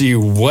wanting to see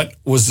what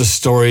was the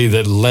story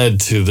that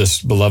led to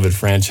this beloved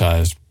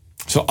franchise.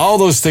 So all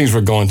those things were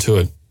going to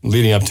it,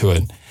 leading up to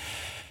it.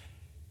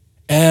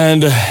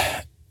 And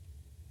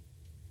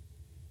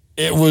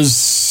it was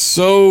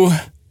so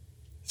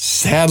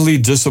sadly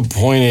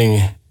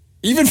disappointing,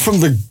 even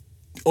from the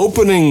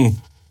opening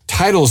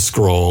title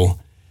scroll.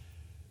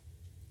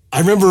 I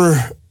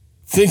remember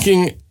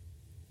thinking,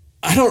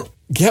 I don't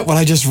get what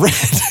I just read,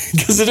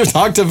 because it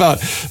talked about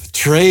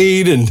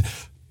trade and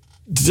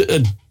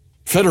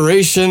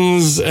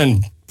federations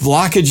and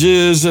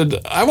blockages, and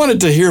I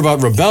wanted to hear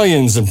about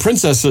rebellions and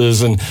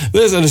princesses and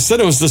this, and instead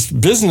it was this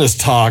business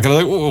talk, and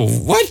I was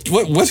like,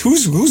 what,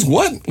 who's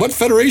what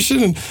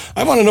federation? And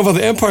I want to know about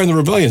the Empire and the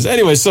rebellions.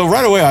 Anyway, so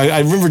right away, I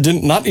remember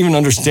not even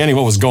understanding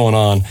what was going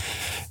on,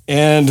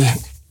 and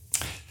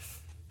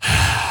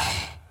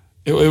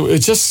it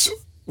just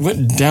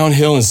went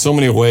downhill in so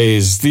many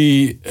ways.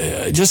 The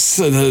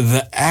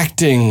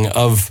acting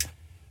of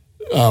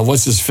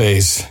what's his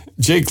face,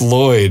 Jake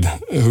Lloyd,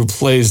 who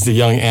plays the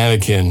young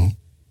Anakin,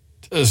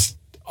 just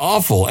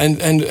awful.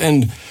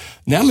 And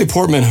Natalie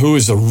Portman, who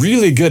is a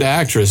really good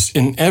actress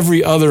in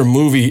every other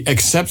movie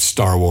except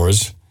Star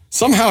Wars,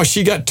 somehow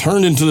she got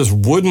turned into this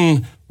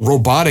wooden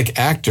robotic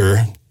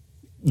actor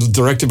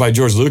directed by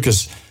George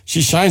Lucas.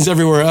 She shines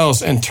everywhere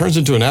else and turns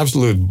into an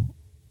absolute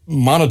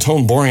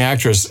monotone, boring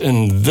actress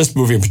in this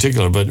movie in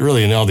particular, but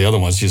really in all the other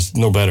ones, she's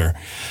no better.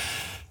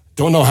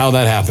 Don't know how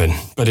that happened,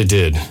 but it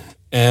did.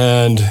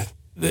 And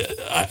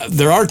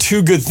there are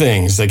two good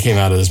things that came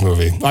out of this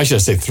movie. I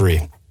should say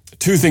three.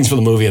 Two things for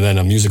the movie and then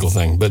a musical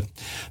thing. But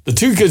the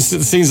two good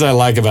things I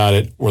like about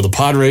it were the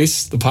pod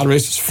race. The pod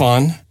race was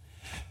fun.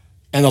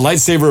 And the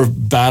lightsaber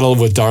battle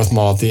with Darth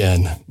Maul at the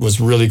end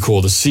was really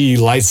cool to see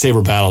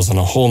lightsaber battles on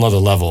a whole nother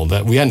level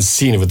that we hadn't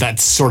seen it with that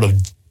sort of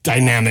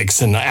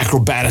dynamics and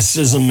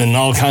acrobaticism and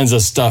all kinds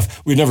of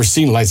stuff. We'd never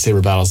seen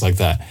lightsaber battles like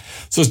that.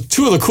 So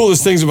two of the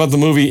coolest things about the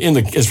movie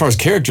as far as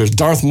characters,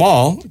 Darth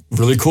Maul,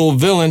 really cool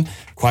villain,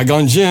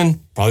 Qui-Gon Jinn,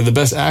 probably the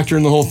best actor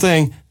in the whole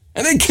thing.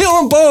 And they kill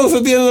them both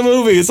at the end of the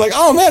movie. It's like,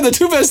 oh man, the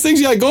two best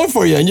things you got going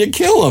for you. And you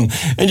kill them.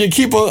 And you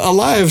keep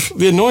alive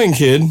the annoying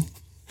kid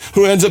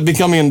who ends up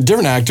becoming a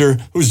different actor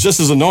who's just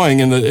as annoying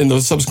in the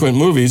subsequent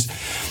movies.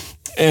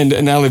 And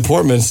Natalie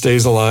Portman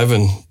stays alive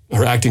and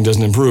her acting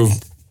doesn't improve.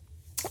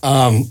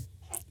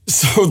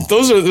 So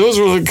those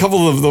were a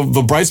couple of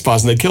the bright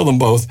spots, and they killed them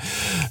both.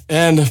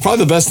 And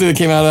probably the best thing that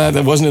came out of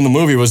that wasn't in the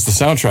movie was the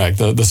soundtrack,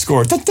 the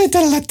score. Probably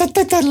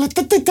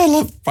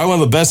one of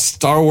the best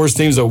Star Wars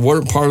themes that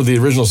weren't part of the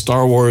original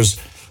Star Wars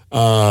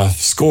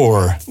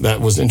score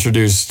that was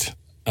introduced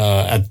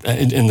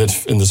in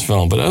this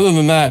film. But other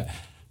than that,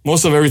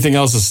 most of everything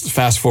else is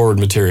fast forward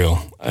material.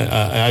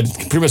 I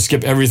pretty much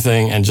skip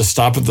everything and just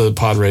stop at the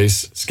pod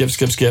race, skip,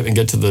 and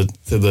get to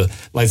the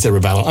lightsaber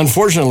battle.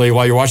 Unfortunately,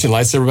 while you're watching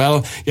lightsaber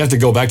battle, you have to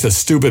go back to the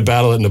stupid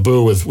battle at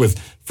Naboo with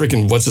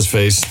freaking what's his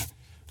face,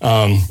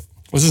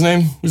 what's his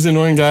name? Who's the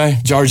annoying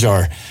guy? Jar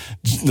Jar,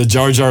 the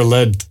Jar Jar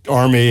led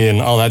army and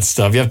all that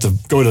stuff. You have to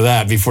go to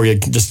that before you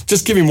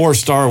just give me more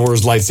Star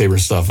Wars lightsaber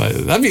stuff.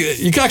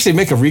 You could actually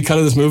make a recut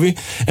of this movie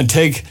and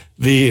take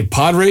the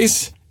pod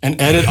race and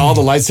edit all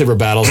the lightsaber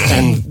battles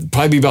and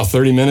probably be about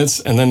 30 minutes,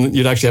 and then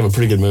you'd actually have a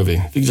pretty good movie.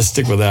 If you could just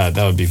stick with that,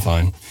 that would be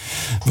fine.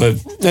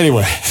 But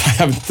anyway, I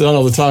haven't done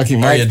all the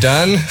talking, Mike. Are you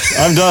done?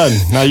 I'm done.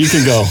 Now you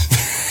can go.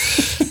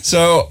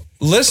 So,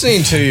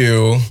 listening to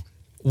you,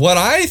 what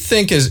I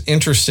think is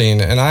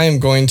interesting, and I am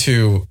going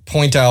to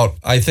point out,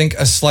 I think,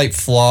 a slight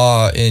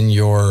flaw in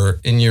your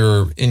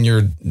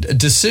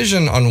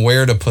decision on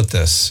where to put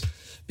this.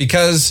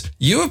 Because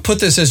you have put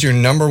this as your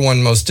number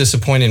one most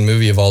disappointing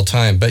movie of all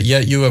time, but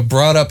yet you have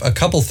brought up a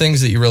couple things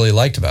that you really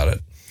liked about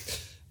it.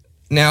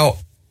 Now,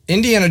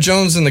 Indiana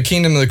Jones and the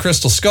Kingdom of the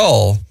Crystal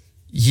Skull,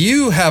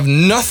 you have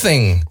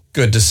nothing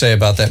good to say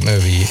about that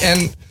movie.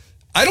 And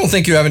I don't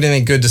think you have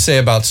anything good to say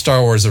about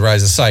Star Wars The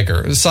Rise of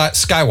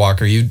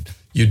Skywalker.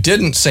 You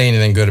didn't say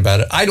anything good about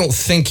it. I don't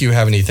think you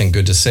have anything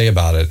good to say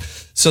about it.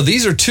 So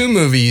these are two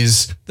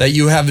movies that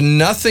you have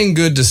nothing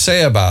good to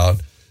say about,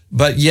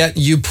 but yet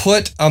you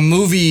put a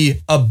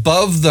movie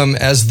above them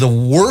as the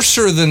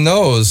worser than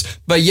those,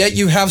 but yet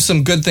you have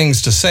some good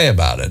things to say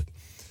about it.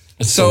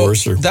 So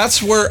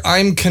that's where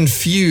I'm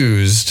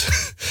confused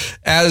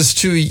as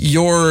to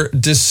your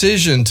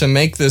decision to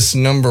make this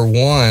number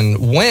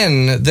one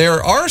when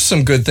there are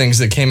some good things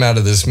that came out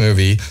of this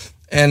movie.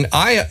 And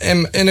I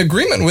am in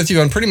agreement with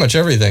you on pretty much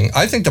everything.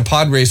 I think the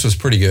pod race was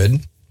pretty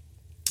good.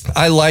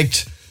 I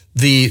liked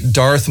the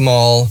Darth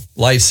Maul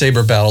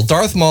lightsaber battle.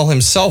 Darth Maul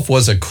himself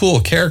was a cool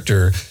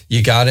character.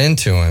 You got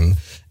into him.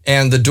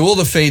 And the Duel of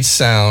the Fates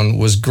sound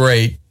was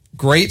great.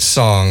 Great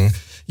song.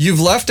 You've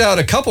left out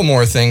a couple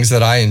more things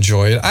that I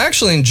enjoyed. I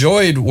actually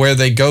enjoyed where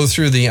they go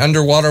through the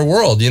underwater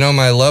world. You know,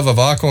 my love of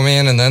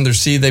Aquaman and the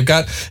Undersea. They've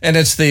got, and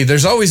it's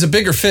there's always a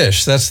bigger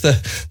fish. That's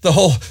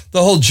the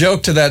whole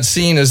joke to that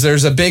scene is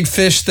there's a big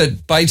fish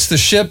that bites the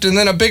ship and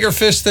then a bigger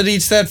fish that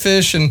eats that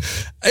fish. And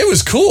it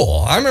was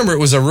cool. I remember it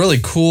was a really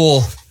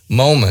cool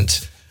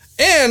moment.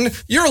 And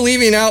you're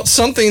leaving out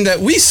something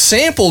that we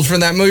sampled from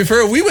that movie.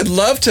 We would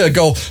love to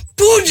go,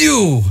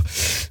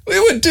 Buju! We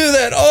would do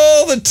that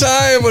all the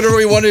time whenever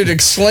we wanted to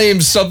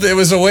exclaim something. It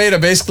was a way to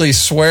basically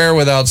swear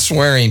without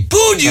swearing.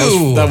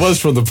 Buju! That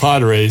was from the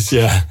pod race,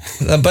 yeah.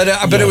 But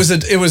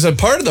it was a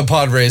part of the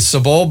pod race,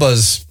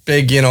 Sebulba's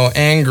big,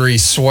 angry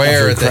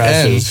swear at the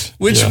end,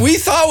 which we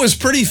thought was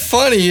pretty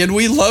funny, and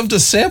we love to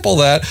sample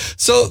that.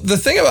 So the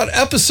thing about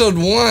episode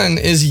 1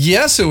 is,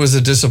 yes, it was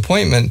a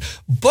disappointment,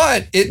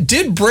 but it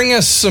did bring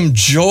us some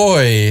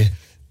joy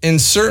in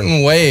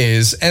certain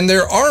ways, and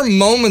there are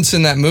moments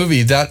in that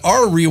movie that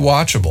are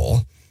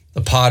rewatchable.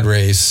 The pod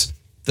race,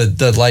 the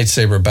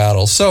lightsaber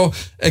battle. So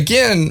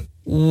again,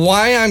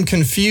 why I'm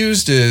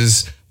confused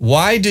is,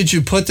 why did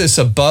you put this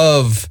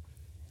above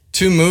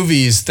two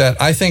movies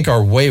that I think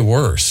are way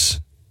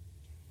worse?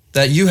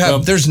 That you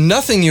have, there's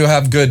nothing you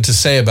have good to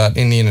say about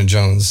Indiana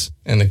Jones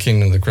and the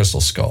Kingdom of the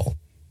Crystal Skull.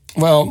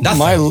 Well,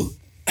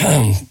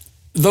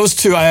 those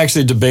two I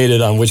actually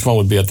debated on which one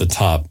would be at the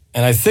top.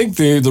 And I think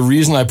the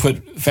reason I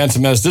put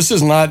Phantom Menace, this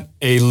is not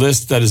a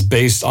list that is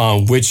based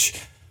on which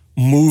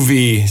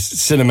movie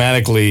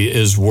cinematically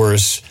is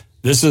worse.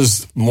 This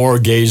is more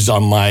gauged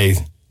on my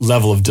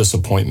level of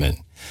disappointment.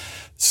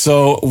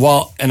 So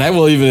and I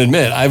will even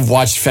admit, I've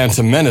watched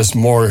Phantom Menace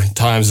more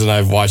times than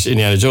I've watched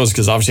Indiana Jones,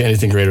 because obviously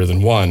anything greater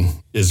than one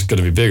is going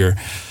to be bigger.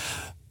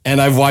 And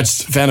I've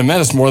watched Phantom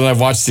Menace more than I've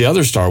watched the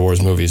other Star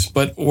Wars movies.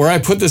 But where I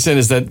put this in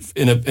is that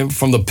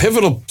from the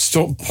pivotal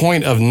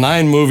point of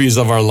 9 movies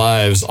of our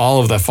lives,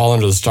 all of that fall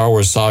under the Star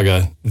Wars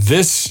saga,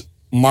 this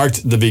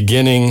marked the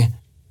beginning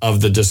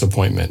of the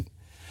disappointment.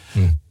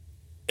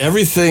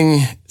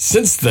 Everything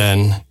since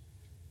then,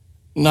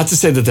 not to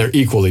say that they're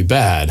equally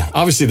bad.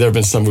 Obviously, there have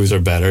been some movies that are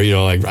better.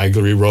 Like I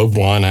agree, Rogue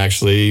One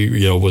actually,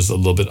 was a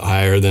little bit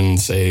higher than,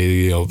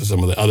 say,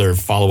 some of the other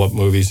follow-up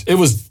movies. It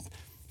was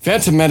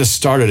Phantom Menace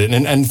started it.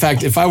 And in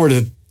fact, if I were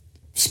to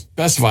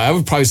specify, I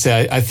would probably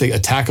say I think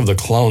Attack of the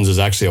Clones is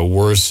actually a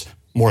worse,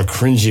 more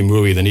cringy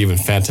movie than even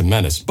Phantom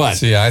Menace. But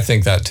see, I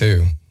think that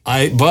too.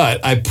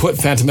 I put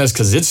Phantom Menace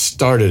because it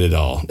started it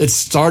all. It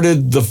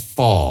started the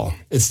fall.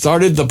 It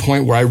started the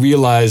point where I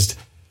realized,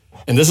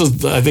 and this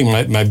is, I think,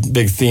 my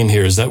big theme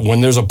here, is that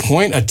when there's a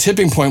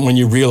tipping point when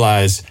you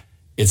realize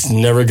it's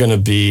never going to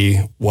be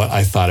what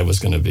I thought it was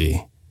going to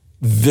be.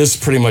 This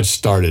pretty much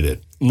started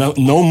it.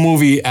 No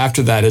movie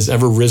after that has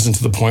ever risen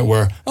to the point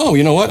where, oh,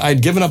 you know what?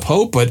 I'd given up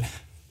hope, but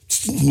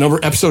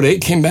episode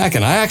 8 came back,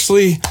 and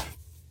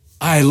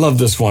I love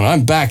this one.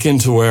 I'm back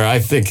into where I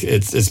think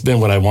it's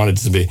been what I wanted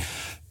it to be.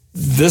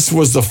 This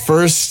was the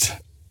first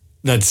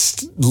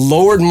that's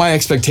lowered my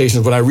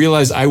expectations when I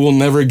realized I will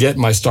never get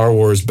my Star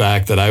Wars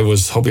back that I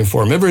was hoping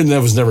for. Remember,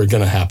 that was never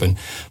going to happen.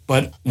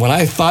 But when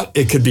I thought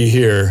it could be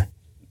here,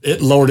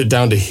 it lowered it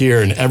down to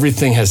here, and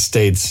everything has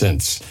stayed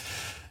since.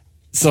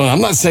 So I'm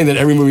not saying that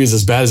every movie is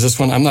as bad as this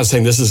one. I'm not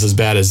saying this is as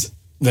bad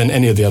than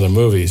any of the other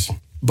movies.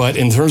 But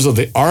in terms of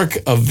the arc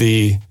of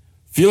the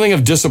feeling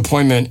of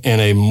disappointment in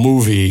a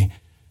movie,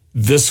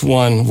 this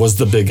one was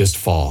the biggest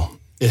fall.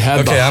 It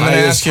had the I'm going to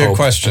ask you a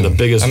question. The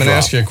biggest I'm going to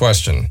ask you a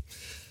question.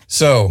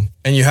 So,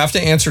 and you have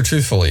to answer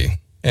truthfully,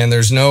 and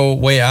there's no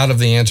way out of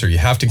the answer. You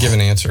have to give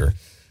an answer.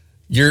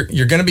 You're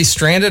going to be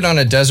stranded on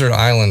a desert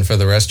island for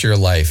the rest of your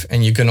life,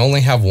 and you can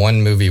only have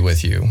one movie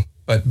with you.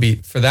 But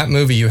for that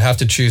movie, you have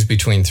to choose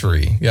between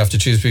 3. You have to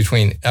choose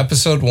between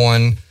Episode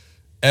 1,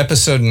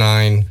 Episode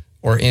 9,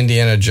 or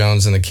Indiana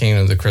Jones and the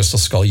Kingdom of the Crystal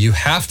Skull. You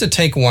have to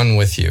take one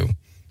with you.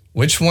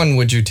 Which one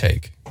would you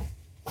take?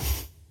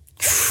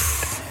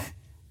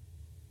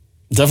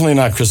 Definitely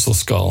not Crystal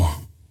Skull.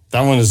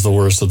 That one is the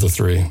worst of the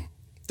 3.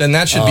 Then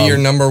that should be your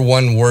number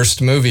 1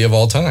 worst movie of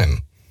all time.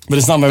 But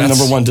it's not my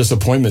number 1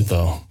 disappointment,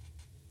 though.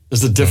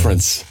 There's a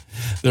difference.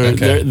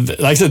 They're,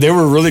 like I said, they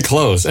were really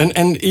close.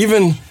 And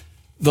even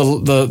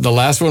the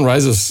last one,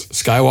 Rise of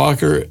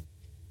Skywalker,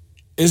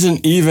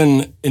 isn't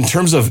even, in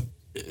terms of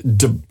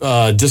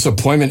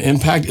disappointment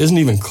impact, isn't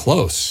even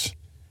close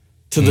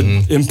to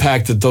the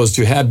impact that those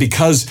two had,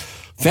 because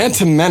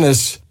Phantom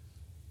Menace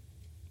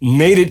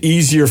made it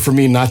easier for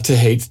me not to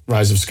hate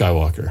Rise of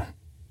Skywalker,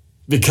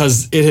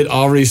 because it had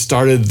already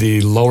started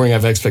the lowering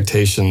of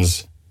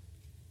expectations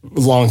a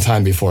long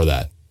time before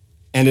that.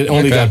 And it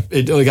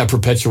only got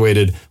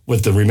perpetuated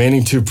with the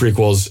remaining 2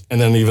 prequels, and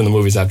then even the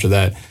movies after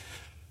that.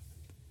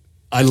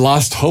 I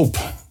lost hope.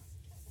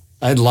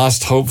 I had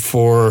lost hope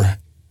for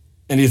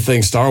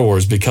anything Star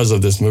Wars because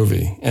of this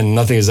movie, and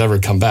nothing has ever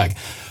come back.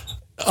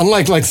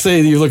 Unlike, like,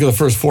 say, you look at the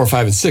first 4,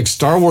 5, and 6,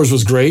 Star Wars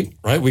was great,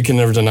 right? We can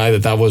never deny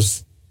that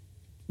was,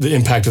 the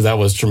impact of that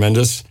was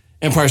tremendous.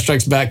 Empire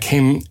Strikes Back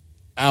came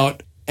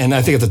out, and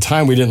I think at the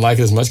time we didn't like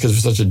it as much because it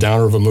was such a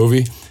downer of a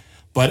movie.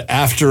 But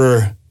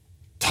after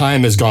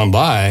time has gone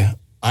by,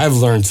 I've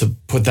learned to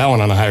put that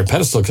one on a higher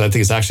pedestal, because I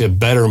think it's actually a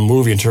better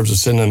movie in terms of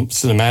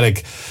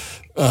cinematic,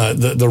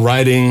 the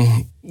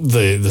writing,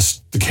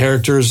 the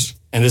characters,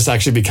 and it's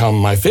actually become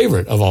my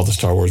favorite of all the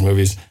Star Wars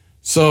movies.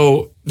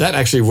 So that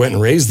actually went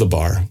and raised the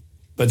bar.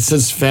 But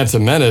since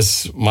Phantom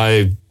Menace,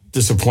 my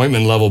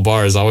disappointment level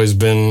bar has always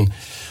been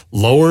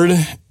lowered.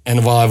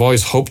 And while I've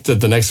always hoped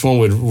that the next one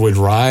would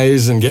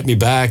rise and get me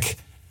back,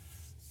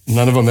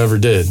 none of them ever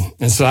did.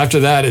 And so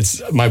after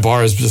that, my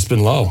bar has just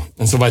been low.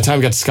 And so by the time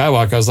we got to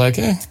Skywalker, I was like,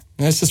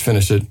 let's just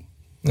finish it.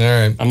 All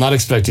right. I'm not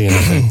expecting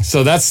anything.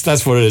 So that's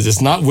what it is.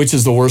 It's not which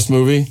is the worst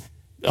movie.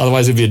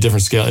 Otherwise, it'd be a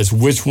different scale. It's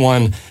which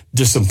one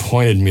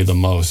disappointed me the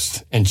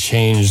most and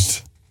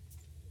changed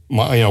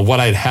what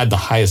I'd had the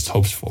highest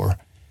hopes for.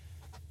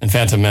 And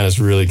Phantom Menace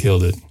really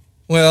killed it.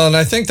 Well, and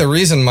I think the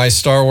reason my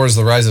Star Wars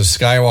The Rise of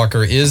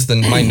Skywalker is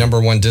my number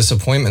 1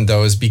 disappointment,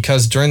 though, is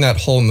because during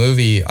that whole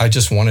movie, I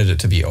just wanted it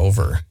to be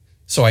over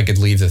so I could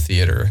leave the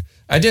theater.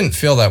 I didn't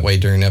feel that way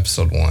during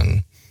Episode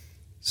 1.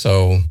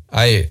 So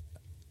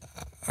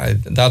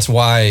that's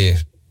why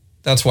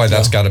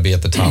that's got to be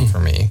at the top for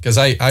me. Because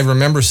I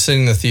remember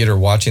sitting in the theater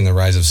watching The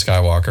Rise of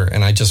Skywalker,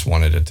 and I just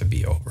wanted it to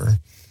be over.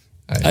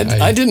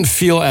 I didn't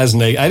feel I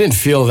didn't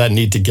feel that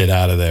need to get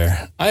out of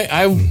there.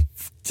 I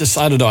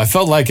don't know. I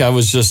felt like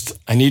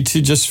I need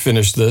to just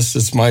finish this.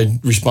 It's my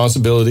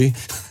responsibility.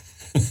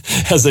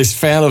 as a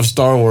fan of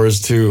Star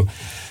Wars to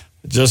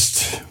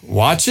just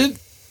watch it.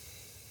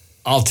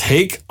 I'll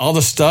take all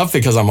the stuff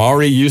because I'm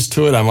already used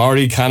to it. I'm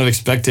already kind of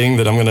expecting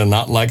that I'm going to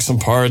not like some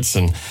parts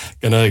and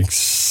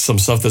some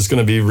stuff that's going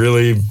to be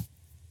really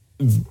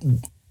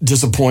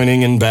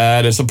disappointing and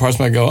bad. And some parts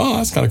might go, oh,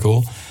 that's kind of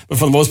cool. But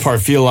for the most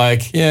part, feel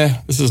like,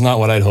 yeah, this is not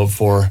what I'd hoped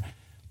for.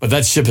 But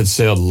that ship had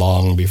sailed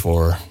long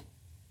before.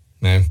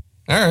 Man.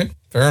 All right.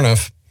 Fair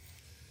enough.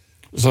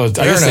 So I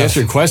guess to answer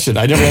your question,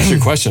 I never answered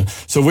your question.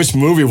 So which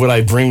movie would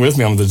I bring with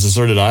me on the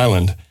deserted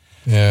island?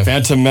 Yeah.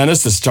 Phantom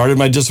Menace that started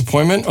my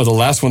disappointment, or the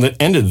last one that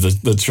ended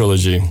the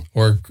trilogy?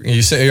 Or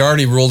you say you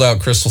already ruled out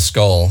Crystal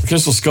Skull.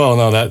 Crystal Skull,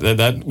 no,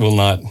 that will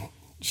not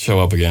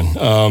show up again.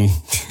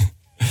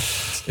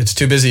 It's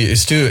too busy.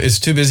 It's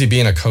too busy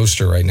being a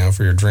coaster right now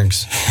for your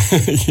drinks.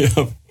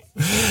 Yep.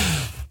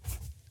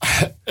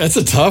 That's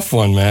a tough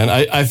one, man.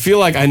 I feel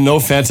like I know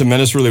Phantom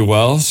Menace really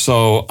well,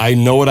 so I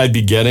know what I'd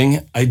be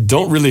getting. I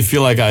don't really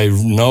feel like I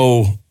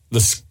know the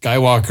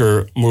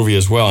Skywalker movie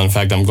as well. In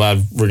fact, I'm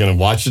glad we're going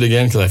to watch it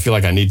again because I feel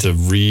like I need to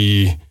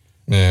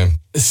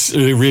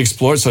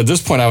re-explore it. So at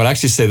this point, I would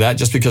actually say that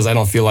just because I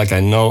don't feel like I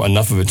know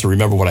enough of it to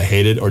remember what I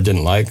hated or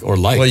didn't like or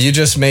liked. Well, you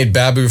just made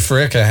Babu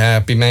Frick a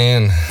happy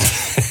man.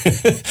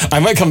 I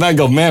might come back and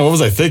go, man, what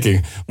was I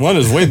thinking? One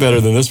is way better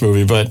than this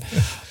movie, but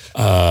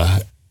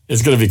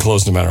it's going to be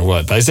close no matter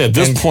what. But I say at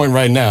this point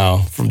right now,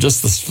 from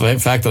just the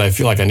fact that I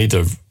feel like I need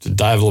to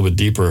dive a little bit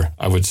deeper,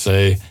 I would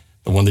say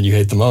the one that you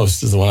hate the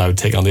most is the one I would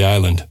take on the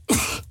island.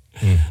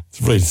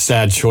 It's a really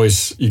sad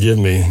choice you give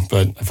me,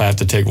 but if I have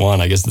to take one,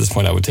 I guess at this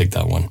point I would take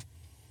that one.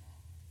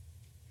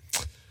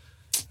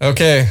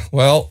 Okay,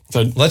 well,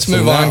 let's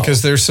move on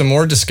because there's some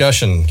more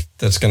discussion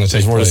that's going to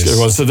take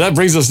place. So that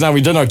brings us now,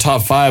 we've done our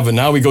top 5, but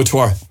now we go to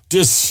our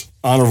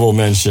dishonorable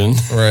mention.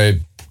 Right.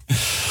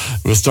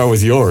 We'll start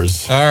with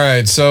yours. All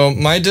right, so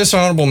my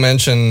dishonorable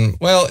mention,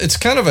 well, it's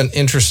kind of an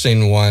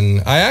interesting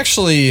one. I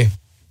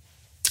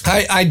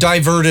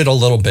diverted a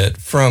little bit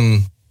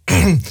from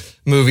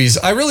movies.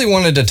 I really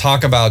wanted to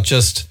talk about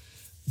just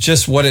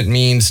what it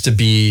means to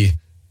be.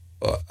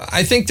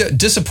 I think that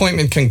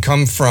disappointment can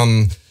come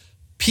from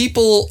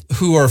people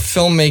who are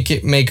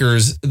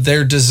filmmakers.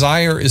 Their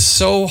desire is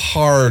so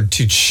hard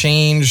to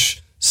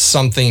change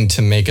something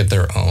to make it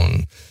their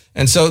own.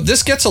 And so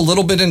this gets a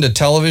little bit into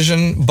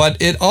television, but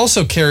it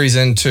also carries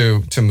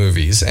into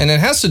movies. And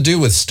it has to do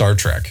with Star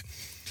Trek.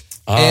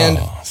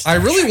 I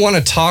really want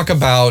to talk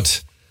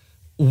about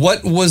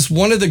what was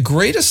one of the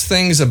greatest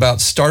things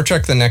about Star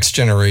Trek The Next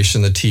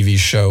Generation, the TV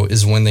show,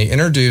 is when they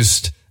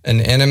introduced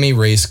an enemy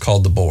race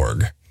called the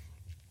Borg.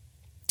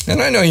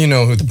 And I know you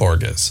know who the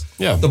Borg is.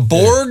 Yeah. The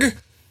Borg,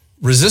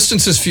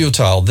 resistance is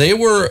futile. They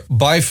were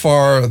by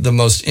far the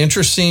most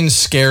interesting,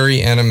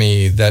 scary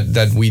enemy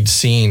that we'd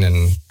seen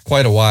in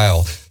quite a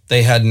while.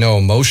 They had no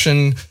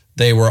emotion.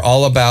 They were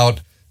all about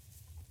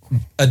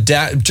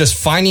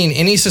just finding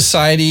any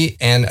society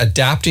and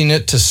adapting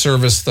it to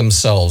service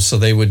themselves. So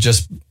they would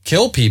just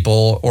kill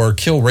people or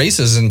kill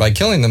races, and by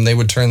killing them, they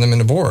would turn them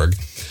into Borg.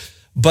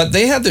 But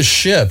they had this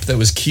ship that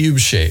was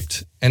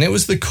cube-shaped, and it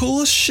was the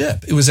coolest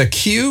ship. It was a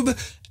cube,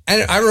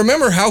 and I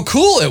remember how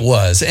cool it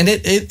was, and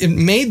it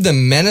made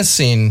them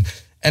menacing.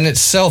 And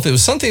itself, it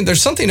was something.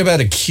 There's something about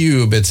a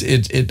cube.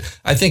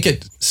 I think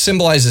it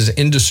symbolizes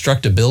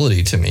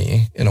indestructibility to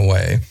me in a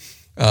way,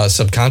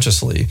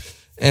 subconsciously.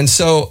 And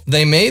so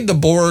they made the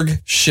Borg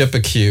ship a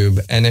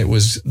cube, and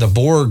the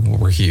Borg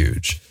were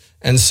huge.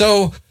 And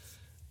so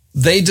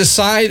they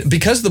decide,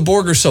 because the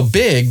Borg are so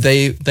big,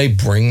 they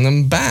bring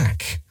them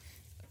back.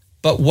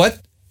 But what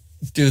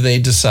do they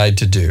decide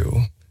to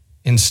do?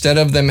 Instead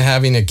of them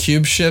having a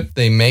cube ship,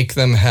 they make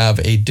them have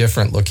a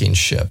different looking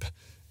ship.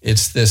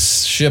 It's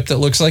this ship that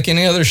looks like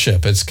any other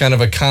ship. It's kind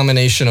of a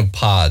combination of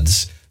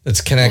pods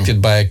that's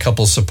connected by a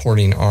couple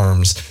supporting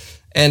arms.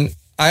 And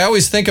I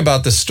always think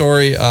about the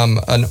story,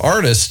 an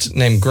artist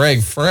named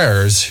Greg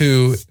Ferrers,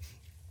 who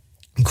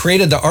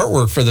created the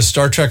artwork for the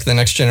Star Trek The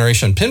Next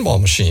Generation pinball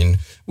machine,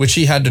 which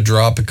he had to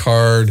draw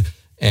Picard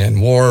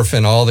and Worf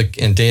and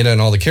Data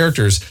and all the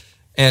characters.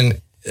 And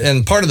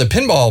part of the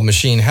pinball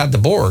machine had the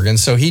Borg. And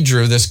so he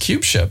drew this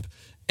cube ship.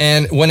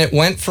 And when it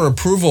went for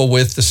approval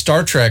with the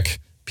Star Trek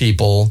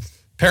people,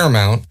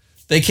 Paramount,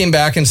 they came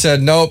back and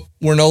said, nope,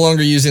 we're no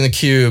longer using the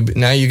cube.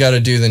 Now you got to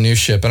do the new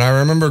ship. And I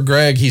remember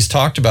Greg, he's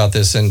talked about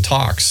this in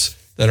talks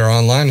that are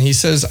online. He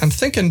says, I'm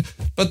thinking,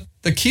 but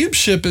the cube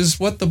ship is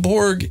what the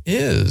Borg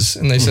is.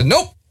 And they said,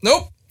 nope,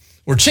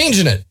 we're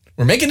changing it.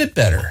 We're making it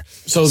better.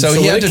 So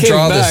he had to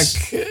draw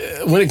this.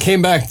 When it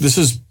came back, this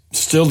is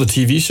still the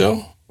TV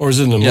show? Or is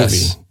it in the movie?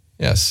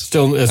 Yes.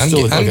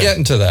 I'm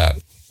getting to that.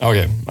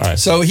 Okay, all right.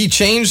 So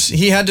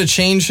he had to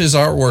change his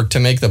artwork to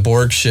make the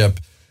Borg ship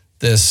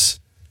this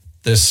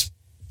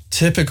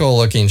typical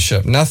looking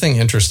ship, nothing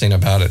interesting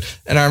about it.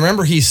 And I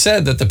remember he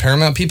said that the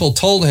Paramount people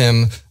told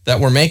him that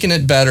we're making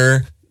it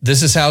better.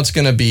 This is how it's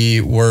going to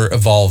be. We're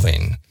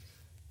evolving.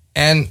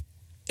 And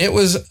it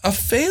was a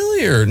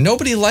failure.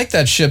 Nobody liked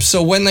that ship.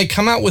 So when they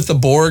come out with the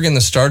Borg in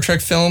the Star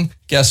Trek film,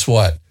 guess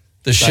what?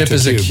 The ship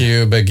is a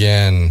cube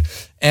again.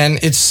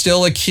 And it's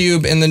still a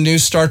cube in the new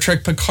Star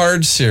Trek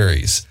Picard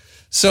series.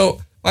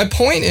 So my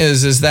point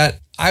is that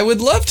I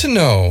would love to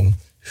know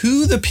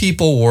who the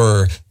people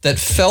were that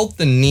felt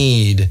the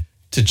need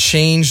to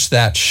change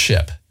that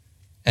ship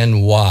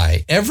and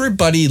why.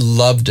 Everybody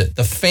loved it.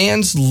 The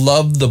fans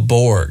loved the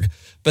Borg.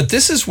 But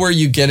this is where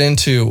you get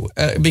into,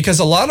 because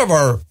a lot of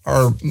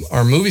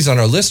our movies on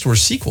our list were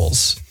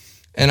sequels.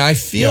 And I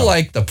feel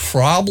like the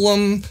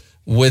problem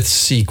with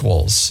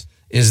sequels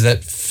is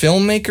that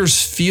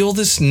filmmakers feel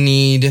this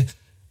need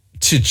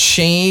to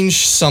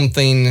change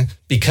something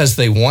because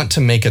they want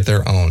to make it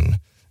their own.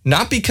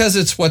 Not because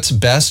it's what's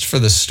best for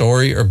the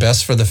story or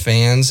best for the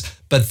fans,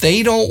 but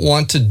they don't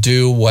want to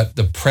do what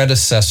the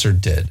predecessor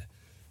did.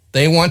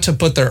 They want to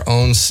put their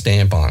own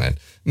stamp on it.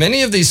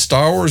 Many of these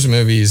Star Wars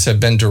movies have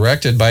been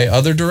directed by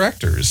other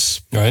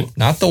directors. Right.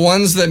 Not the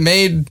ones that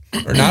made,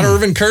 or not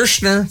Irvin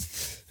Kershner,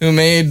 who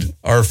made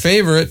our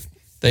favorite.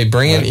 They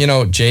bring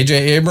in,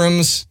 J.J.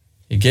 Abrams.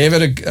 He gave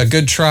it a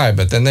good try,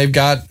 but then they've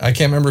got, I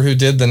can't remember who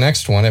did the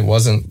next one. It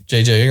wasn't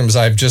J.J. Abrams.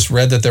 I've just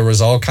read that there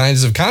was all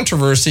kinds of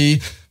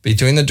controversy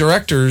between the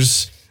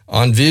directors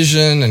on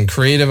vision and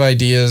creative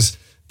ideas.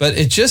 But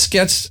it just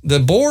gets, the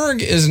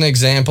Borg is an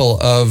example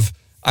of,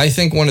 I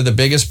think one of the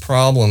biggest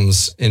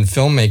problems in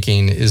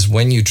filmmaking is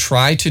when you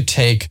try to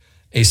take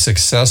a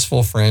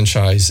successful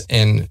franchise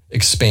and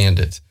expand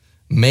it,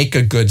 make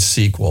a good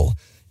sequel,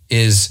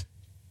 is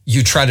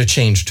you try to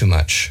change too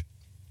much.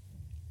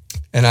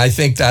 And I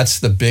think that's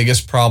the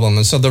biggest problem.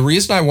 And so the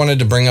reason I wanted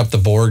to bring up the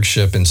Borg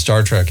ship in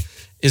Star Trek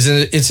is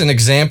it's an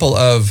example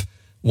of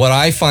what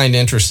I find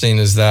interesting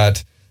is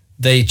that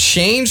they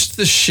changed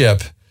the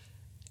ship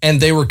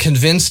and they were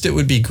convinced it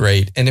would be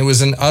great, and it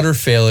was an utter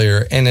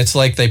failure. And it's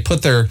like they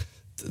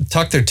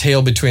tucked their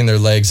tail between their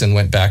legs and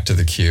went back to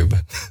the cube.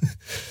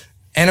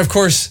 And of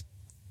course,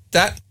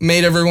 that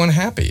made everyone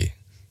happy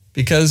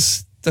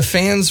because the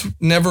fans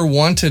never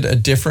wanted a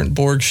different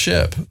Borg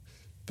ship.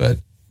 But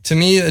to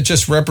me, it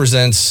just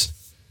represents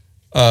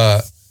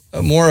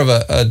more of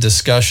a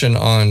discussion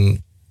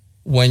on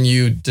when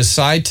you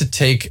decide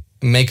to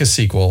make a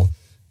sequel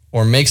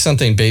or make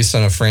something based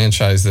on a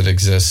franchise that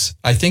exists.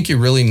 I think you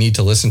really need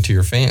to listen to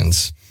your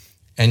fans,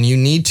 and you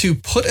need to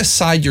put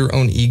aside your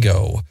own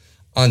ego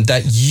on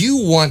that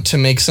you want to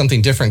make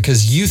something different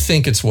because you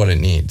think it's what it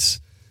needs.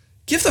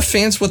 Give the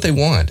fans what they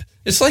want.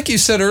 It's like you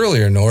said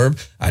earlier,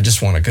 Norb, I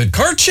just want a good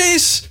car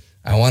chase.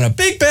 I want a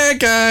big bad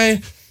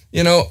guy.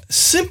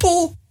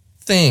 Simple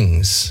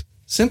things.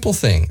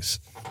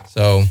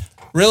 So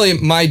really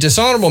my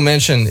dishonorable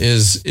mention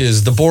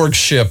is the Borg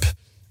ship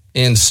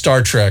in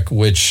Star Trek,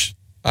 which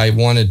I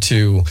wanted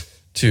to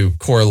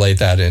correlate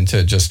that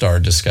into just our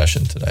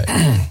discussion today.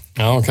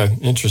 Oh, okay.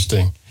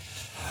 Interesting.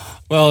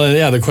 Well,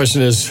 the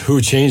question is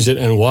who changed it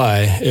and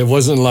why. It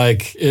wasn't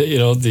like,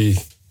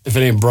 if it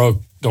ain't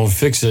broke, don't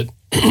fix it.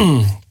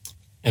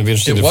 And be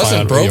interesting to find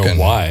out broken.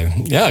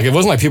 Why. Yeah, it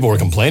wasn't like people were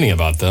complaining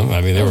about them.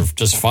 I mean, they were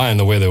just fine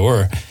the way they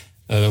were.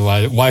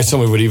 Why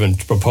somebody would even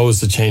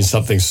propose to change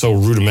something so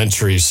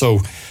rudimentary,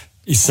 so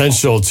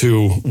essential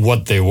to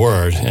what they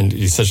were, and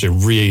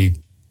essentially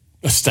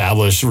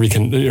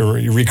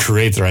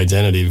recreate their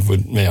identity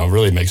would,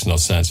 really makes no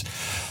sense.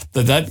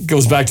 But that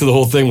goes back to the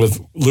whole thing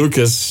with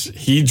Lucas.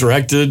 He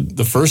directed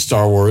the first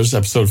Star Wars,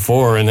 Episode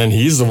 4, and then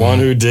he's the one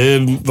who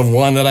did the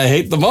one that I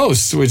hate the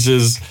most, which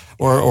is,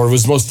 or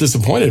was most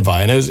disappointed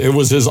by, and it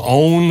was his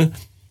own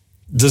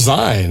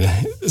design.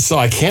 So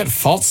I can't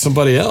fault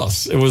somebody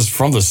else. It was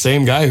from the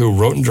same guy who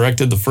wrote and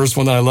directed the first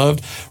one that I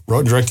loved, wrote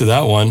and directed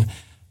that one.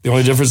 The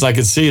only difference I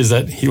could see is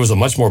that he was a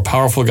much more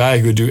powerful guy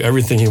who could do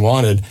everything he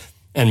wanted.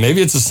 And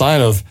maybe it's a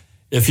sign of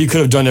if he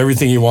could have done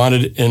everything he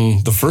wanted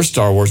in the first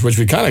Star Wars, which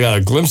we kind of got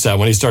a glimpse at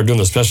when he started doing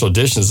the special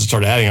editions and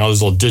started adding all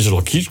these little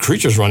digital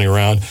creatures running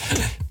around.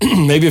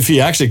 Maybe if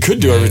he actually could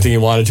do everything he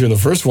wanted to in the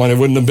first one, it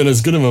wouldn't have been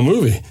as good of a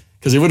movie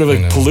because he would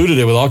have polluted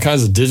it with all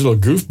kinds of digital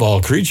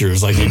goofball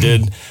creatures like he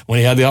did when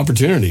he had the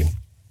opportunity.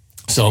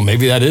 So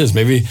maybe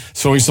maybe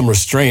showing some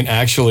restraint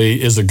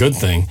actually is a good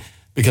thing,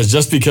 because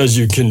just because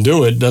you can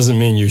do it doesn't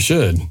mean you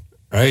should,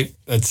 right?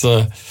 That's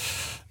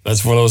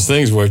one of those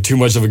things where too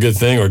much of a good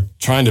thing or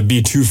trying to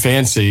be too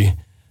fancy,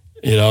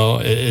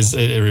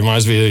 it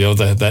reminds me of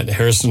that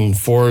Harrison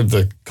Ford,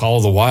 the Call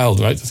of the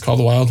Wild, right? It's Call of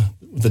the Wild,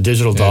 the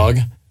digital dog.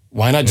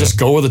 Why not just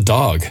go with a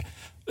dog?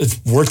 It's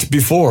worked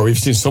before. We've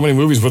seen so many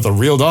movies with a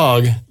real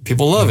dog.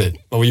 People love it.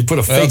 But when you put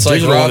a fake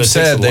digital like Rob one,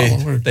 said,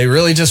 they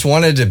really just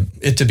wanted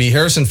it to be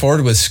Harrison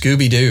Ford with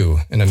Scooby-Doo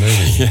in a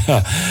movie.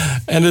 Yeah,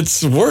 and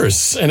it's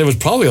worse. And it was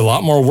probably a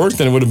lot more work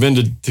than it would have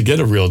been to get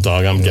a real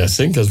dog, I'm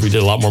guessing, because we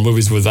did a lot more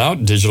movies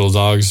without digital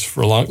dogs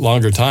for a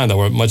longer time that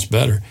were much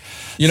better.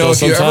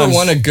 If you ever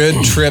want a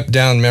good trip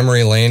down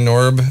memory lane,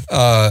 Norb,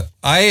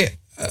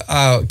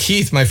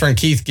 Keith, my friend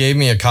Keith, gave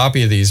me a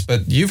copy of these,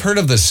 but you've heard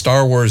of the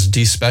Star Wars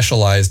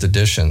despecialized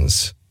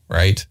editions,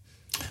 right?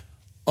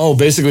 Oh,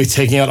 basically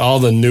taking out all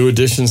the new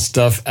edition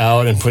stuff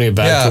out and putting it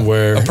back to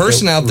where a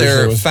person out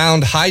there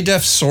found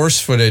high-def source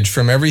footage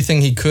from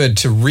everything he could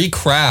to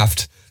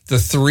recraft the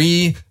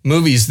 3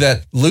 movies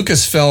that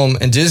Lucasfilm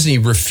and Disney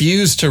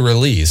refused to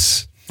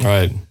release.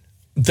 Right.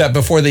 that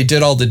before they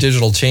did all the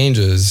digital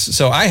changes.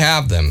 So I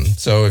have them.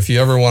 So if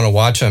you ever want to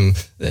watch them,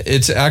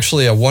 it's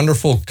actually a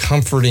wonderful,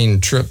 comforting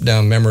trip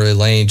down memory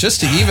lane just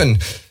to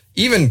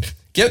even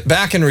get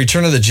back in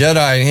Return of the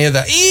Jedi and hear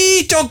that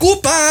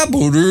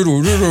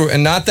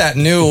and not that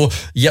new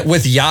yet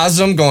with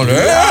Yazam going,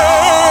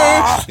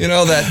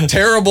 that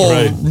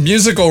terrible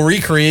musical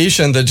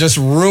recreation that just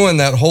ruined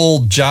that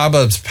whole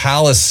Jabba's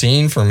palace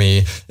scene for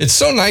me. It's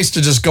so nice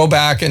to just go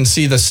back and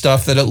see the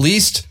stuff that at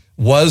least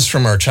was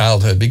from our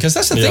childhood, because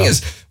that's the thing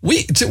is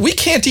we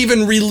can't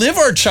even relive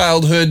our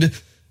childhood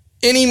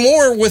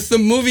anymore with the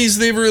movies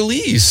they've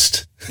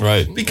released.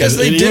 Right. Because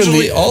they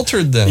digitally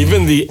altered them.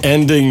 Even the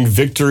ending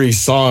victory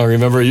song,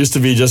 remember, it used to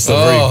be just a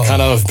very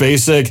kind of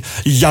basic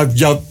yup.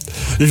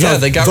 Yeah,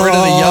 they got rid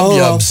of the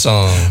yup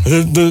song.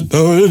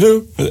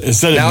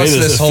 Instead, now it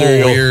made this whole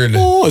ethereal, weird,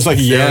 it's like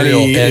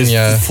Yanny,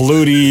 Enya,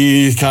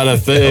 fluty kind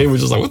of thing. We're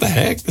just like, what the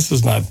heck? This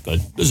is not the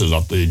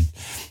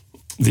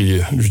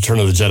Return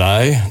of the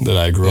Jedi that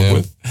I grew up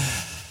with.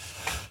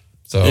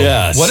 So,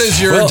 what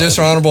is your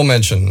dishonorable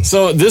mention?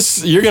 So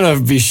this, you're going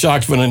to be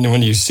shocked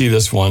when you see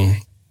this one,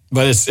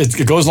 but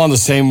it goes along the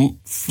same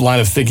line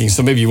of thinking.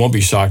 So maybe you won't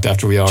be shocked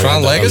after we already Tron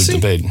had that Legacy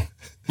debate.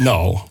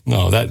 No,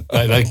 that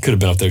could have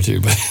been up there too,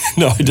 but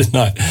no, I did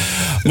not.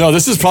 No,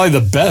 this is probably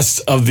the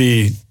best of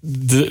the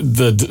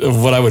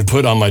of what I would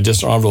put on my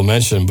dishonorable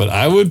mention. But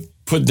I would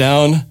put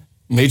down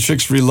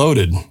Matrix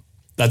Reloaded.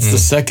 That's the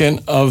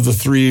second of the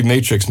 3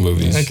 Matrix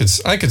movies.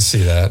 I could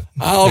see that.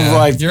 I'll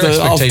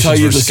tell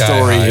you the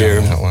story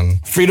here. That one.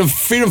 Freedom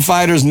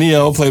Fighters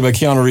Neo, played by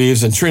Keanu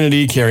Reeves, and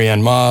Trinity,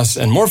 Carrie-Anne Moss,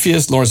 and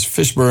Morpheus, Lawrence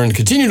Fishburne,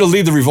 continue to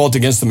lead the revolt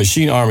against the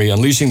machine army,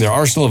 unleashing their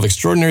arsenal of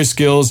extraordinary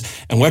skills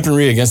and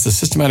weaponry against the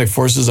systematic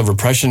forces of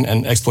repression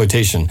and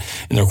exploitation.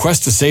 In their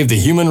quest to save the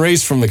human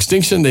race from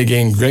extinction, they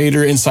gain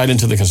greater insight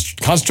into the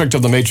construct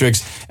of the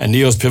Matrix and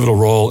Neo's pivotal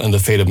role in the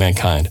fate of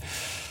mankind.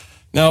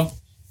 Now,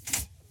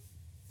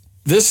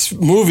 this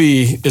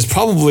movie is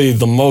probably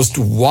the most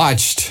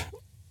rewatched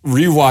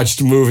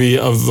movie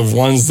of the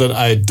ones that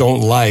I don't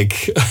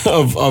like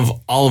of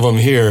all of them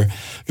here,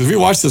 because we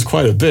watched this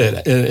quite a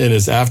bit in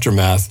its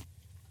aftermath,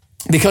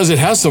 because it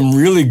has some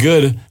really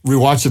good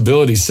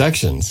rewatchability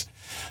sections.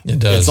 It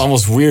does. It's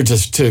almost weird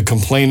to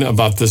complain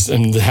about this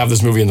and to have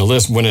this movie in the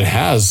list when it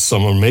has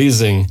some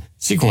amazing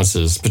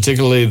sequences,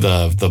 particularly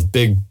the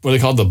big, what are they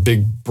called? The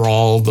big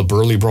brawl, the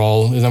Burly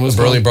Brawl. Is that what it's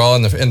called? Burly Brawl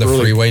and the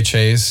freeway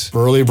chase.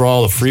 Burly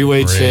Brawl, the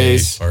freeway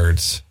chase.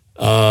 Parts.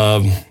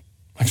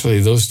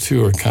 Actually, those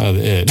two are kind of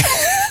it.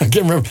 I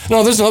can't remember.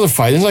 No, there's another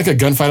fight. There's like a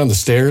gunfight on the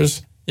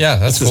stairs. Yeah,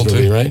 that's this cool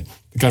movie, too. right?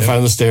 The gunfight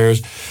on the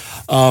stairs.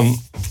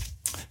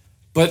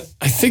 But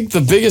I think the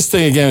biggest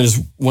thing, again,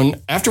 is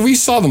after we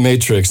saw The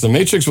Matrix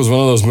was one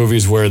of those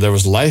movies where there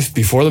was life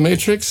before The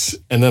Matrix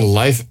and then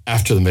life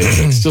after The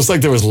Matrix. Just like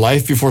there was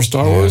life before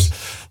Star Wars,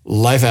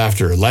 life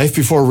after. Life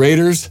before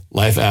Raiders,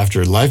 life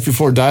after. Life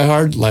before Die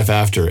Hard, life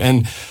after.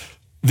 And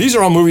these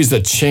are all movies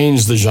that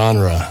changed the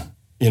genre.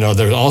 All of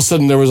a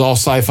sudden there was all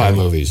sci-fi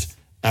movies.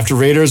 After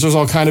Raiders, there was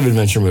all kind of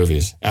adventure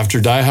movies. After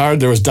Die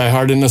Hard, there was Die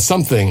Hard in a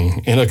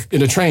something, in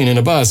a train, in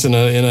a bus, in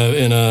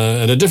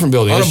a different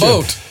building. On a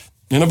boat.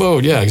 In a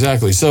boat, yeah,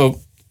 exactly. So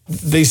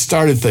they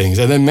started things.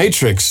 And then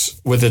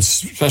Matrix, with its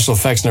special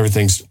effects and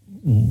everything,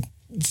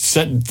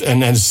 set,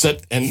 and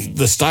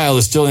the style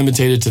is still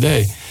imitated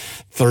today,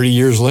 30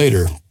 years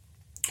later,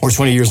 or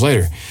 20 years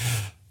later.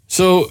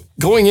 So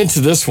going into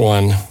this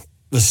one,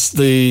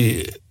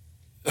 the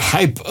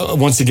hype,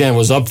 once again,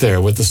 was up there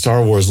with the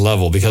Star Wars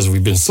level, because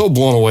we've been so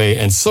blown away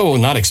and so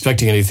not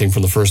expecting anything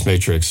from the first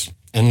Matrix.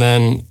 And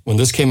then when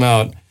this came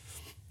out,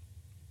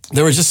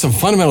 there were just some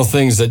fundamental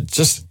things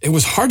that it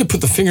was hard to put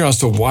the finger as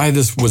to why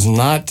this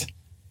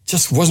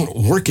wasn't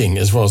working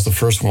as well as the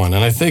first one.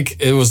 And I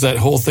think it was that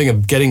whole thing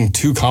of getting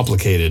too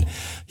complicated.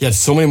 You had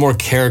so many more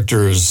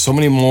characters, so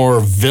many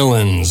more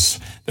villains.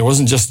 There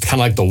wasn't just kind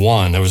of like the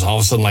one. There was all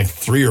of a sudden like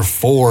 3 or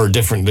 4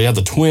 different. They had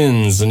the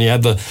twins, and you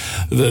had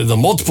the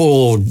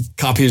multiple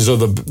copies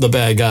of the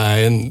bad guy,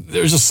 and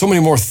there's just so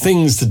many more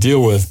things to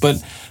deal with. But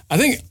I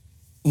think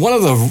one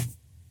of the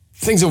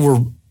things that were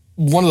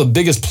one of the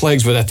biggest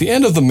plagues, but at the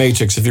end of The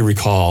Matrix, if you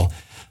recall,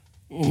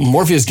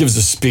 Morpheus gives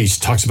a speech,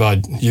 talks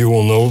about you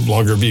will no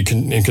longer be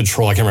in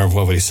control. I can't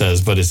remember what he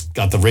says, but it's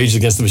got the Rage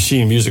Against the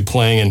Machine music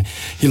playing, and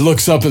he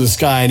looks up at the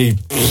sky and he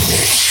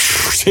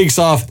takes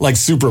off like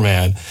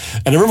Superman.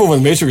 And I remember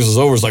when Matrix was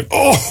over, it's like,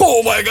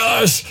 oh my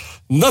gosh,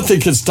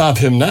 nothing can stop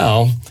him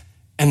now.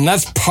 And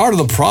that's part of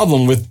the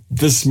problem with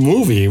this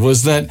movie,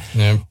 was that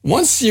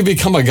once you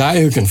become a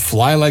guy who can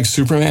fly like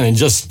Superman and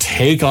just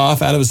take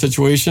off out of a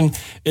situation,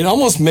 it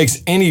almost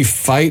makes any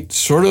fight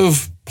sort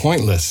of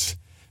pointless.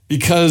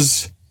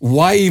 Because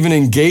why even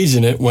engage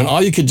in it when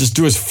all you could just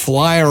do is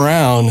fly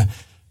around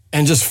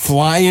and just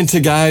fly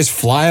into guys,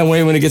 fly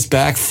away when it gets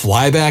back,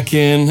 fly back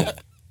in?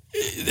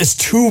 It's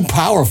too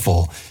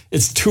powerful.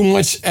 It's too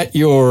much at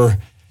your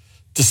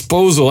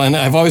disposal. And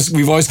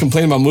we've always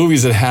complained about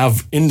movies that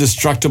have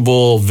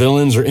indestructible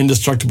villains or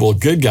indestructible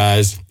good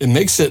guys. It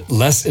makes it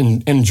less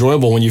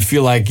enjoyable when you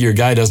feel like your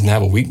guy doesn't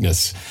have a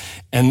weakness.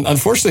 And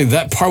unfortunately,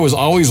 that part was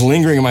always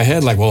lingering in my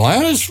head. Like, well, why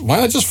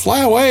not just fly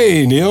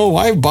away, Neil?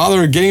 Why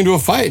bother getting into a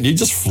fight? You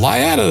just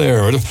fly out of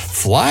there, or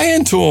fly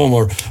into them,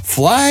 or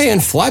fly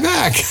and fly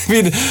back. I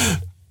mean,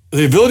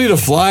 the ability to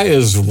fly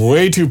is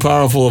way too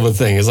powerful of a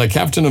thing. It's like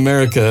Captain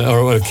America,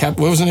 or what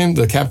was her name?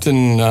 The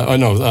Captain,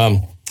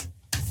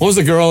 what was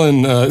the girl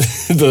in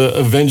the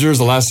Avengers,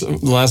 the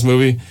last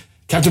movie?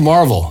 Captain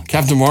Marvel.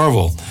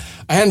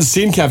 I hadn't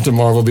seen Captain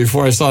Marvel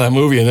before I saw that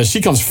movie, and then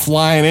she comes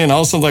flying in.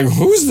 All of a sudden, like,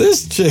 who's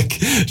this chick?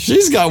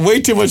 She's got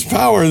way too much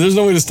power. There's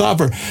no way to stop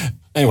her.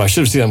 Anyway, I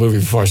should have seen that movie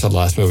before I saw the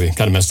last movie.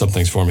 Kind of messed up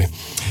things for me.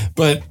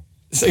 But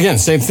again,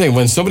 same thing.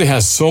 When somebody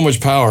has so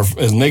much power,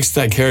 it makes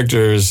that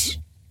character's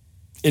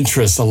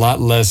interest a lot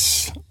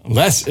less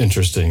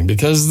interesting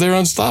because they're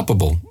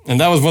unstoppable. And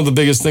that was one of the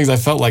biggest things I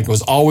felt like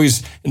was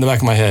always in the back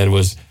of my head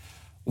was,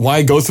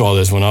 why go through all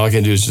this when all I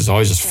can do is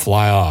just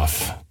fly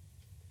off?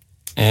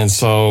 And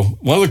so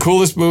one of the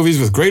coolest movies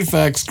with great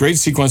effects, great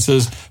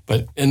sequences,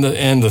 but in the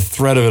end, the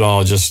thread of it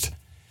all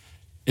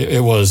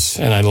it was,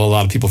 and I know a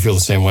lot of people feel the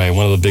same way,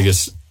 one of the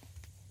biggest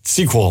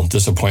sequel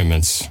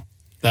disappointments.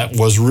 That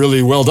was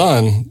really well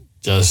done,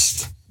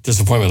 just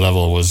disappointment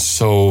level was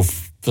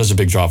such a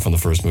big drop from the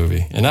first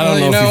movie. And I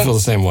don't know if you feel the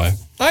same way.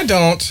 I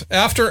don't.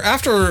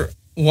 After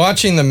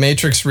watching The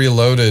Matrix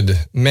Reloaded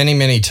many,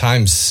 many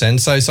times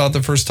since I saw it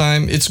the first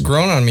time, it's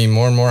grown on me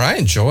more and more. I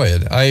enjoy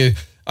it.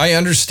 I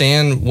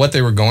understand what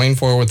they were going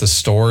for with the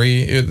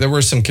story. There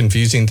were some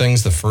confusing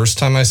things the first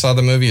time I saw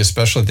the movie,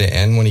 especially at the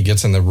end when he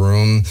gets in the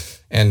room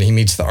and he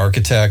meets the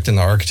architect, and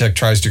the architect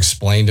tries to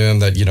explain to him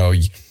that,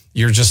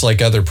 you're just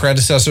like other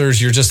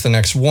predecessors. You're just the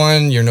next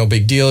one. You're no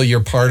big deal.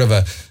 You're part of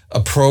a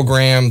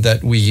program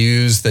that we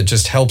use that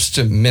just helps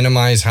to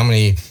minimize how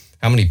many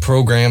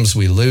programs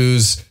we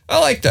lose. I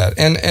like that.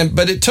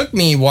 But it took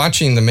me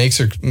watching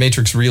The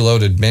Matrix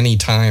Reloaded many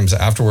times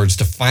afterwards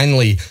to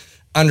finally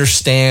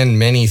understand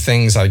many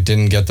things I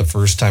didn't get the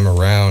first time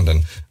around.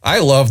 And I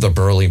love the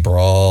Burly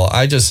Brawl.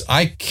 I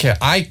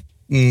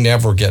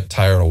never get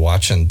tired of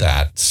watching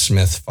that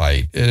Smith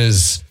fight. It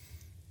is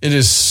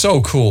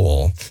so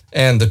cool.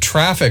 And the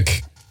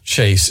traffic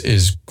chase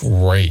is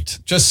great.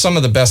 Just some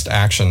of the best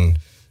action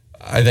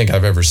I think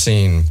I've ever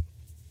seen.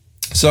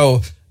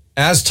 So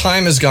as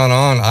time has gone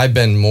on, I've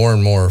been more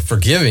and more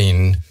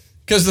forgiving,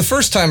 because the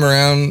first time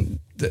around,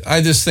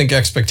 I just think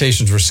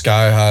expectations were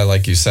sky high,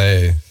 like you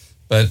say.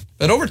 But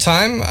over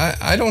time,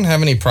 I don't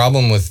have any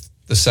problem with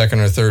the second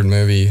or third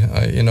movie.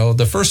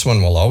 The first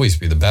one will always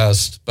be the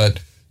best, but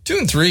 2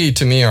 and 3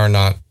 to me are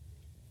not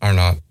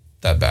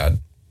that bad.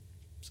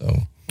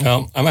 So,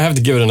 well, I might have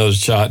to give it another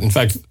shot. In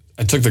fact,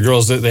 I took the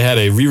girls. They had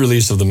a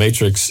re-release of The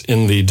Matrix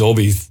in the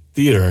Dolby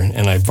Theater,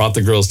 and I brought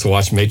the girls to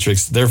watch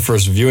Matrix. Their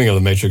first viewing of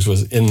The Matrix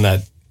was in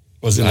that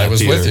theater. I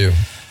was with you,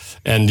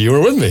 and you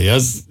were with me.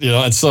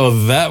 And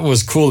so that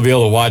was cool to be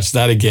able to watch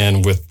that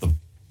again with the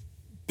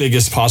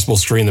biggest possible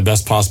screen, the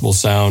best possible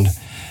sound.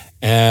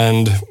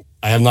 And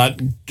I have not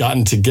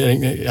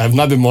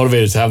been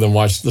motivated to have them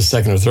watch the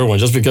second or third one,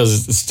 just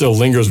because it still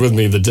lingers with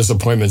me, the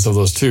disappointments of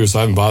those two. So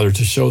I haven't bothered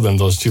to show them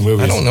those two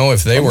movies. I don't know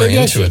if they were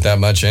into it that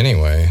much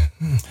anyway.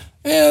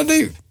 Yeah,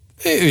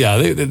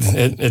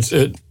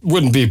 it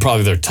wouldn't be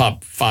probably their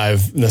top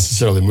 5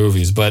 necessarily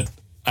movies, but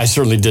I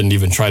certainly didn't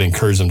even try to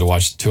encourage them to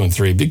watch 2 and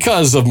 3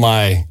 because of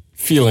my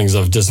feelings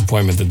of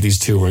disappointment that these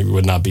two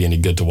would not be any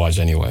good to watch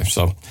anyway.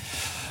 So,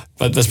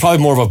 but that's probably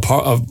more of a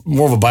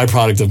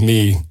byproduct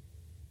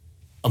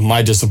of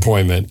my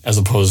disappointment, as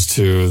opposed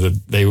to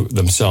that they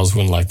themselves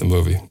wouldn't like the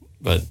movie.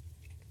 But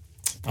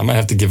I might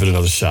have to give it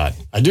another shot.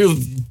 I do.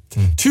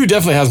 2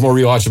 definitely has more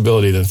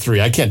rewatchability than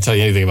 3. I can't tell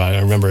you anything about it.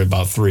 I remember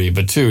about 3,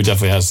 but 2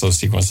 definitely has those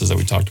sequences that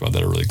we talked about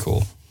that are really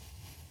cool.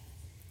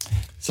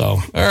 So,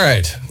 all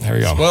right, there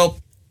we go. Well,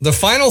 the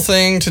final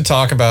thing to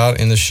talk about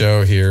in the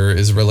show here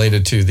is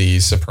related to the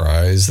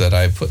surprise that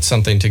I put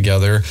something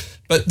together.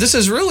 But this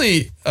is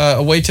really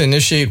a way to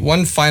initiate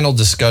one final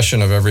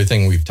discussion of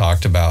everything we've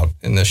talked about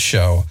in this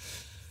show.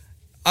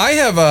 I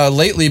have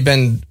lately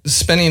been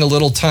spending a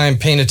little time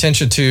paying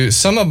attention to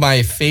some of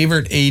my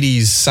favorite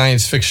 80s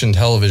science fiction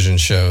television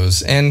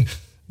shows. And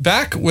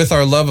back with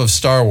our love of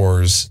Star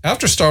Wars,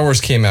 after Star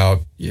Wars came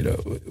out,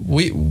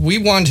 we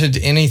wanted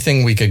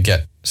anything we could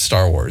get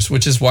Star Wars,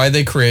 which is why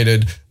they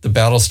created the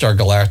Battlestar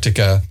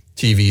Galactica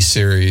TV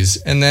series,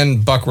 and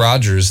then Buck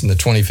Rogers in the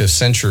 25th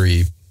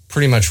Century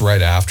pretty much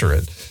right after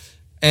it.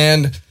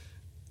 And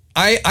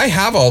I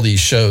have all these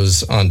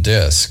shows on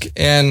disc,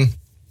 and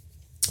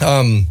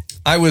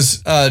I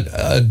was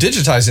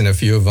digitizing a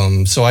few of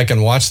them so I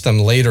can watch them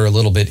later a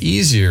little bit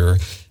easier.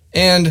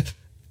 And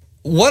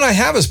what I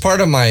have as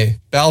part of my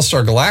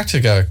Battlestar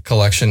Galactica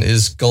collection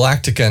is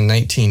Galactica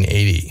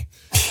 1980.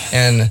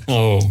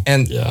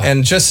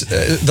 And just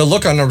the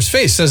look on Norb's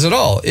face says it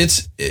all.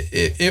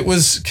 It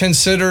was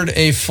considered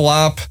a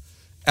flop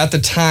at the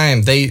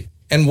time.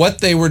 And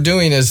what they were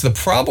doing is, the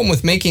problem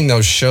with making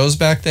those shows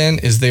back then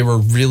is they were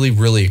really,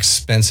 really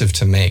expensive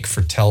to make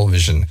for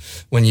television.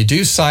 When you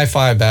do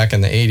sci-fi back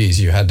in the 80s,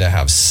 you had to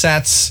have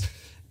sets,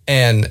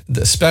 and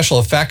the special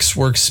effects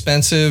were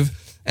expensive.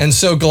 And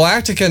so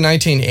Galactica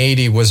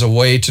 1980 was a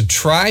way to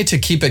try to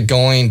keep it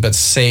going but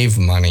save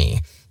money.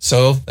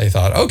 So they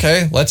thought,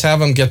 okay, let's have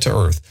them get to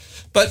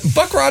Earth. But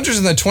Buck Rogers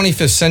in the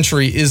 25th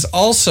Century is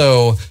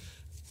also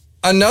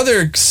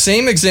another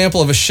same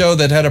example of a show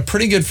that had a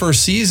pretty good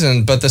first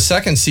season, but the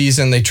second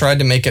season they tried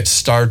to make it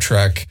Star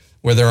Trek,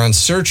 where they're on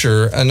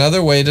Searcher,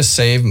 another way to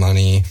save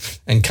money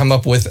and come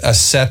up with a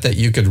set that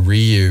you could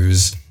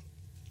reuse.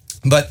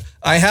 But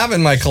I have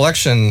in my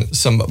collection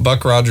some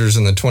Buck Rogers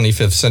in the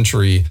 25th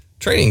Century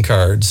trading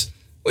cards,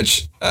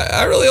 which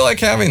I really like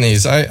having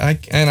these. I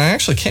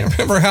actually can't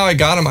remember how I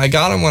got them. I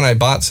got them when I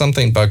bought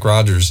something Buck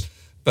Rogers,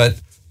 but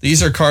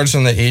these are cards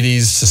from the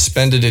 80s,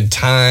 suspended in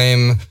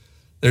time.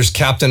 There's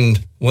Captain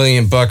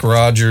William Buck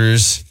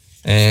Rogers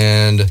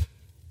and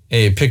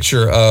a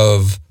picture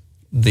of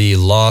the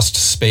lost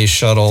space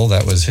shuttle.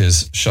 That was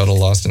his shuttle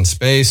lost in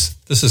space.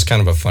 This is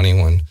kind of a funny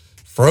one.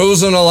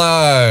 Frozen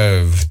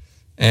alive.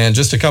 And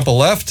just a couple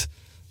left.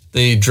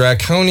 The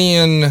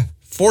Draconian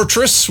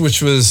Fortress,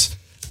 which was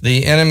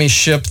the enemy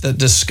ship that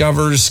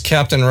discovers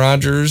Captain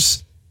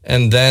Rogers.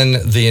 And then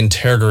the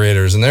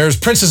Interrogators. And there's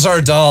Princess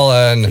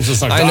Ardala. And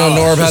I know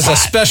Norb has a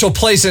special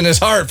place in his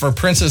heart for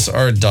Princess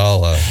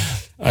Ardala.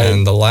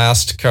 And the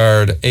last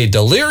card, a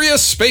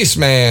delirious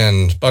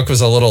spaceman. Buck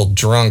was a little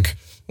drunk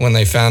when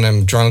they found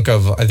him, drunk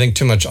of, I think,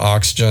 too much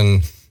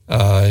oxygen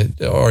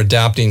or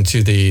adapting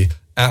to the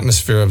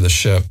atmosphere of the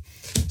ship.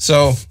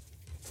 So,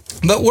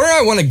 but where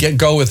I want to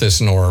go with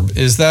this, Norb,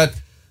 is that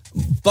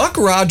Buck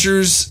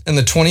Rogers in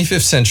the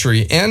 25th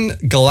Century and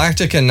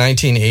Galactica in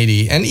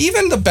 1980, and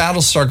even the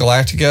Battlestar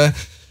Galactica,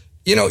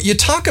 you know, you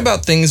talk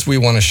about things we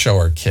want to show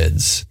our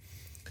kids.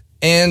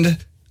 And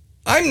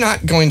I'm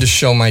not going to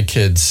show my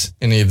kids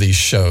any of these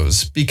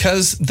shows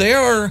because they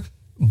are,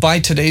 by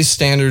today's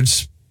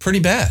standards, pretty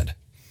bad.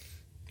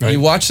 Right. You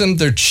watch them;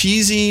 they're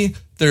cheesy,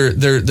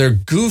 they're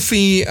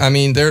goofy. I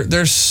mean,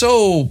 they're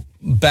so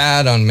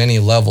bad on many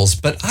levels,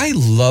 but I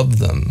love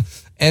them.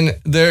 And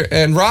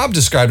Rob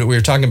described it. We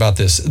were talking about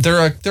this.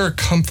 They're a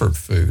comfort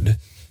food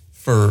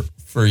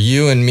for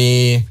you and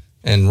me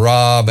and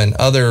Rob and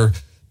other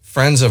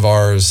friends of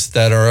ours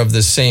that are of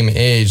the same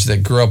age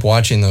that grew up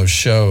watching those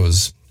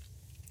shows.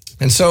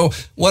 And so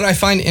what I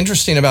find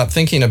interesting about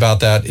thinking about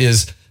that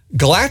is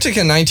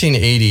Galactica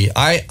 1980,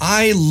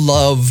 I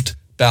loved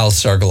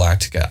Battlestar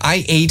Galactica.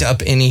 I ate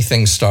up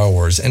anything Star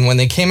Wars. And when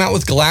they came out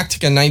with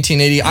Galactica in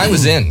 1980, I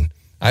was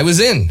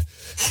in.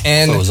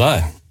 And so was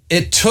I.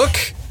 It took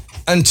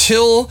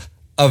until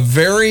a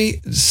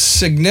very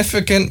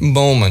significant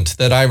moment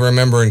that I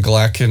remember in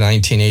Galactica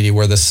 1980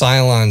 where the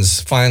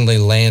Cylons finally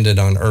landed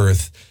on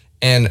Earth.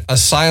 And a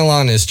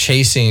Cylon is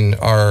chasing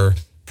our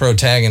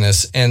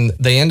protagonist, and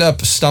they end up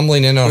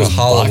stumbling in on a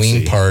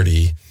Halloween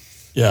party.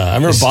 Yeah, I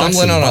remember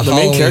Boxy. The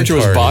main character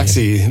was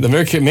Boxy.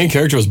 The main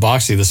character was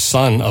Boxy, the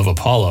son of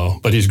Apollo,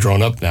 but he's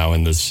grown up now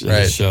in this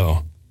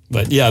show.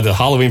 But yeah, the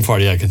Halloween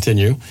party, I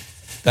continue.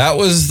 That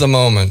was the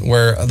moment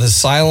where the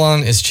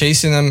Cylon is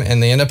chasing them,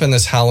 and they end up in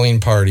this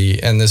Halloween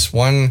party, and this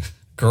one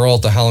girl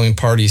at the Halloween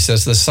party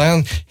says to the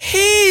Cylon,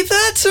 "Hey,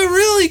 that's a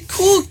really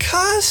cool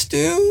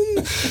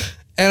costume."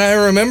 And I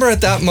remember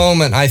at that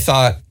moment, I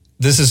thought,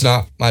 this is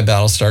not my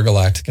Battlestar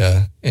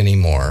Galactica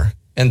anymore.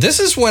 And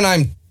this is when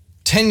I'm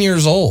 10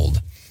 years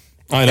old.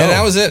 I know. And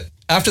that was it.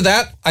 After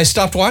that, I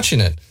stopped watching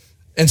it.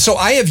 And so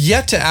I have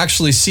yet to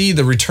actually see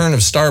The Return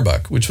of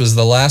Starbuck, which was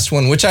the last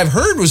one, which I've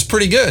heard was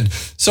pretty good.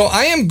 So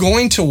I am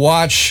going to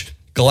watch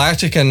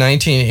Galactica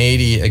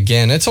 1980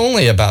 again. It's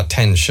only about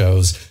 10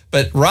 shows.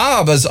 But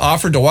Rob has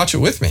offered to watch it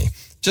with me,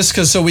 just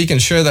so we can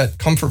share that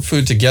comfort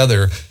food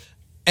together.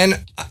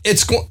 And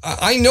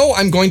I know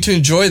I'm going to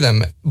enjoy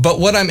them, but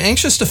what I'm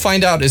anxious to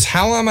find out is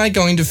how am I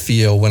going to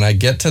feel when I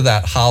get to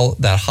that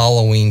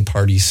Halloween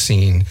party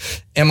scene?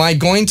 Am I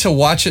going to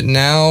watch it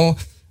now,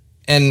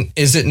 and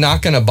is it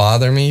not going to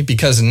bother me?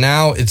 Because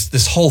now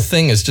this whole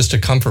thing is just a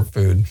comfort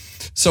food.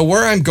 So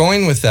where I'm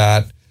going with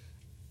that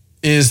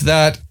is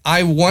that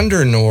I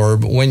wonder,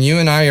 Norb, when you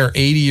and I are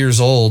 80 years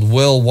old,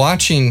 will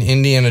watching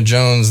Indiana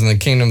Jones and the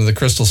Kingdom of the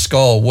Crystal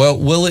Skull,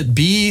 will it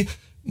be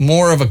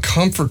more of a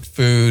comfort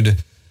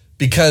food?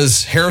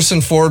 Because Harrison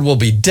Ford will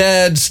be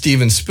dead,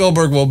 Steven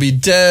Spielberg will be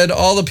dead,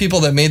 all the people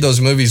that made those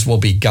movies will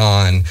be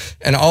gone,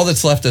 and all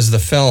that's left is the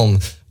film.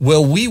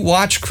 Will we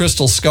watch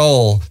Crystal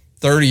Skull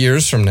 30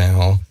 years from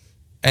now,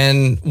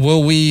 and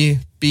will we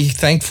be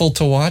thankful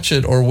to watch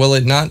it, or will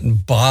it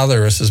not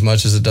bother us as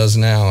much as it does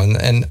now?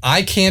 And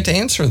I can't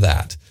answer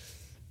that.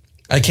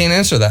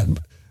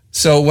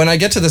 So when I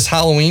get to this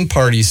Halloween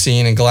party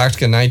scene in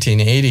Galactica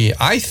 1980,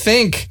 I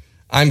think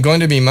I'm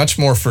going to be much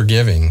more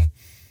forgiving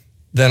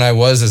than I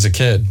was as a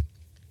kid,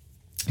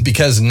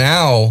 because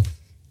now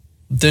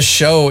this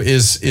show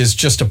is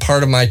just a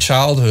part of my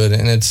childhood,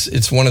 and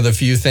it's one of the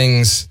few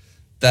things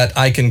that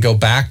I can go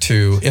back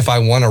to if I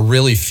want to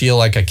really feel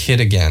like a kid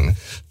again.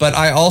 But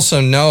I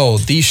also know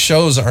these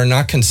shows are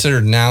not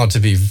considered now to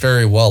be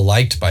very well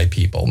liked by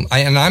people,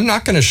 and I'm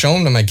not going to show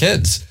them to my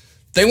kids.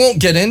 They won't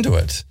get into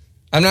it.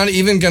 I'm not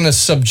even going to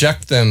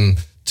subject them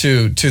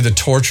to the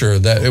torture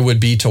that it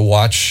would be to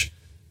watch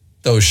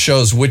those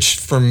shows, which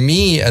for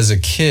me as a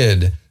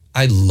kid,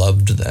 I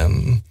loved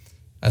them.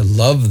 I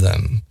loved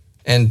them.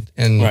 And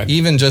Right.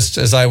 even just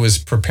as I was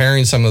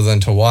preparing some of them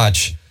to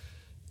watch,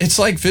 it's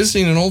like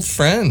visiting an old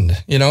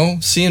friend, you know,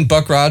 seeing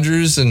Buck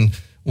Rogers and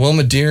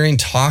Wilma Deering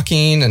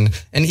talking, and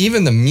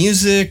even the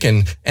music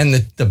and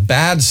the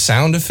bad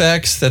sound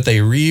effects that they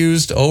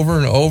reused over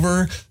and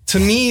over. To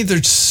me,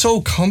 they're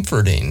so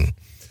comforting.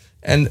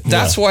 And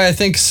that's why I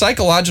think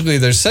psychologically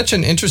there's such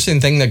an interesting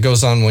thing that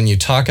goes on when you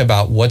talk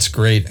about what's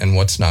great and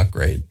what's not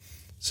great.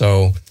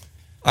 So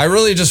I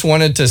really just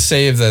wanted to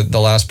save the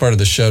last part of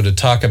the show to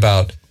talk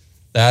about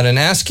that and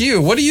ask you,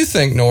 what do you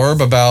think,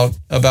 Norb,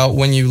 about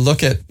when you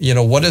look at, you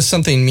know, what does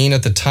something mean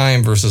at the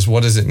time versus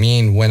what does it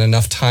mean when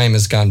enough time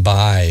has gone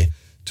by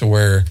to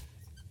where,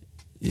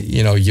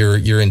 you know,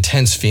 your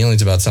intense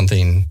feelings about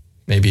something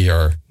maybe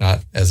are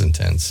not as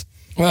intense?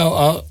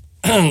 Well,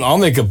 I'll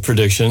make a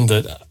prediction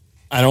that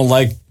I don't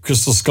like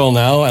Crystal Skull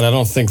now, and I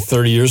don't think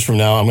 30 years from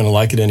now I'm going to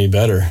like it any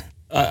better.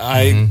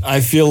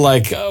 I feel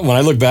like when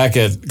I look back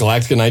at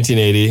Galactica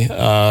 1980,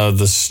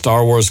 the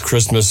Star Wars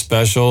Christmas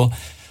special,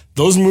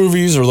 those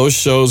movies or those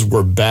shows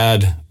were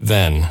bad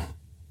then.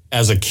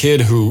 As a kid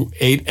who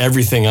ate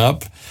everything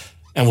up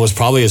and was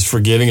probably as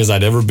forgiving as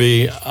I'd ever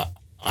be,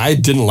 I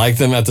didn't like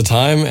them at the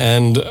time.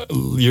 And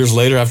years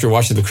later, after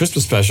watching the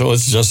Christmas special,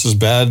 it's just as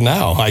bad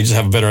now. I just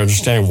have a better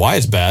understanding why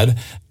it's bad,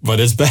 but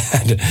it's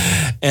bad.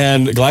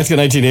 And Galactica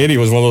 1980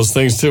 was one of those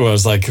things too. I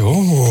was like,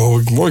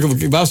 oh, more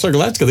Battlestar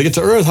Galactica. They get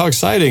to Earth. How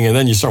exciting. And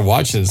then you start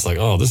watching. It's like,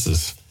 oh, this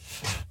is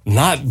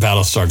not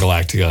Battlestar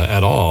Galactica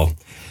at all.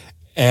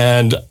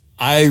 And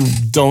I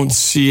don't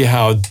see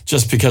how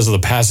just because of the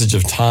passage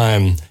of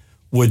time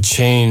would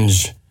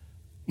change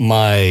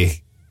my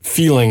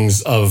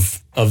feelings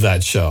of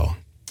that show.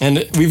 And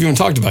we've even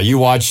talked about, you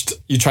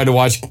tried to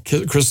watch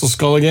Crystal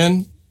Skull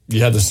again,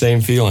 you had the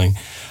same feeling.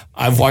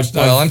 I'm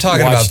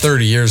talking about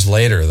 30 years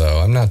later, though.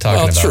 I'm not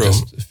talking about true.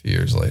 Just a few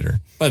years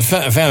later. But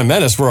Phantom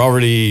Menace, we're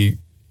already,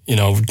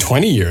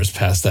 20 years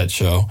past that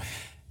show.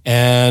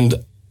 And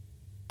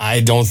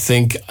I don't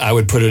think I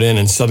would put it in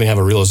and suddenly have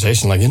a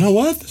realization like, you know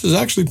what? This is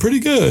actually pretty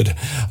good.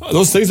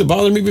 Those things that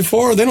bothered me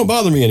before, they don't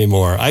bother me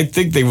anymore. I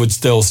think they would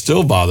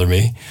still bother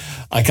me.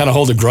 I kind of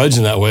hold a grudge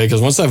in that way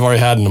because once I've already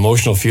had an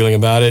emotional feeling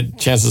about it,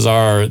 chances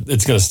are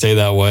it's going to stay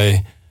that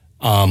way.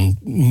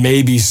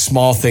 Maybe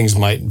small things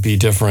might be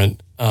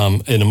different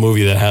in a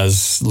movie that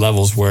has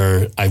levels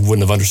where I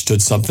wouldn't have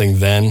understood something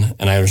then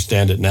and I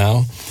understand it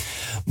now.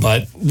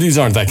 But these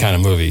aren't that kind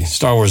of movie.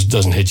 Star Wars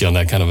doesn't hit you on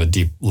that kind of a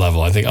deep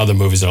level. I think other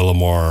movies are a little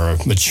more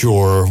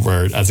mature,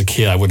 where as a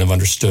kid I wouldn't have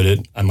understood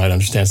it. I might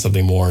understand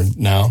something more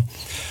now.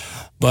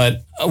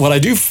 But what I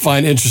do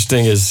find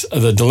interesting is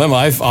the dilemma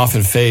I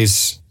often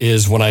face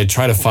is when I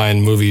try to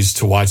find movies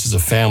to watch as a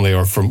family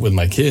or with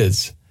my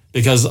kids.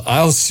 Because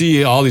I'll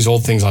see all these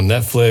old things on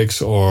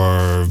Netflix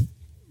or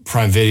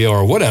Prime Video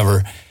or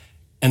whatever.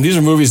 And these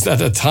are movies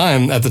that at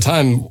the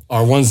time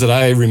are ones that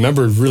I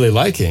remembered really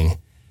liking.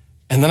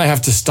 And then I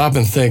have to stop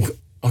and think,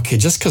 okay,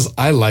 just because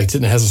I liked it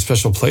and it has a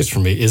special place for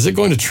me, is it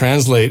going to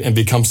translate and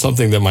become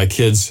something that my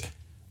kids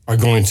are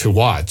going to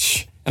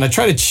watch? And I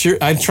try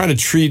to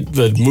treat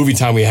the movie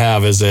time we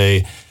have as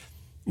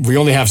we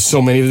only have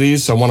so many of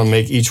these, so I want to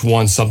make each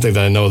one something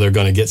that I know they're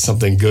going to get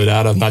something good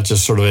out of, not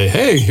just sort of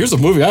hey, here's a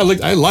movie I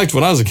liked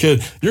when I was a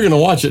kid, you're going to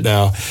watch it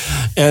now.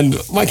 And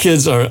my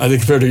kids are, I think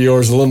compared to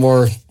yours, a little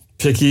more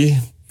picky,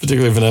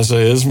 particularly Vanessa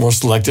is, more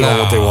selective on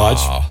what they watch.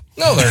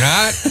 No, they're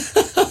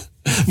not.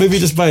 Maybe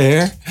just by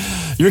hair.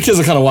 Your kids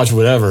will kind of watch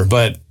whatever,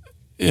 but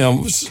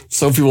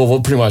some people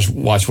will pretty much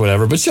watch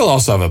whatever, but she'll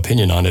also have an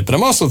opinion on it. But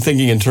I'm also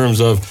thinking in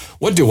terms of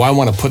what do I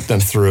want to put them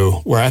through,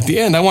 where at the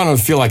end I want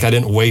to feel like I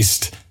didn't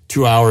waste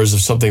 2 hours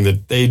of something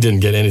that they didn't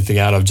get anything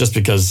out of just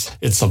because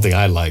it's something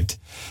I liked.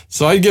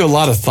 So I give a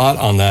lot of thought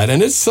on that.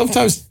 And it's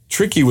sometimes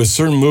tricky with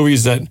certain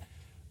movies that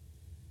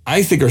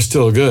I think are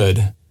still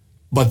good,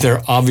 but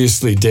they're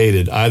obviously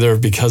dated, either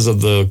because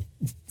of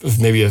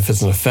maybe if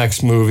it's an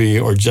effects movie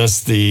or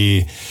just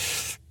the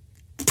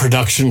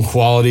production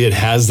quality. It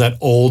has that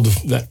old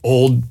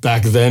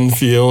back then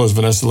feel, as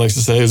Vanessa likes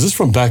to say. Is this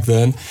from back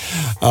then?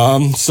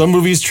 Some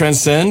movies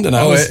transcend, and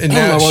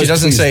she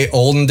doesn't say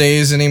olden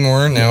days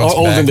anymore. Now it's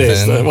olden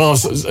days. Then. Well,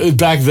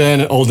 back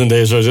then and olden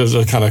days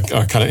are kind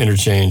of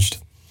interchanged.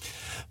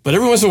 But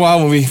every once in a while,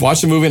 when we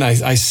watch a movie and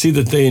I see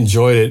that they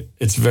enjoyed it,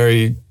 it's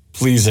very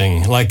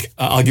pleasing. Like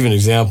I'll give you an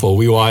example.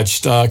 We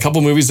watched a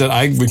couple movies that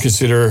I would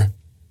consider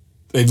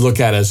they'd look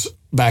at as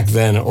back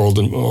then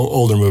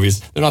older movies.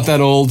 They're not that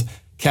old.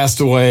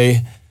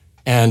 Castaway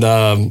and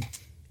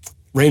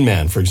Rain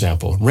Man, for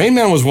example. Rain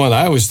Man was one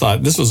I always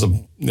thought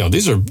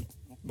these are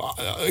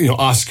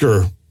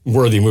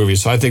Oscar-worthy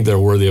movies, so I think they're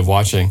worthy of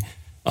watching.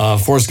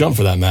 Forrest Gump,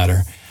 for that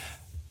matter.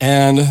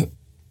 And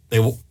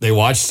they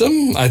watched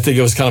them. I think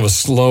it was kind of a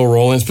slow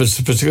roll in,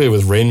 particularly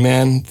with Rain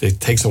Man. It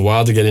takes a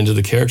while to get into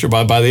the character.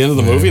 By the end of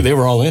the movie, they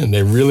were all in.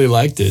 They really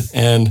liked it.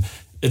 And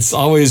it's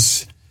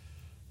always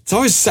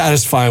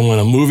satisfying when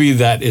a movie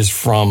that is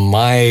from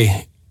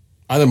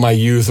either my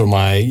youth or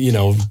my,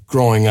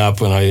 growing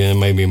up when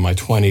maybe in my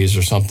 20s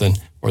or something,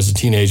 or as a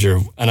teenager,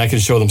 and I can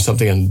show them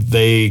something and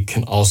they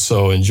can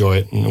also enjoy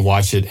it and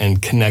watch it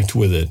and connect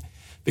with it.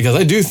 Because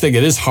I do think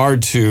it is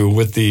hard to,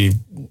 with the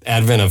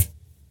advent of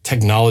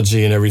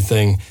technology and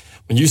everything,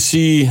 when you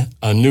see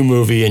a new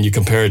movie and you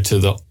compare it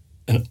to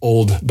an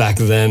old, back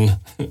then,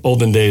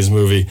 olden days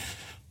movie,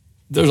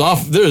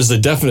 there's a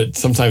definite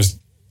sometimes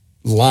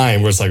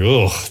line where it's like,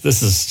 oh,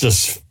 this is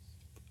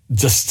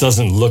just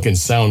doesn't look and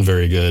sound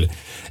very good.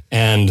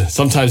 And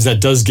sometimes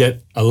that does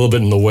get a little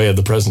bit in the way of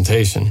the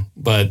presentation.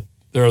 But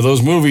there are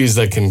those movies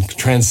that can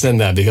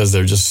transcend that because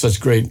they're just such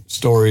great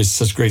stories,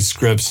 such great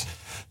scripts,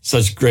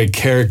 such great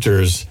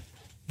characters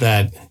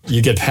that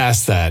you get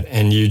past that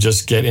and you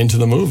just get into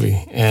the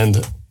movie. And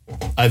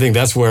I think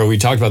that's where we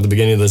talked about at the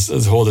beginning of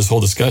this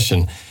whole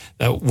discussion,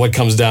 that what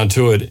comes down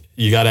to it,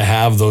 you got to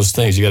have those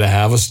things. You got to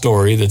have a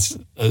story that's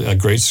a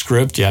great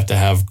script. You have to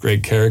have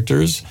great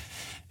characters.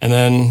 And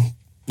then,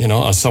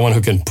 someone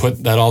who can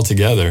put that all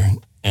together.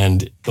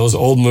 And those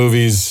old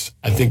movies,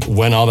 I think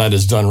when all that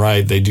is done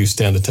right, they do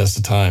stand the test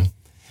of time.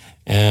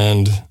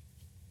 And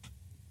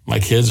my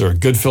kids are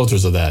good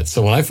filters of that.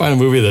 So when I find a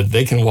movie that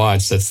they can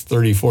watch that's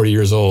 30, 40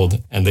 years old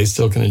and they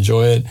still can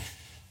enjoy it,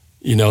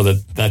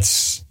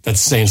 that's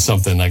saying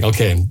something like,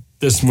 okay,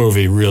 this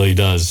movie really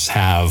does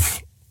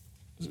have,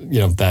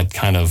 that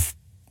kind of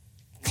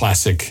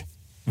classic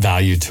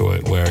value to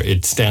it where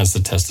it stands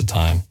the test of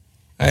time.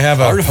 I have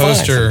a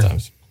poster.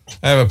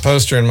 I have a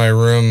poster in my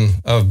room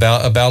of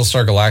a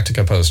Battlestar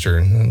Galactica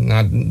poster,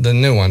 not the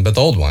new one, but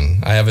the old one.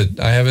 I have it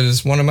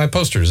as one of my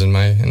posters in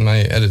my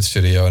edit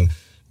studio. And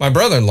my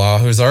brother-in-law,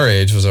 who's our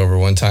age, was over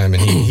one time,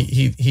 and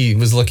he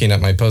was looking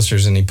at my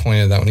posters, and he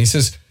pointed at that one. He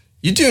says,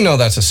 "You do know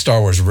that's a Star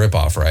Wars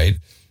ripoff, right?"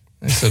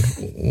 I said,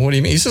 "What do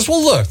you mean?" He says,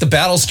 "Well, look, the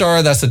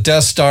Battlestar, that's the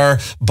Death Star.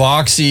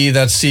 Boxy,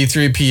 that's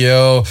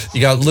C-3PO.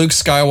 You got Luke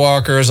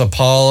Skywalker as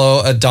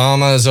Apollo.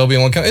 Adama as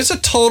Obi-Wan. It's a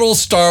total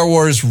Star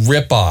Wars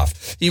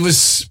ripoff." He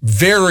was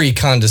very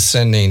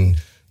condescending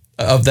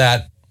of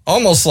that,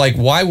 almost like,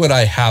 why would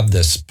I have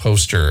this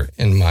poster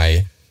in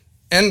my...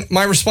 And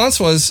my response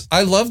was,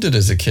 I loved it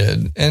as a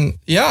kid. And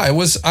yeah,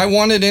 I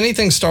wanted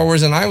anything Star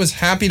Wars, and I was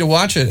happy to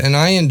watch it, and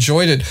I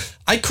enjoyed it.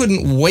 I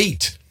couldn't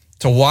wait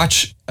to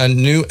watch a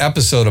new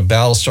episode of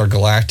Battlestar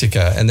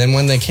Galactica. And then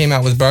when they came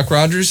out with Buck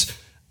Rogers,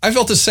 I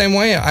felt the same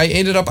way. I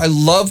ate it up. I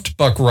loved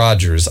Buck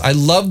Rogers. I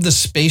loved the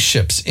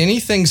spaceships.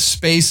 Anything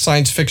space,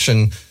 science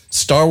fiction,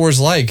 Star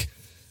Wars-like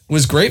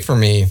was great for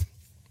me.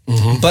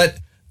 Mm-hmm. But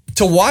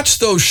to watch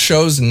those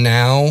shows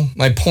now,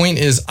 my point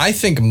is, I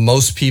think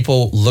most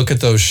people look at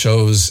those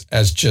shows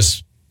as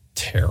just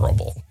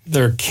terrible.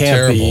 They're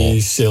campy,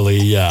 terrible. Silly,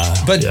 yeah.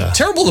 But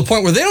terrible to the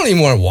point where they don't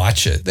even want to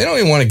watch it. They don't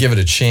even want to give it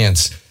a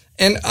chance.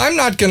 And I'm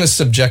not going to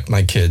subject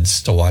my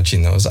kids to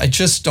watching those. I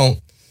just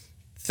don't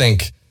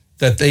think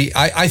that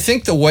I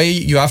think the way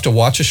you have to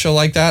watch a show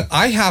like that,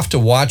 I have to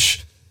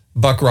watch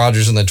Buck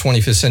Rogers in the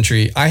 25th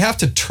century. I have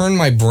to turn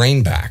my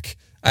brain back.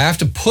 I have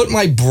to put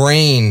my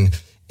brain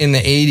in the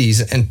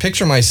 80s and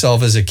picture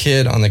myself as a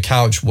kid on the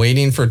couch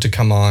waiting for it to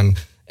come on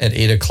at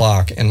 8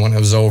 o'clock. And when it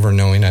was over,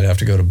 knowing I'd have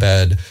to go to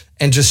bed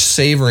and just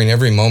savoring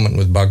every moment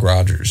with Buck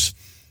Rogers.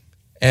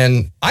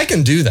 And I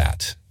can do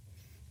that.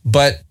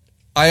 But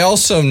I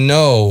also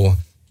know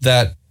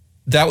that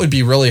would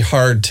be really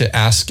hard to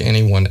ask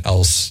anyone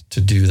else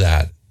to do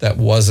that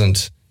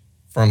wasn't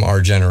from our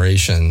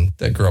generation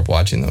that grew up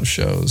watching those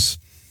shows.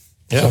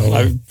 Yeah,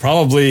 so,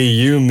 probably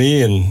you,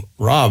 me, and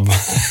Rob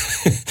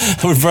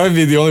would probably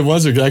be the only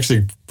ones who could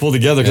actually pull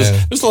together,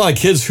 because there's a lot of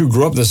kids who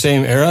grew up in the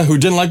same era who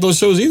didn't like those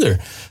shows either.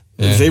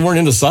 Yeah. If they weren't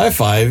into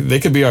sci-fi, they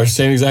could be our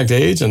same exact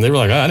age, and they were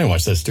like, I didn't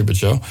watch that stupid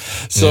show.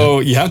 So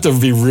you have to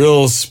be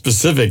real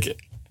specific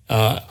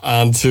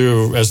as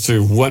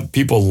to what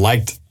people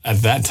liked at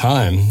that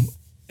time.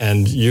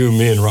 And you,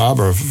 me, and Rob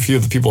are a few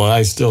of the people that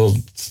I still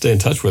stay in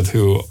touch with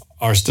who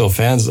are still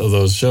fans of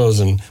those shows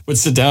and would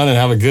sit down and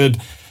have a good...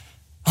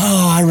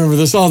 I remember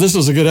this. This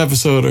was a good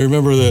episode. I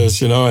remember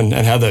this, and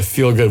have that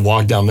feel-good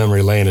walk down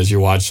memory lane as you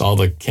watch all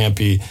the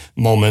campy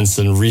moments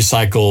and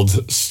recycled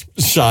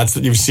shots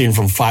that you've seen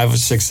from 5,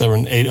 6,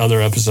 7, 8 other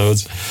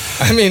episodes.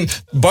 I mean,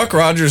 Buck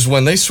Rogers,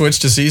 when they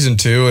switched to season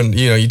 2, and,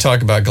 you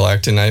talk about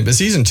Galactic Night, but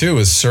season 2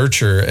 was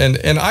Searcher.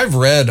 And I've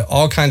read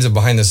all kinds of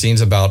behind the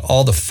scenes about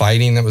all the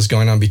fighting that was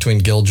going on between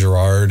Gil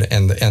Gerard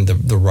and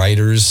the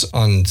writers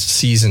on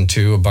season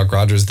 2 of Buck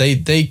Rogers.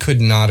 They could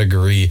not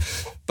agree.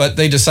 But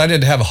they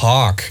decided to have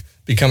Hawk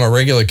become a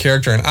regular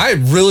character, and I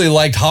really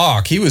liked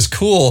Hawk. He was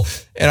cool,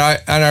 and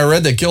I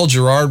read that Gil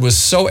Gerard was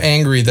so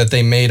angry that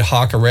they made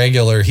Hawk a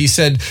regular. He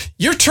said,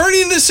 "You're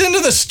turning this into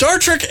the Star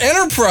Trek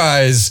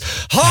Enterprise.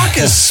 Hawk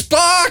is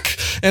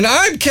Spock, and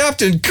I'm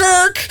Captain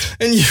Kirk,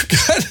 and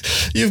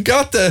you've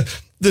got the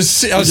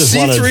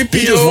C-3PO."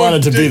 He just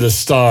wanted to be the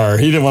star.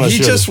 He didn't want to.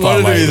 He just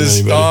wanted to be the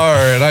star,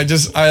 and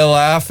I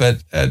laugh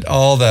at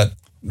all that.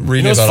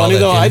 Reading about funny all that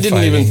though. I didn't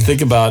fighting. even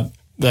think about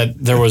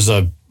that. There was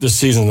this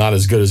season's not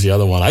as good as the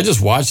other one. I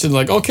just watched it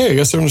like, okay, I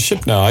guess they're on the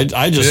ship now. I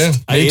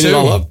ate it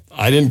all up.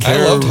 I didn't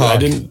care. I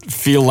didn't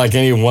feel like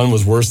any one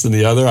was worse than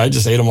the other. I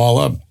just ate them all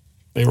up.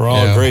 They were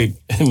all great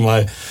in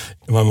my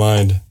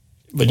mind.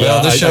 But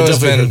well, the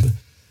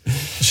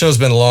show's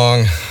been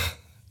long.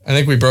 I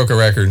think we broke a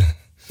record.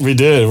 We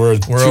did. We're over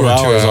 2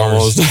 hours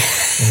almost.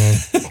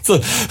 So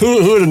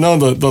who would have known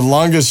the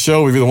longest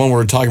show would be the one where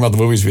we're talking about the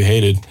movies we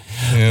hated.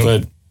 Yep.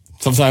 But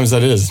sometimes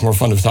that is. It's more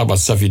fun to talk about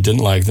stuff you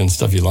didn't like than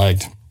stuff you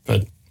liked.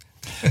 But,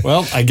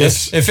 well, I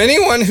guess... If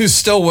anyone who's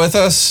still with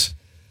us,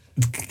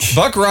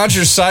 Buck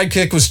Rogers'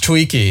 sidekick was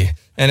Tweaky.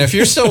 And if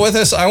you're still with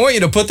us, I want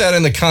you to put that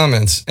in the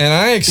comments. And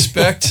I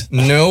expect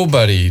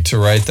nobody to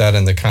write that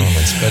in the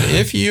comments. But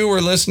if you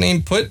were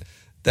listening, put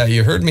that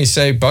you heard me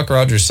say Buck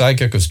Rogers'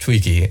 sidekick was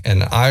Tweaky,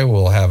 and I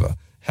will have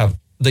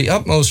the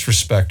utmost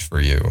respect for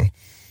you.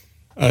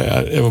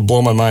 It would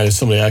blow my mind if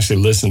somebody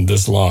actually listened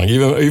this long.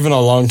 Even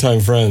our longtime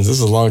friends, this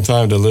is a long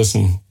time to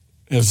listen.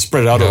 It's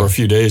spread it out over a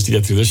few days to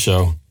get through this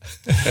show.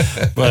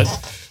 But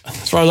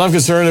as far as I'm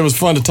concerned, it was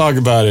fun to talk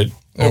about it.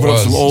 Open up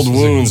some old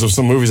wounds of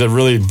some movies that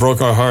really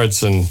broke our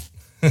hearts and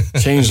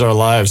changed our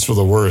lives for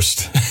the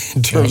worst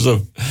in terms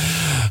of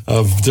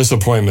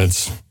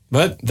disappointments.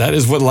 But that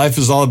is what life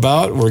is all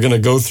about. We're going to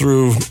go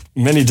through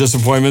many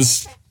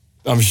disappointments,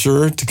 I'm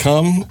sure, to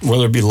come,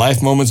 whether it be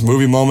life moments,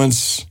 movie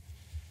moments.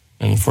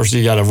 And unfortunately,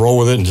 you got to roll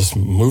with it and just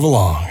move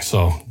along.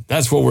 So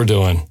that's what we're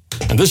doing.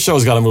 And this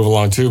show's got to move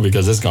along, too,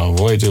 because it's gone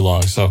way too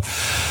long. So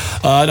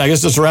I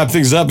guess just to wrap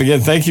things up, again,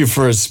 thank you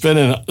for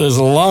spending there's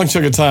a long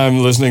chunk of time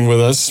listening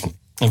with us.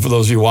 And for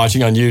those of you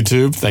watching on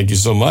YouTube, thank you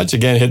so much.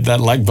 Again, hit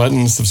that like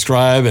button,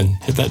 subscribe, and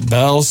hit that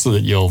bell so that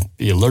you'll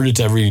be alerted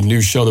to every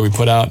new show that we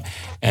put out.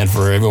 And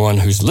for everyone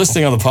who's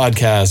listening on the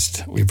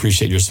podcast, we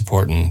appreciate your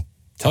support, and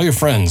tell your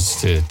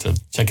friends to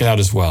check it out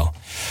as well.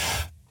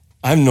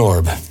 I'm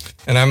Norb.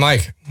 And I'm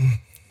Mike.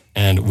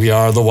 And we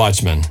are The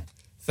Watchmen.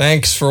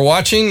 Thanks for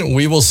watching.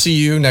 We will see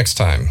you next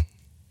time.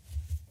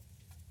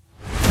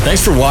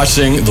 Thanks for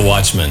watching The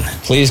Watchmen.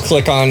 Please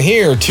click on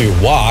here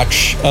to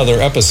watch other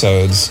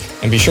episodes,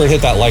 and be sure to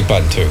hit that like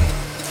button too.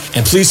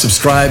 And please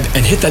subscribe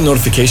and hit that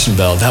notification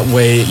bell. That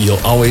way you'll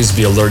always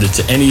be alerted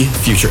to any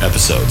future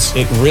episodes.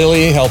 It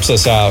really helps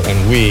us out,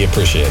 and we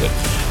appreciate it.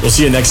 We'll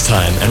see you next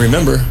time. And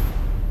remember,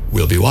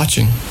 we'll be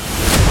watching.